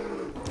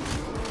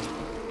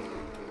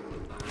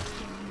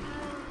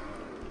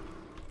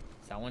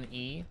 Is that one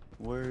E?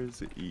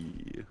 Where's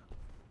E?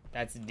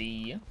 That's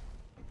D.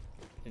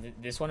 Is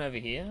it this one over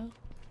here?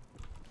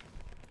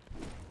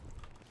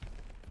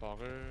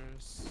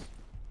 Foggers.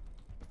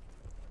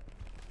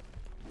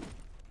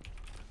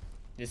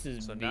 This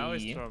is So B. now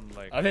it's from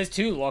like. Oh, there's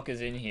two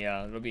lockers in here.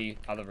 There'll be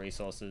other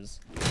resources.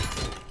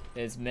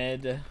 There's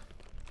med.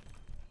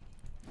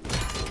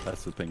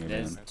 That's the thing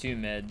There's again. 2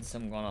 meds.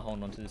 I'm gonna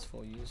hold on to this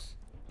for use.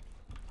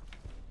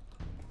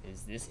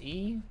 Is this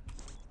E?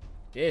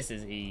 This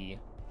is E.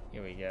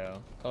 Here we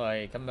go.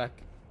 Chloe, come back.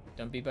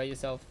 Don't be by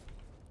yourself.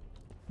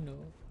 No.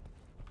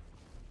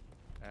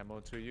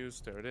 Ammo to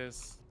use. There it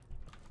is.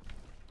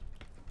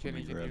 Let me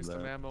Kenny can grab use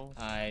some that. ammo.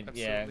 Yeah.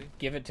 Absolutely.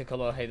 Give it to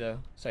Kalohe though,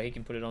 so he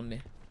can put it on me.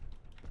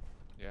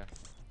 Yeah.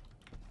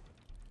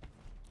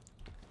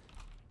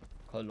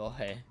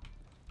 Kalohe,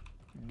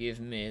 give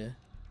me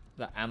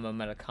the ammo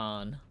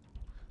American.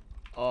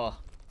 Oh,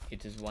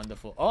 it is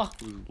wonderful. Oh,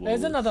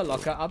 there's another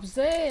locker up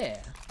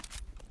there.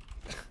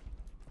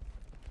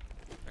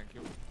 Thank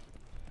you.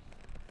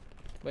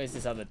 Where's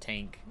this other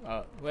tank?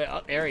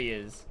 There he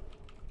is.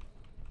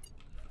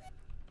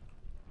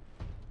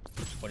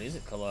 What is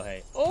it,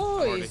 Kalohe? Oh,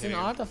 already it's an hitting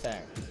him.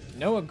 artifact.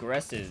 No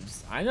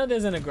aggressives. I know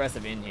there's an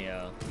aggressive in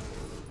here.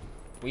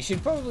 We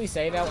should probably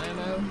save our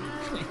ammo.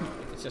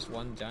 If it's just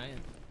one giant.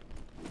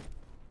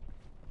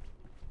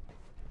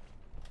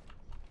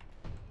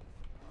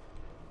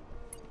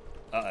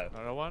 Uh-oh.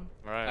 Another one?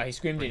 Alright. Oh, he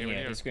screamed Bring in him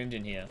here. He screamed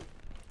in here.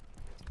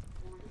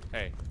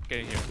 Hey, get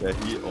in here.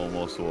 Yeah, he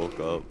almost woke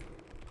up.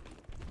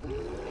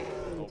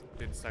 Oh,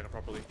 Didn't stack it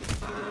properly.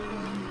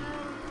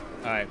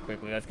 Alright,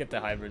 quickly, let's get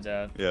the hybrids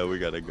out. Yeah, we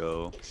gotta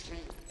go.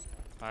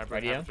 Hybrid,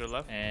 Right here. hybrid to the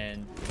left.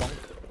 And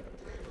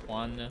bonk.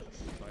 One.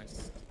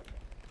 Nice.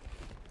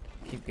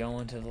 Keep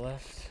going to the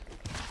left.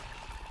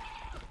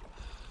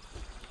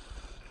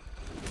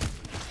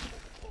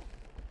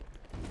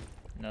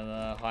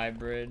 Another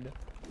hybrid.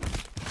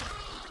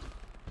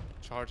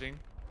 Charging.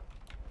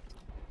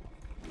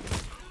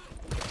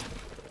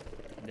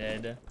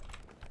 Dead.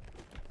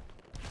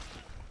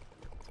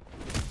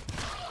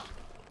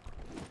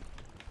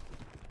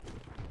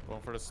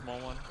 Going for the small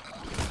one.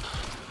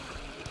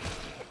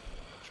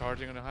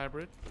 Charging on a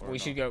hybrid. or We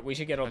not? should go. We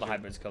should get all the Hybrid.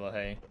 hybrids, color.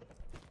 Hey.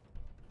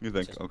 You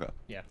think? Just- Okay.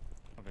 Yeah.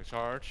 Okay,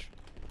 charge.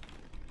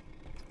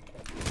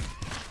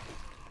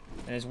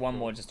 And there's one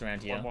more just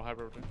around here. One more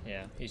hybrid.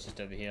 Yeah, he's just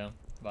over here,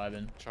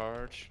 vibing.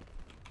 Charge.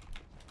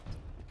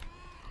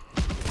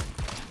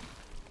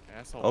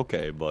 Asshole.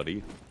 Okay,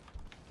 buddy.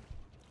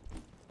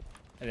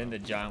 And then the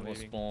giant will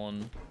leaving.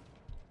 spawn.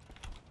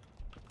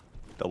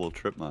 Double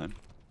trip mine.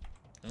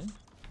 Hmm?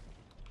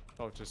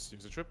 Oh, just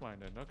use a trip line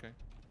then. Okay.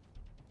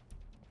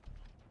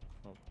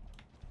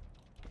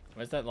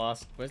 Where's that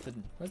last? Where's the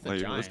Wait,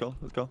 giant? let's go.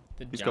 Let's go.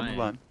 The He's coming giant.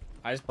 behind.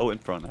 I just. Oh, in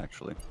front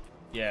actually.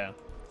 Yeah.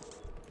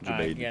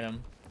 Jabade. Get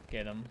him.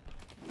 Get him.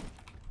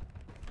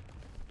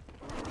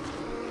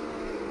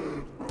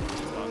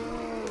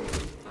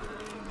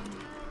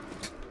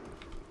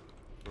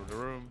 Through the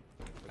room.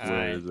 Where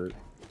Alright. is it?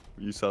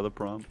 You saw the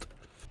prompt?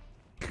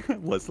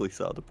 Wesley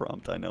saw the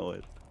prompt, I know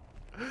it.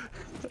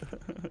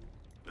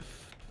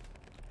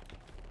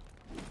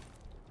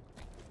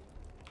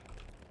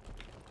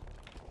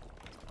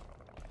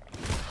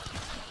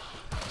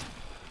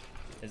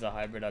 There's a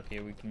hybrid up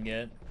here we can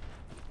get.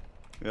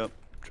 Yep,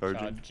 charging.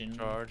 Charging.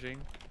 Charging.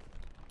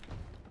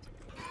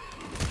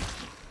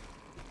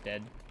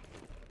 Dead.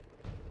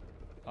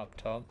 Up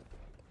top.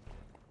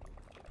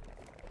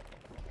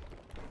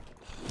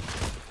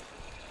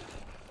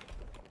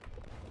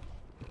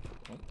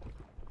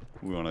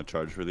 We want to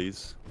charge for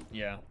these.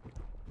 Yeah.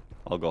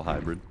 I'll go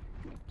hybrid.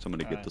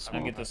 Somebody get Alright, the I'll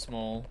small. get the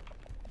small.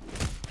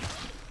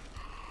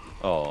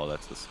 Oh,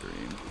 that's the screen.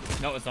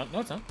 No, it's not. No,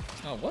 it's not.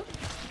 Oh, what?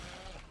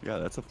 Yeah,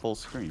 that's a full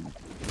screen.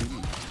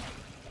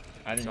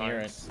 I didn't hear it.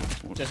 Giants.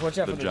 Just watch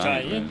out The for the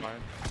giant giant. man.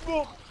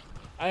 Fine.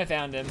 I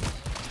found him.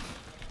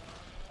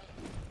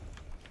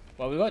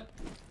 Well, we got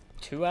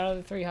 2 out of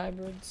the 3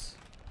 hybrids.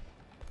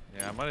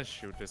 Yeah, I'm gonna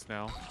shoot this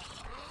now.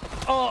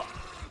 Oh!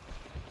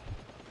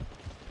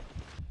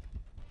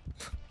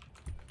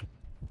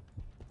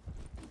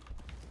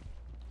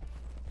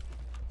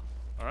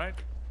 Alright,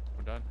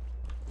 we're done.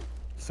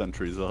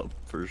 Sentries up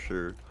for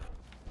sure.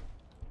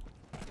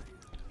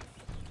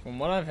 From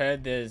what I've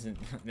heard, there's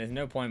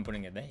no point in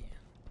putting it there.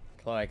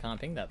 Chloe, I can't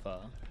ping that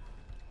far.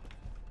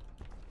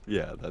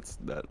 Yeah,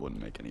 that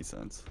wouldn't make any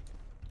sense.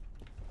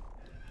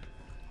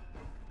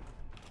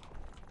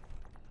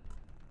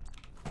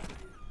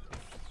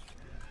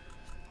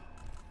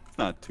 It's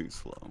not too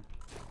slow.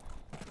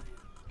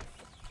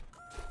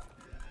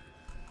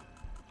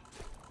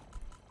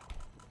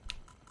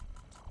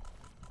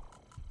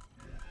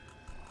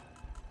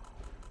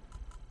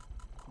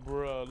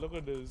 Bruh, look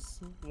at this.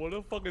 What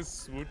the fuck is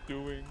Swoot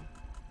doing?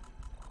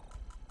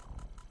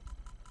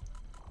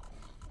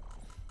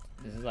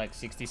 This is like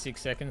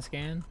 66-second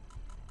scan.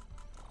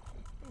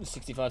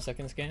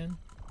 65-second scan.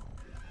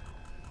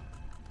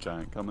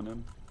 Giant coming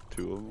in.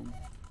 2 of them.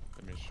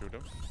 Let me shoot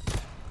him.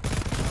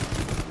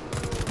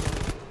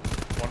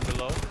 One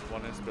below,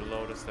 one is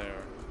below the stair.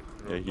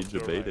 Yeah, he Look to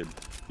your debated. right.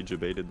 He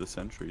debated the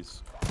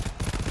sentries.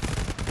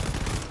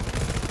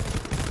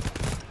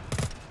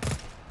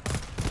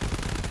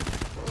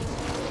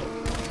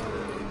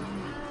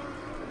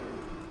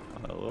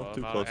 A little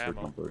too I'm out close of for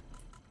ammo. comfort.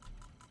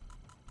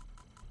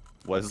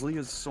 Wesley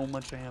has so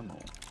much ammo.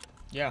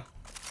 Yeah.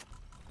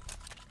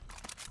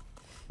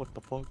 What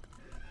the fuck?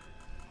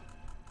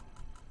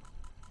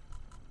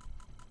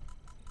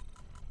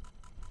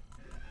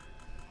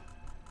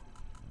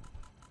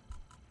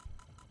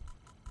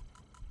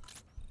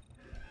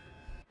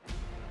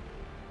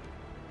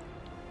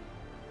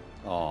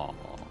 Oh,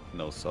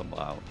 no sub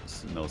out.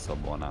 No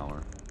sub 1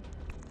 hour.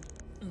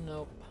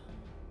 Nope.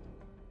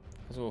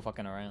 Because we were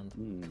fucking around.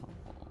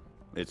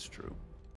 It's true.